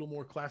do a little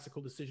more classical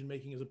decision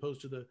making as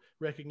opposed to the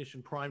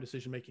recognition prime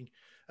decision making.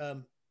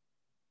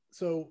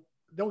 So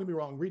don't get me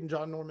wrong, reading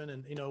John Norman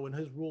and and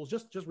his rules,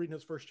 just reading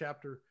his first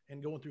chapter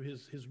and going through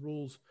his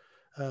rules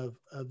of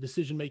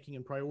decision making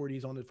and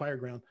priorities on the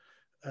fireground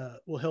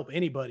will help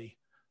anybody.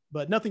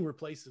 But nothing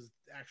replaces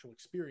the actual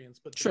experience.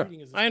 But the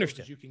reading is as close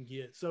as you can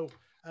get. So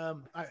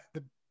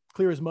the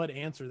clear as mud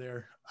answer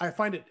there. I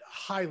find it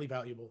highly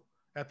valuable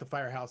at the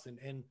firehouse.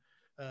 And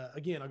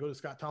again, I'll go to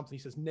Scott Thompson.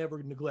 He says,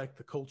 never neglect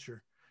the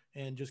culture.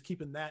 And just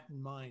keeping that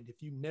in mind,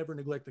 if you never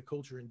neglect the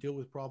culture and deal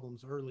with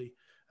problems early,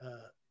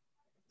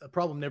 a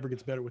problem never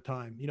gets better with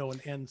time.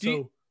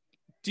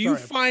 Do you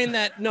find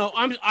that? No,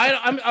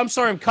 I'm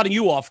sorry, I'm cutting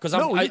you off, because I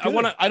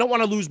don't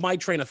want to lose my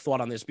train of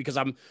thought on this, because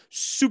I'm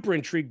super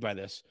intrigued by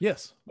this.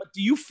 Yes. But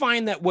do you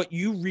find that what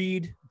you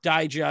read,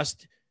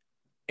 digest,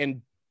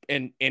 and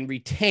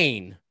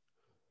retain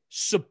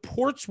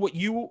supports what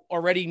you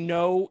already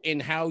know in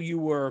how you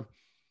were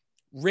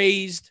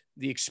raised,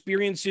 the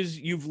experiences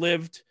you've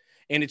lived,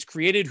 and it's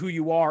created who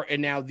you are?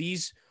 And now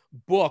these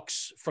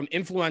books from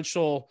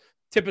influential,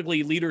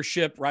 typically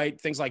leadership, right?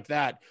 Things like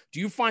that. Do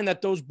you find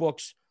that those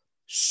books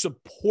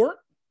support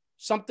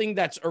something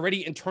that's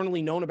already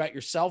internally known about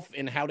yourself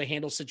and how to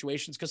handle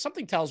situations? Because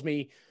something tells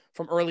me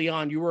from early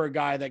on, you were a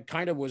guy that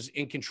kind of was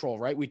in control,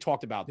 right? We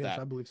talked about that. Yes,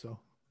 I believe so.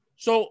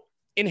 So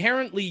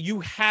inherently you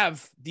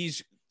have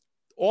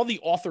all the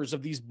authors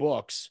of these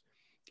books,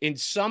 in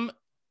some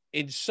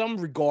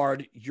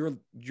regard,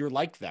 you're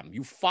like them.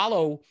 You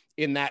follow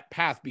in that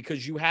path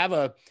because you have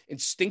a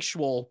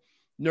instinctual,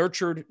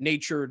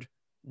 natured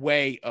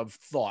way of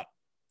thought.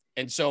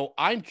 And so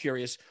I'm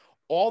curious,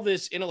 all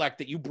this intellect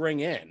that you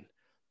bring in,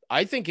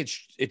 I think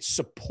it's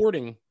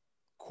supporting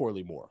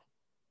Corley Moore.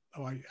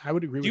 Oh, I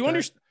would agree with that. Do you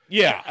understand?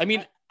 Yeah. I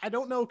mean, I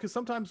don't know, because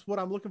sometimes what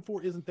I'm looking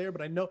for isn't there,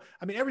 but I know,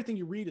 everything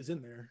you read is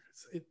in there.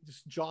 It's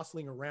just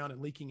jostling around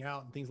and leaking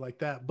out and things like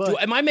that.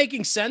 But am I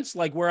making sense,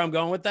 like where I'm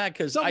going with that?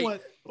 Because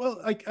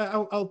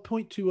I'll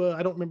point to,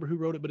 I don't remember who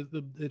wrote it, but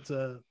it's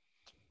oh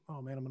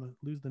man, I'm going to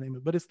lose the name of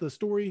it, but it's the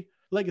story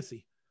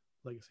Legacy,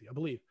 I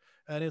believe.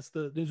 And it's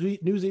the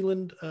New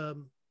Zealand,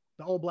 the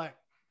All Black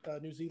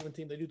New Zealand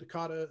team. They do the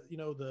kata,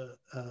 the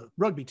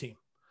rugby team,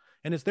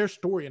 and it's their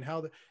story and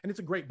and it's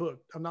a great book.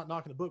 I'm not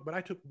knocking the book, but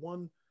I took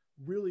one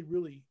really,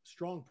 really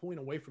strong point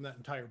away from that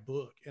entire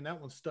book, and that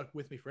one stuck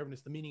with me forever. And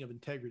it's the meaning of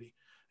integrity,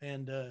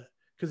 and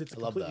because it's a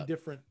completely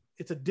different.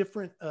 It's a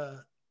different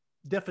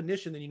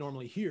definition than you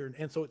normally hear.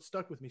 And so it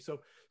stuck with me. So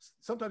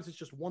sometimes it's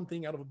just one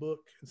thing out of a book,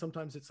 and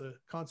sometimes it's a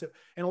concept.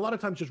 And a lot of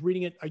times just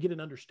reading it, I get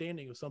an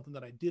understanding of something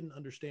that I didn't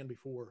understand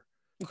before.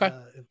 Okay.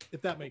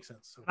 If that makes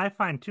sense. So. I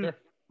find too, Sure.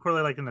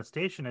 Corley, like in the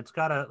station, it's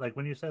gotta, like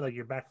when you say like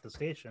you're back at the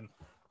station,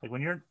 like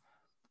when you're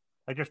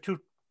like, there's two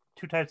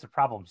types of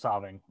problem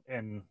solving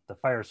in the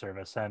fire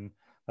service. And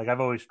like,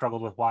 I've always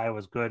struggled with why I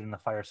was good in the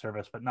fire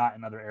service, but not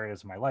in other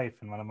areas of my life.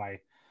 And one of my,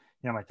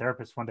 my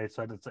therapist one day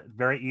said, it's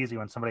very easy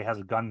when somebody has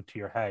a gun to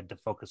your head to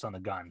focus on the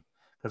gun,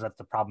 because that's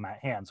the problem at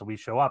hand. So we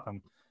show up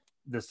and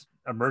this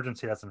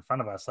emergency that's in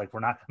front of us, like we're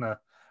not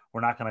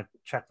gonna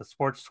check the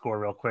sports score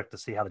real quick to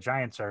see how the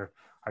Giants are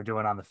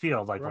doing on the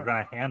field. Like, we're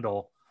gonna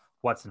handle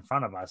what's in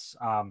front of us.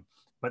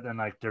 But then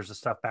like there's the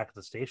stuff back at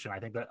the station. I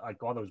think that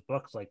like all those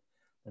books, like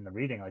in the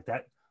reading like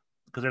that,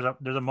 because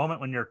there's a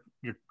moment when you're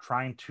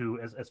trying to,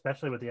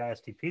 especially with the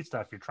ISTP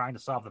stuff, you're trying to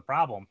solve the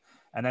problem,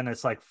 and then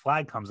this like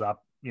flag comes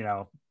up,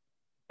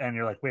 and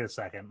you're like, wait a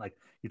second, like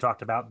you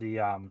talked about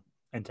the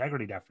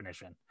integrity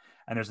definition,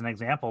 and there's an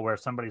example where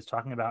somebody's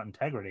talking about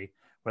integrity,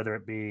 whether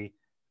it be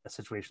a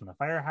situation in the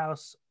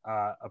firehouse,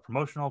 a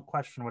promotional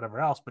question, whatever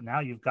else. But now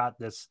you've got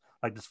this,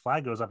 like this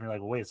flag goes up and you're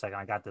like, well, wait a second,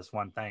 I got this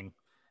one thing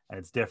and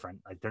it's different.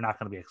 Like they're not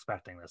going to be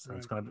expecting this.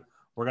 And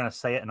we're going to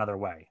say it another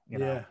way,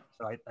 know?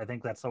 So I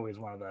think that's always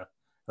one of the, at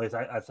least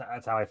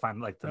that's how I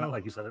find, like,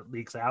 like you said, it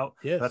leaks out.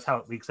 Yes. That's how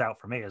it leaks out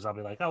for me, is I'll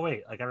be like, oh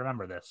wait, like I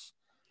remember this.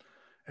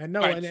 And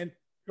no, Right. and then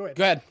go ahead.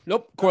 Go ahead.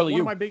 Nope. Corley,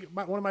 one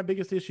of my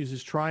biggest issues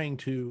is trying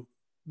to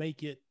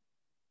make it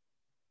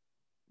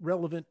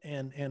relevant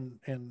and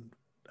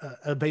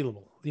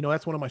available.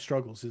 That's one of my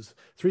struggles. Is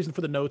it's the reason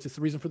for the notes. It's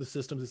the reason for the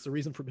systems. It's the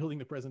reason for building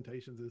the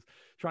presentations. Is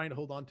trying to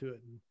hold on to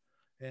it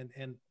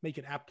and make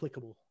it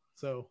applicable.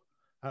 So,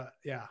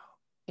 yeah.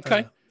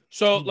 Okay.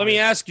 So let me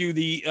ask you,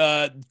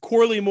 the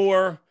Corley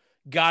Moore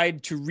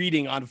Guide to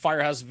Reading on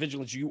Firehouse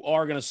Vigilance. You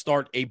are going to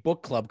start a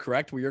book club,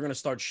 correct? Where you're going to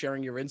start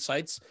sharing your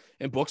insights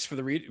and books for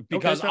the read.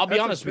 Because I'll be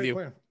honest with you,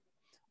 plan.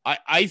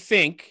 I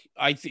think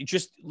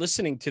just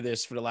listening to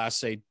this for the last,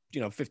 say,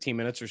 15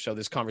 minutes or so,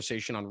 this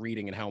conversation on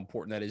reading and how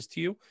important that is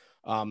to you.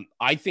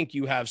 I think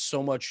you have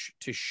so much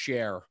to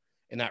share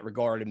in that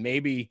regard. And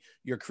maybe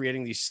you're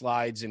creating these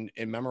slides and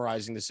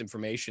memorizing this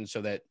information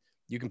so that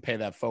you can pay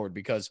that forward,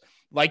 because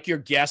like your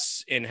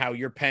guests and how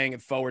you're paying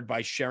it forward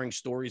by sharing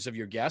stories of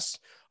your guests,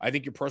 I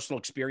think your personal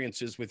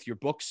experiences with your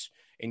books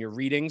and your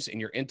readings and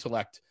your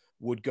intellect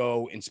would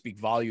go and speak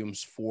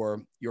volumes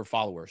for your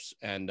followers.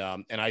 And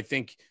I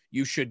think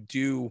you should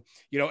do,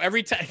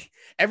 every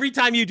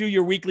time you do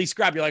your weekly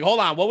scrap, you're like, hold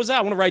on, what was that?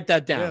 I want to write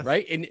that down. Yeah.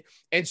 Right.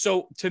 And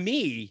so to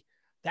me,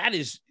 that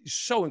is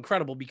so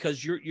incredible,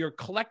 because you're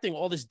collecting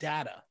all this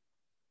data.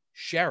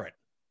 Share it.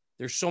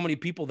 There's so many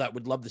people that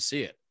would love to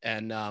see it.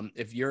 And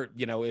if you're,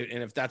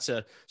 and if that's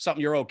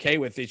something you're okay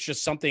with, it's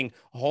just something,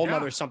 a whole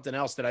nother something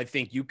else that I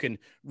think you can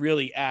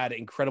really add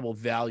incredible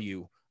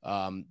value.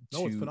 It's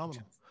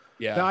phenomenal.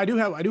 Yeah. Now I do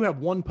have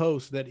one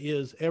post that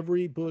is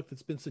every book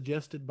that's been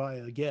suggested by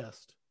a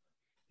guest.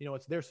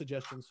 It's their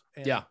suggestions,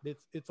 and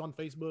it's on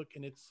Facebook,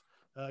 and it's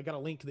got a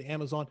link to the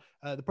Amazon.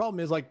 The problem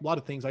is, like a lot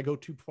of things, I go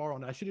too far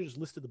on it. I should have just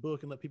listed the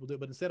book and let people do it,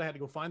 but instead I had to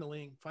go find the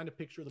link, find a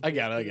picture of the book. I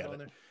got it.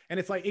 There. And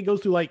it's like, it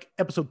goes through like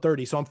episode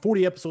 30. So I'm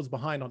 40 episodes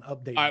behind on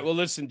updating. All right. Well,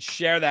 listen,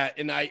 share that.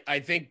 And I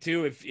think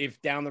too,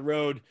 if down the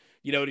road,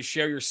 to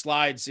share your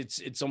slides,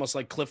 it's almost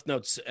like Cliff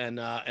Notes. And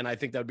I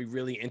think that would be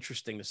really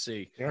interesting to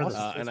see.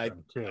 And I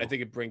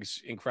think it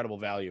brings incredible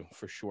value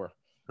for sure.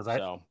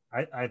 Because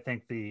I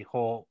think the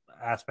whole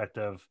aspect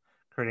of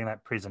creating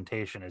that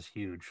presentation is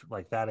huge.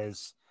 Like that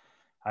is,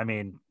 I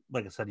mean,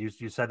 like I said,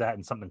 you said that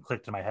and something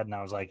clicked in my head, and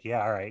I was like,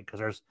 yeah, all right.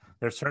 Because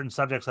there's certain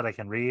subjects that I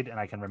can read and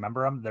I can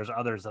remember them. There's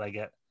others that I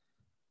get.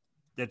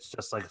 It's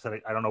just like I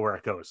said, I don't know where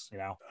it goes,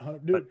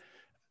 Dude,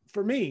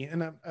 for me,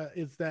 and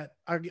is that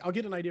I'll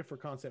get an idea for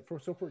concept.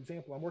 So for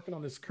example, I'm working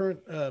on this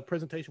current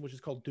presentation, which is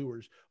called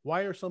Doers.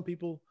 Why are some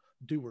people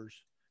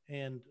doers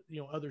and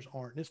others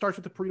aren't? And it starts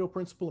with the Pareto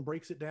principle and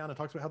breaks it down and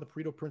talks about how the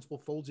Pareto principle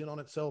folds in on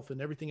itself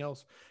and everything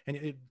else. And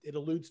it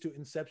alludes to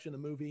Inception, the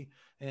movie,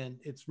 and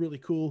it's really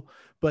cool.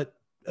 But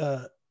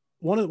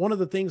one of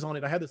the things on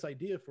it, I had this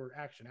idea for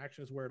action.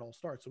 Action is where it all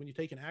starts. So when you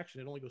take an action,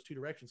 it only goes two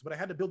directions, but I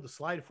had to build the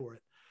slide for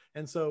it.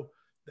 And so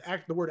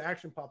the word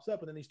action pops up,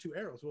 and then these two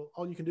arrows. Well,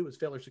 all you can do is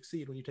fail or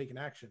succeed when you take an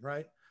action,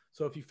 right?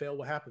 So if you fail,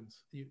 what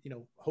happens?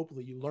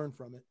 Hopefully you learn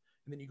from it,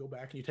 and then you go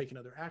back and you take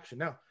another action.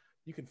 Now,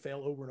 you can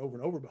fail over and over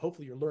and over, but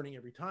hopefully you're learning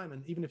every time.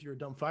 And even if you're a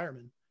dumb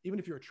fireman, even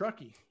if you're a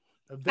truckie,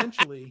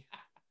 eventually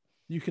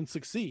you can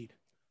succeed.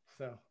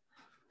 So,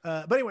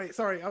 but anyway,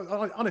 sorry, I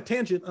was on a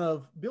tangent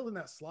of building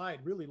that slide,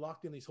 really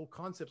locked in these whole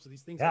concepts of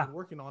these things I've been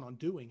working on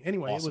doing.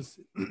 Anyway, awesome.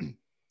 It was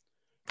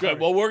good.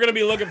 Well, we're going to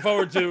be looking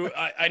forward to,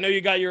 I know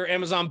you got your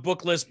Amazon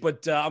book list,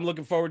 but I'm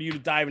looking forward to you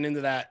diving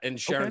into that and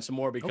sharing some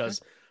more,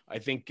 because I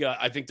think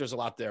there's a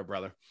lot there,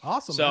 brother.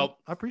 Awesome. So man.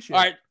 I appreciate it.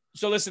 All right.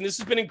 So listen, this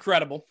has been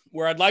incredible.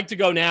 Where I'd like to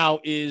go now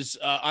is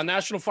on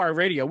National Fire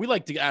Radio. We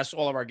like to ask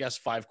all of our guests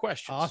 5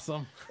 questions.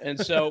 Awesome. And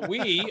so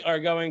we are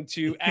going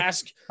to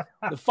ask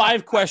the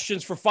 5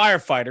 questions for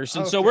firefighters.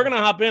 And so we're going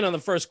to hop in on the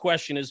first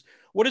question is,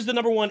 what is the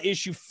number one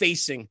issue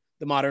facing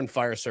the modern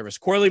fire service?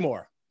 Corley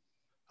Moore.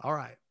 All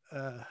right.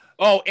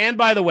 Oh, and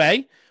by the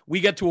way,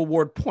 we get to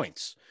award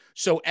points.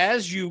 So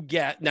as you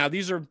get, now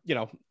these are,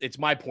 it's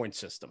my point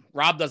system.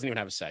 Rob doesn't even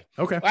have a say.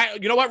 Okay.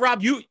 You know what,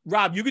 Rob, you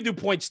can do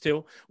points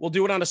too. We'll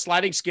do it on a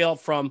sliding scale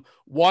from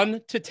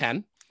 1 to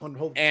 10,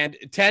 and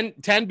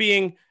 10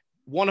 being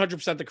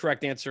 100% the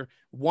correct answer,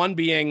 1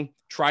 being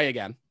try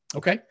again.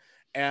 Okay.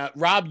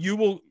 Rob, you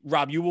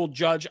will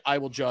judge. I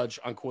will judge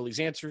on Corley's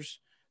answers.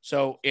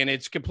 So, and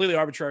it's completely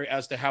arbitrary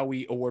as to how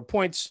we award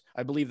points.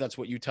 I believe that's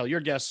what you tell your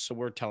guests. So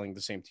we're telling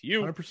the same to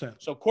you. 100%.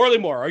 So Corley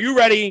Moore, are you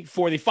ready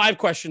for the 5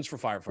 questions for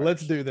firefighters?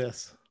 Let's do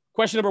this.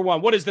 Question number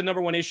 1. What is the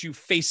number one issue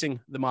facing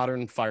the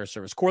modern fire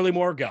service? Corley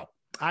Moore, go.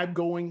 I'm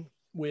going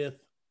with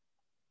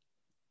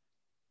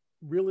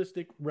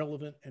realistic,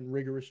 relevant, and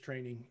rigorous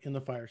training in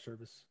the fire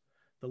service.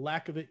 The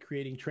lack of it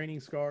creating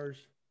training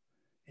scars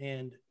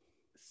and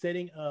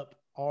setting up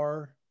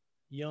our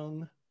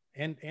young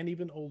and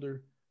even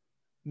older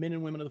men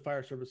and women of the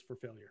fire service for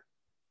failure.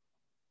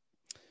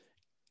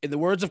 In the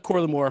words of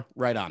Corley Moore,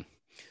 right on.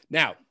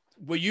 Now,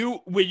 will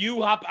you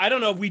hop? I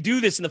don't know if we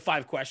do this in the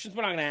 5 questions,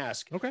 but I'm going to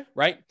ask. Okay.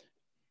 Right.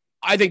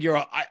 I think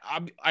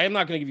I am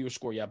not going to give you a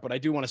score yet, but I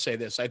do want to say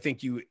this. I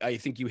think you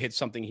hit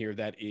something here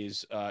that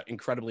is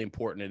incredibly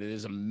important. And it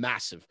is a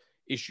massive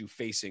issue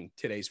facing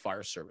today's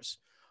fire service.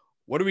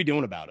 What are we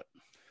doing about it?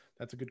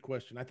 That's a good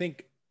question. I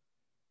think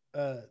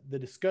the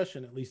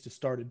discussion, at least, has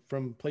started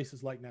from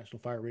places like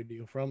National Fire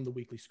Radio, from the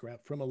Weekly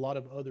Scrap, from a lot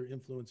of other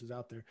influences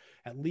out there.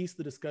 At least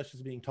the discussion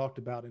is being talked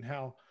about and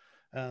how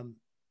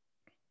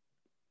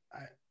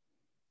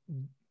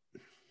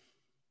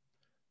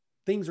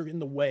things are in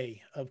the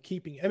way of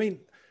keeping. I mean,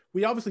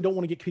 we obviously don't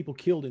want to get people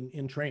killed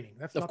in training.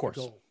 That's not the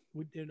goal.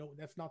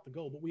 That's not the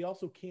goal. But we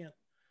also can't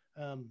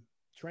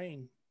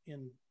train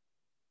in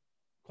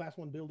Class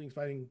 1 buildings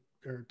fighting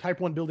or Type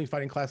 1 buildings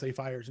fighting Class A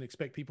fires and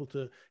expect people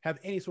to have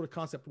any sort of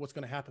concept of what's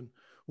going to happen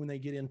when they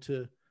get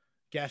into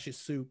gaseous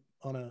soup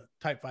on a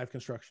Type 5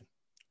 construction.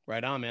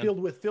 Right on, man.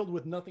 Filled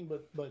with nothing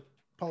but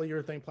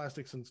polyurethane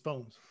plastics and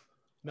foams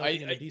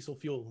melting in the diesel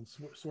fuel and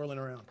swirling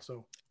around.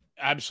 So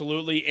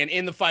absolutely. And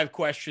in the 5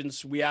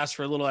 questions, we asked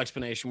for a little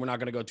explanation. We're not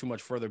going to go too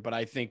much further, but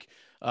I think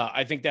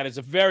that is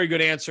a very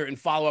good answer and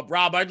follow up.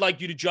 Rob, I'd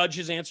like you to judge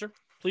his answer.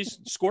 Please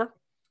score.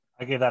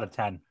 I gave that a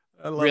 10.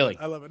 I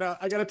love it. Now,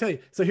 I got to tell you.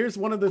 So here's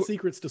one of the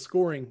secrets to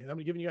scoring. I'm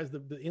giving you guys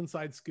the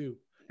inside scoop.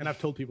 And I've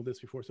told people this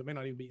before, so it may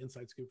not even be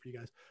inside scoop for you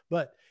guys.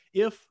 But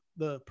if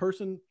the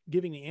person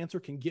giving the answer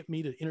can get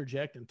me to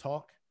interject and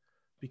talk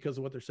because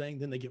of what they're saying,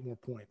 then they get more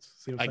points.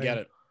 See what I'm saying?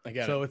 I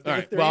get it. So if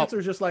their answer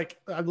is just like,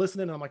 I'm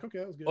listening and I'm like, okay,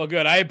 that was good. Well,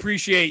 good. I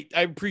appreciate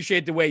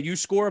the way you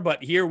score,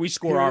 but here we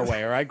score our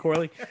way. All right,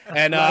 Corley.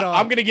 And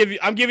I'm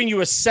giving you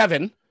a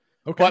 7.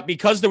 Okay. But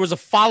because there was a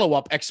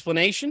follow-up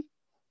explanation,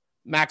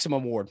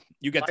 maximum award.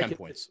 You get 10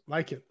 points.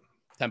 Like it.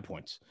 10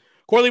 points.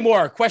 Corley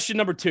Moore, question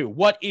number 2.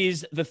 What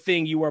is the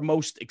thing you are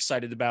most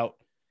excited about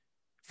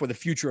for the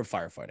future of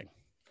firefighting?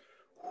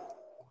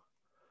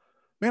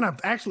 Man,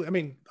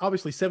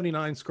 obviously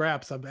 79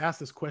 scraps. I've asked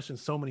this question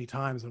so many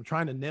times. I'm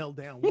trying to nail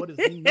down what is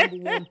the number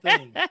one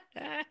thing.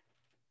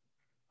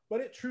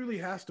 But it truly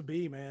has to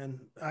be,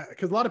 man,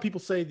 because a lot of people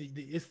say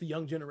it's the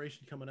young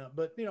generation coming up.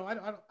 But,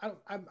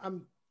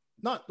 I'm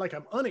not like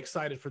I'm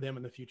unexcited for them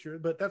in the future,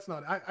 but that's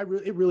not,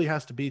 it really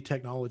has to be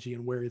technology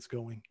and where it's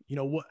going.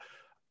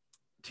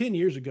 10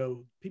 years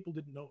ago, people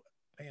didn't know.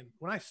 And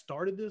when I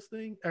started this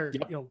thing,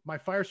 my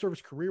fire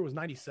service career was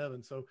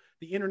 97. So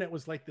the internet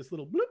was like this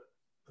little bloop.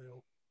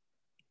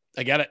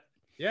 I get it.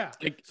 Yeah.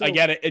 I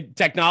get it.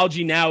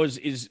 Technology now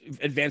is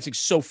advancing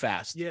so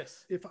fast.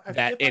 Yes.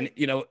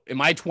 In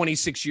my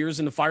 26 years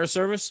in the fire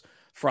service,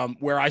 from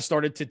where I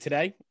started to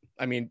today,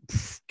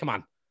 come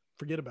on.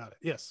 Forget about it.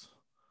 Yes.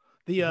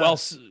 Go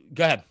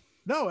ahead.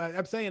 No,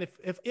 I'm saying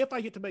if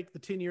I get to make the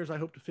 10 years I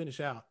hope to finish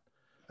out,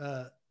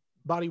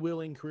 body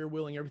willing, career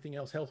willing, everything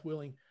else, health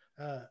willing,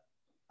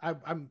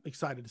 I'm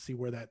excited to see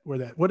what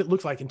it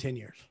looks like in 10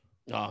 years.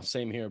 Oh,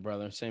 same here,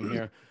 brother. Same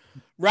here.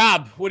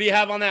 Rob, what do you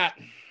have on that?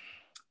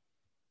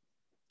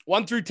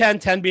 1 through 10,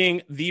 10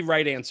 being the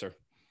right answer.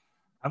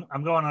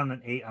 I'm going on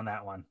an 8 on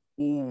that one.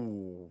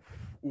 Ooh,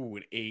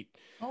 an 8.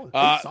 Oh,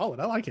 it's solid.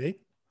 I like 8.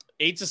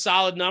 8's a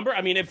solid number.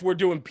 if we're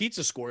doing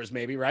pizza scores,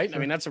 maybe, right?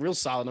 Sure. That's a real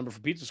solid number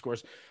for pizza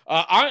scores.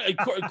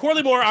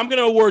 Corley Moore, I'm going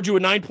to award you a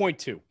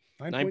 9.2.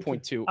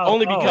 9.2.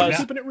 Only because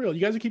keeping it real.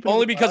 You guys are keeping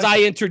only it real. because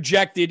I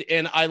interjected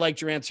and I liked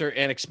your answer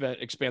and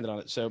expanded on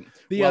it. So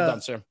well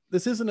done, sir.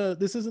 This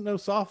isn't no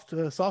soft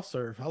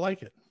serve. I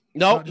like it.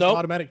 No,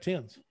 automatic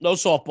 10s. No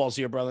softballs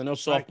here, brother. No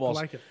softballs.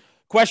 I like it.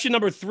 Question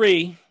number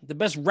 3: the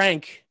best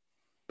rank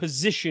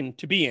position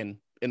to be in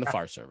the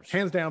fire service.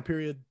 Hands down.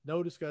 Period.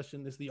 No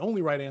discussion. It's the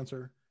only right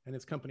answer, and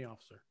it's company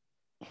officer.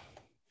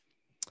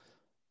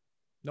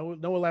 No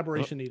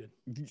elaboration needed.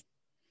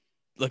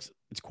 looks,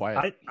 it's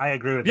quiet. I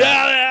agree with Yeah,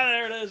 that. yeah,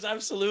 there it is.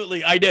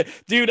 Absolutely. I did.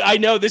 Dude, I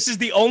know this is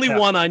the only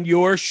one on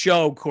your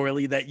show,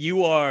 Corley, that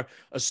you are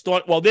a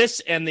staunch, well,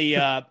 this and the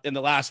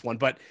last one,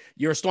 but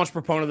you're a staunch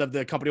proponent of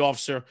the company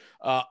officer.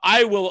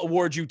 I will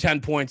award you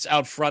 10 points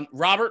out front.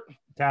 Robert?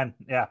 10.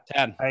 Yeah.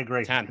 10. I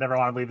agree. 10. Never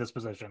want to leave this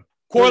position.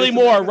 Corley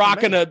Moore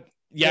rocking a,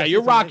 Yes, you're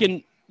it's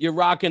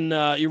rocking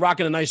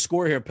a nice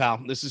score here,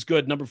 pal. This is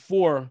good. Number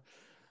 4.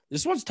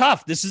 This one's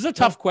tough. This is a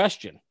tough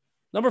question.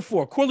 Number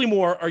 4, Corley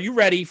Moore. Are you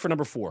ready for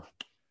number 4?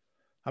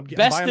 I'm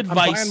advice. I'm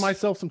buying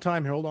myself some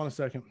time here. Hold on a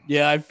second.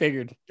 Yeah, I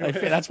figured.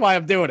 That's why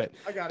I'm doing it.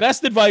 I got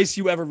Best advice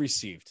you ever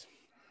received.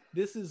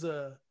 This is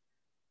a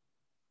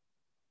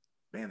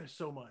man. There's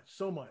so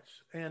much,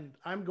 and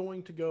I'm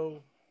going to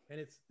go. And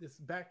it's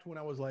back to when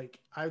I was like,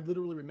 I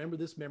literally remember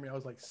this memory. I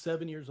was like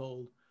 7 years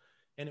old,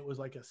 and it was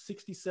like a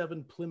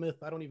 '67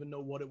 Plymouth. I don't even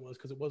know what it was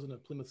because it wasn't a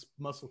Plymouth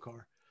muscle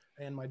car.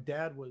 And my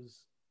dad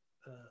was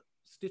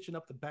stitching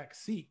up the back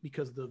seat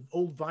because the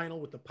old vinyl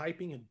with the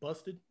piping had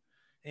busted.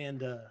 And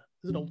this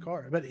is an old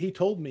car, but he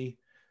told me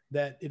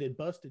that it had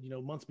busted,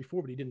 months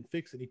before, but he didn't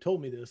fix it. He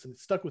told me this, and it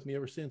stuck with me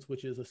ever since,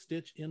 which is a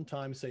stitch in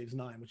time saves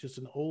 9, which is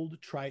an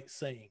old trite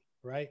saying,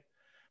 right?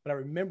 But I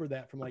remember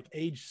that from like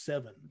age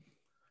 7,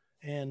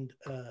 and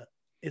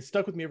it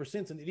stuck with me ever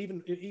since. And it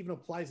even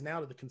applies now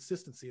to the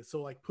consistency. It's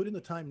so like, put in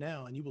the time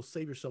now, and you will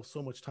save yourself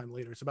so much time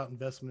later. It's about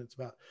investment. It's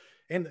about,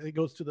 and it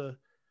goes to the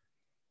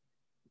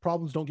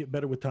problems don't get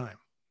better with time.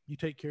 You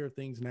take care of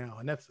things now.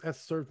 And that's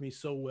served me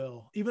so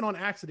well, even on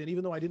accident,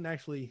 even though I didn't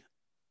actually,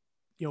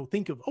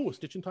 think of, a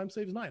stitch in time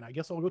saves 9. I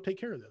guess I'll go take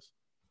care of this.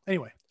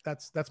 Anyway,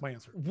 that's my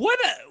answer. What?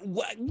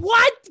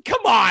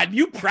 Come on.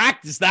 You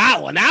practiced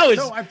that one. Now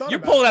you're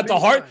pulling out the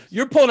heart.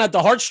 You're pulling out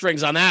the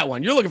heartstrings on that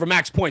one. You're looking for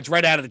max points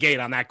right out of the gate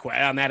on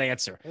that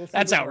answer.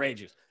 That's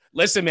outrageous.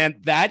 Listen,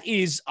 man,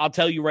 I'll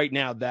tell you right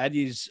now,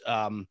 that's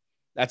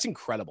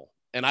incredible.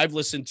 And I've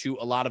listened to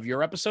a lot of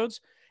your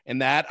episodes,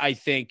 and that I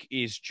think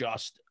is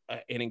just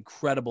an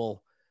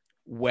incredible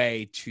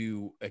way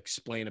to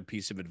explain a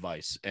piece of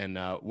advice. And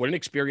what an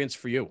experience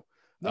for you.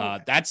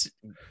 That's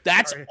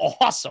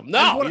awesome. No,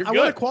 I want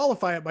to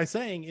qualify it by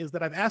saying is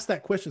that I've asked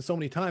that question so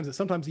many times that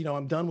sometimes,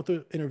 I'm done with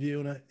the interview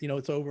and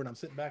it's over and I'm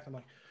sitting back. And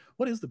I'm like,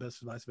 what is the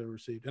best advice I've ever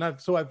received? And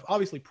I've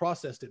obviously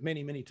processed it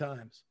many, many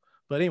times,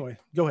 but anyway,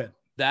 go ahead.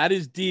 That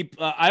is deep.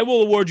 I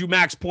will award you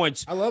max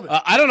points. I love it.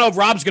 I don't know if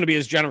Rob's going to be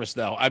as generous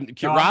though.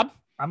 Rob,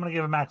 I'm going to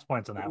give him max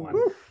points on that one.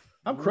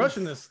 I'm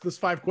crushing this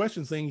 5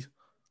 questions thing.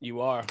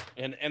 You are.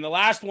 And the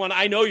last one,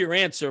 I know your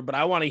answer, but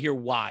I want to hear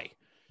why.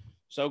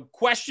 So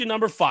question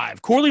number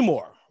 5, Corley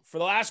Moore, for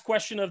the last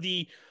question of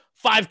the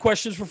 5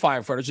 questions for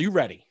firefighters. Are you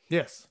ready?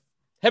 Yes.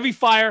 Heavy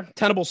fire,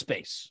 tenable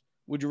space.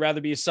 Would you rather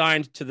be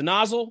assigned to the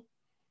nozzle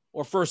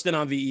or first in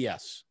on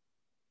VES?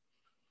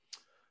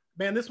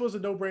 Man, this was a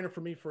no-brainer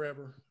for me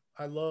forever.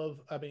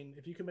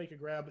 If you can make a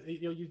grab,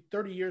 you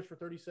 30 years for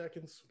 30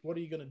 seconds, what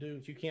are you going to do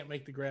if you can't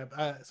make the grab?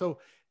 So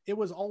it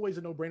was always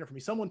a no-brainer for me.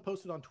 Someone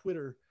posted on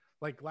Twitter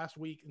like last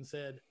week and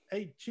said,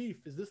 "Hey Chief,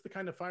 is this the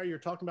kind of fire you're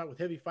talking about with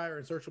heavy fire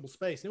and searchable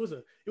space?" And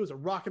it was a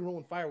rock and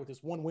rolling fire with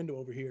this one window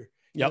over here.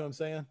 You know what I'm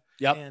saying?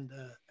 Yep. And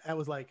I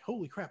was like,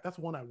 holy crap, that's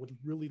one I would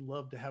really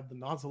love to have the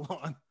nozzle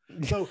on.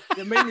 So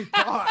it made me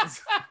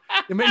pause.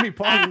 It made me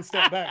pause and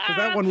step back because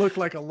that one looked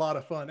like a lot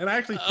of fun. And I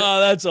actually,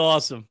 that's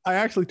awesome. I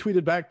actually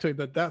tweeted back to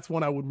him that's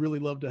one I would really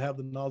love to have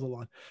the nozzle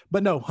on.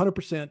 But no,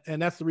 100%.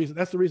 And that's the reason.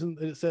 That's the reason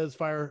that it says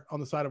fire on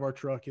the side of our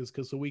truck is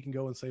so we can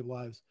go and save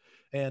lives.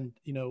 And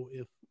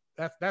if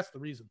that's the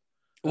reason.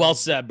 Well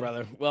said,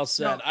 brother. Well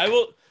said.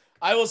 No.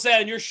 I will say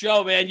on your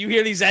show, man, you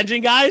hear these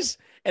engine guys,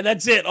 and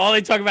that's it. All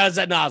they talk about is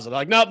that nozzle. They're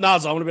like, nope,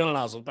 nozzle. I'm going to be on a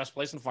nozzle. Best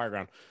place in the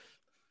fireground.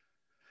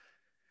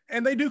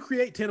 And they do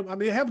create tenable. I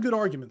mean, they have good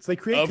arguments. They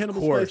create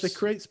tenable space. They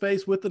create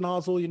space with the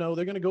nozzle.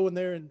 They're going to go in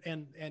there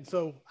and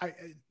so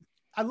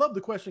I love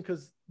the question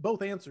because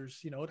both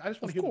answers. I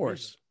just want to hear the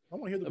reason. I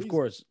want to hear the reason. Of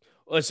course.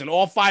 Listen,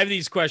 all 5 of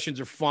these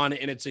questions are fun,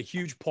 and it's a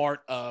huge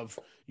part of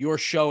your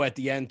show at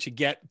the end to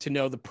get to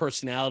know the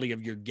personality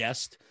of your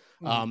guest.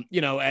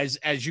 Mm-hmm.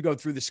 As you go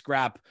through the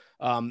scrap,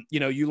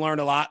 you learn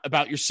a lot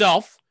about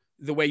yourself,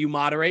 the way you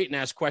moderate and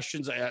ask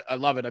questions. I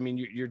love it. I mean,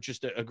 you're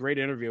just a great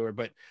interviewer,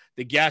 but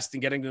the guest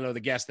and getting to know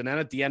the guest. And then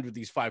at the end with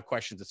these 5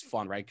 questions, it's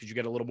fun, right? Because you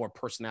get a little more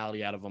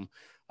personality out of them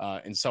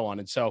and so on.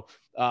 And so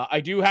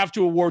I do have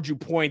to award you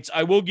points.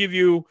 I will give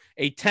you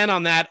a 10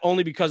 on that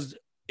only because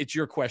it's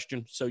your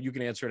question. So you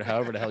can answer it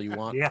however the hell you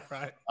want. Yeah,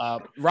 right.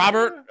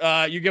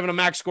 Robert, you giving a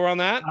max score on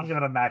that? I'm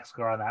giving a max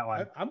score on that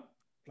one. I'm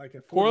like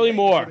a Corley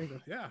Moore.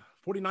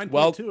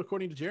 49.2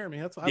 according to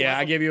Jeremy.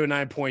 I gave you a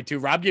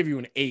 9.2. Rob gave you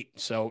an 8.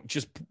 So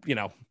just,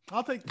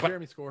 I'll take the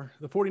Jeremy score.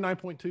 The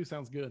 49.2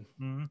 sounds good.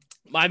 Mm-hmm.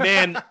 My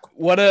man,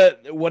 what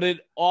an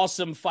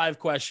awesome 5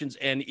 questions,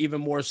 and even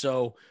more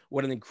so,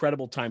 what an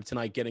incredible time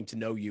tonight getting to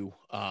know you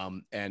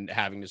and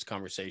having this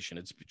conversation.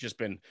 It's just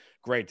been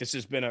great. This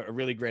has been a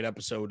really great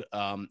episode,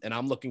 and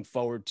I'm looking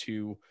forward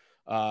to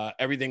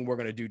everything we're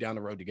going to do down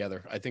the road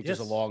together. I think there's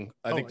a long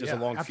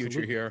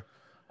future here.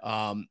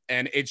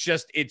 And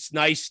it's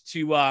nice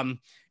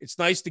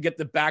to get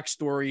the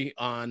backstory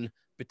on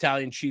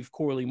Battalion Chief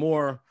Corley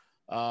Moore,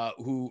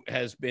 who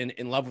has been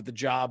in love with the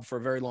job for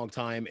a very long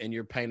time, and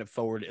you're paying it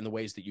forward in the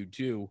ways that you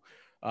do.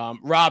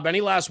 Rob,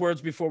 any last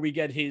words before we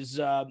get his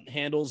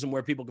handles and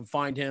where people can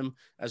find him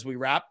as we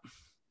wrap?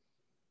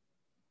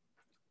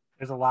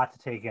 There's a lot to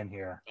take in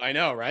here. I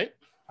know, right?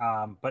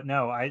 But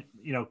no,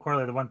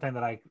 Corley, the one thing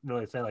that I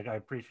really say, like, I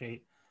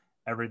appreciate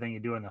everything you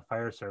do in the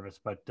fire service,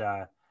 but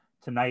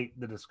tonight,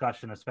 the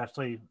discussion,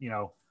 especially,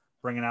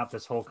 bringing out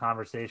this whole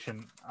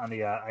conversation on the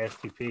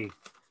ISTP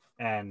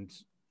and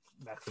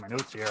back to my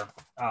notes here,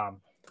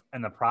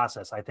 and the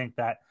process, I think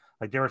that,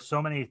 like, there were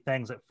so many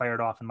things that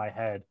fired off in my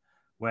head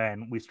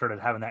when we started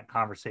having that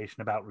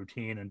conversation about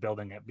routine and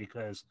building it,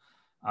 because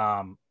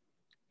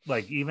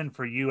like, even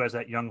for you as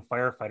that young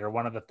firefighter,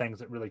 one of the things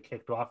that really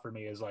kicked off for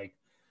me is, like,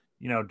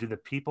 do the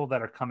people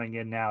that are coming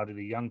in now, do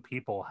the young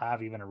people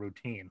have even a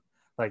routine?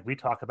 Like, we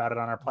talk about it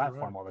on our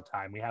platform all the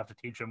time. We have to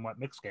teach them what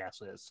mixed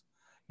gas is.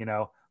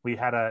 We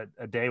had a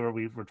day where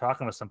we were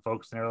talking with some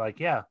folks, and they're like,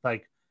 yeah,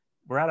 like,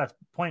 we're at a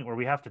point where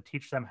we have to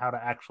teach them how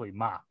to actually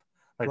mop.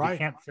 Like, we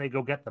can't say,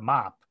 go get the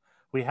mop.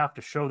 We have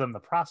to show them the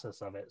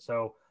process of it.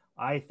 So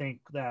I think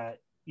that,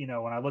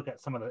 when I look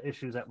at some of the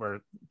issues that we're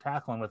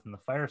tackling within the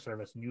fire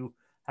service, and you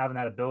having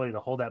that ability to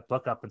hold that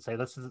book up and say,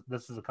 this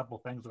is a couple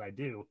of things that I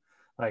do,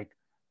 like,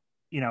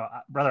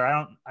 brother,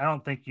 I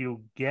don't think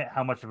you get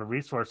how much of a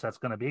resource that's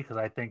going to be, because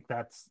I think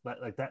that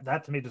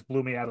to me just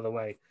blew me out of the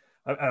way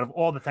out of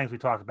all the things we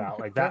talked about,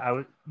 like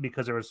that.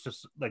 Because there was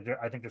just, like,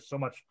 I think there's so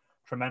much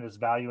tremendous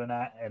value in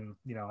that, and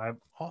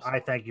I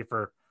thank you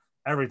for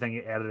everything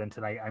you added in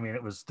tonight. I mean,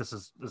 this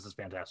is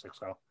fantastic.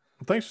 So, well,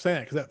 thanks for saying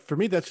that, because for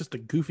me, that's just a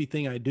goofy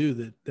thing I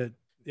do.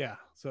 Yeah.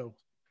 So,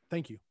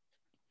 thank you.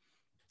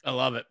 I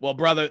love it. Well,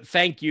 brother,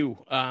 thank you.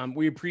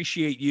 We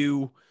appreciate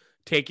you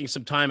taking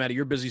some time out of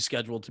your busy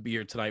schedule to be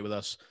here tonight with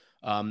us.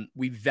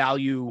 We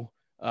value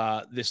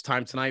this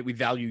time tonight. We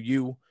value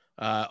you,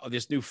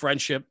 this new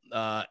friendship,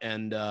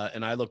 and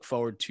I look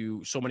forward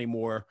to so many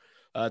more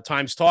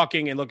times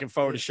talking, and looking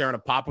forward to sharing a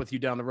pop with you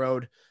down the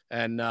road,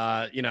 and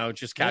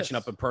just catching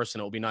up in person.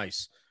 It'll be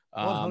nice.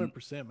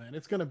 100%, man.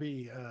 It's gonna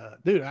be,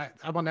 dude.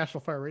 I'm on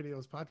National Fire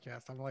Radio's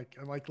podcast. I'm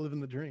like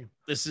living the dream.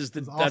 This is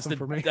that's awesome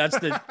for me.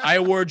 I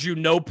award you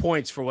no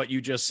points for what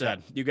you just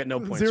said. You get no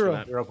points. Zero. For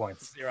that. 0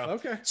 points. Zero.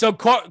 Okay. So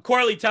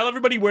Corley, tell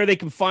everybody where they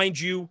can find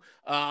you,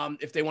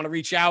 if they want to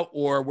reach out,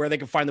 or where they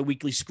can find the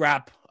weekly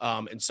scrap,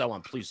 and so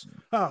on, please.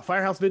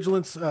 Firehouse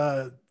Vigilance,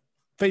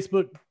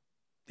 Facebook,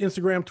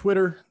 Instagram,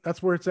 Twitter.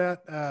 That's where it's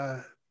at.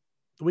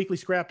 The weekly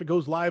scrap, it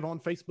goes live on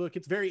Facebook.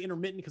 It's very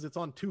intermittent because it's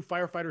on 2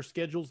 firefighter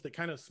schedules that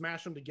kind of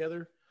smash them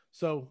together.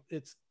 So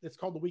it's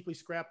called the weekly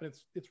scrap, and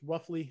it's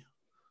roughly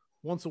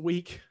once a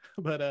week.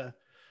 But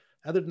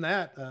other than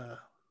that,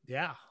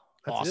 yeah.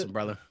 That's awesome,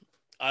 brother.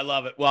 I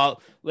love it.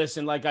 Well,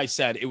 listen, like I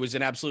said, it was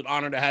an absolute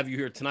honor to have you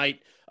here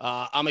tonight.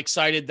 I'm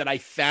excited that I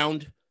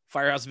found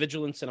Firehouse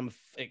Vigilance, and I'm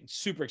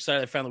super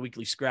excited I found the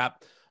weekly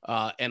scrap.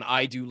 And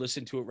I do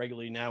listen to it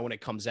regularly now when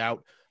it comes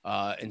out.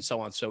 And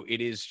so on. So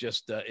it is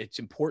just, it's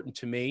important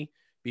to me,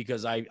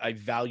 because I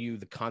value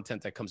the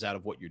content that comes out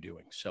of what you're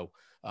doing. So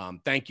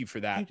thank you for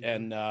that.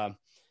 And,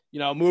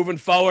 moving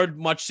forward,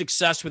 much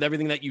success with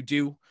everything that you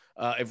do.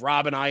 If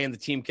Rob and I and the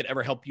team could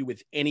ever help you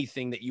with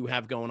anything that you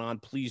have going on,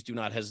 please do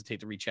not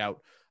hesitate to reach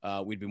out.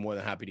 We'd be more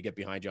than happy to get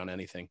behind you on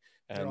anything.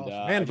 And, awesome.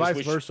 And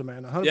vice versa,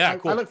 man. Yeah,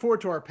 cool. I look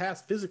forward to our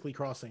paths physically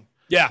crossing.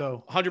 Yeah,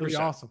 so 100%.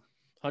 Awesome.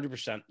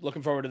 100%.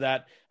 Looking forward to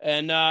that.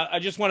 And I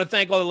just want to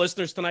thank all the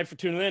listeners tonight for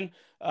tuning in.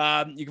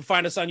 You can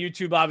find us on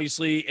YouTube,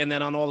 obviously, and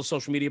then on all the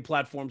social media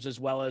platforms, as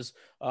well as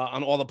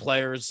on all the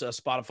players,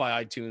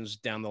 Spotify,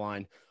 iTunes, down the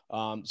line.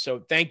 So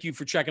thank you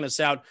for checking us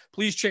out.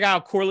 Please check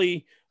out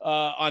Corley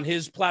on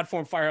his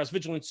platform, Firehouse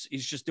Vigilance.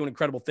 He's just doing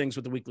incredible things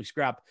with the weekly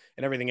scrap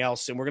and everything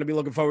else. And we're going to be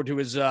looking forward to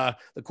his the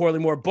Corley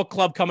Moore book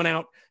club coming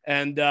out,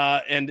 and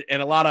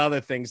a lot of other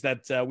things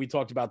that we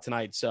talked about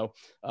tonight. So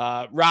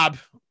Rob,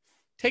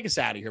 take us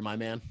out of here, my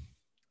man.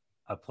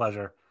 A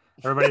pleasure.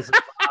 Everybody's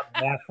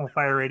National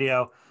Fire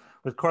Radio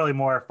with Corley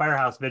Moore,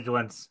 Firehouse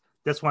Vigilance.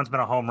 This one's been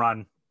a home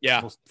run.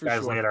 Yeah, we'll see you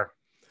guys later.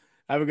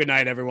 Have a good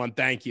night, everyone.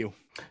 Thank you.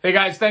 Hey,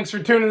 guys, thanks for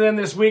tuning in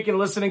this week and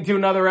listening to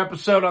another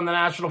episode on the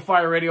National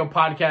Fire Radio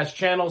podcast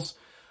channels.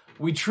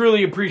 We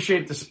truly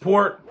appreciate the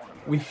support.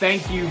 We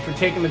thank you for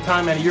taking the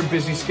time out of your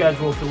busy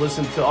schedule to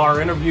listen to our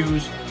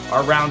interviews,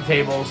 our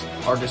roundtables,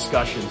 our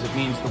discussions. It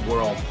means the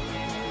world.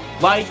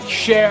 Like,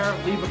 share,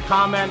 leave a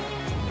comment.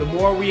 The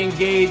more we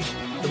engage,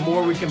 the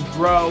more we can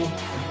grow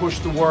and push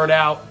the word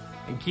out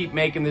and keep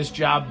making this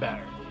job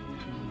better.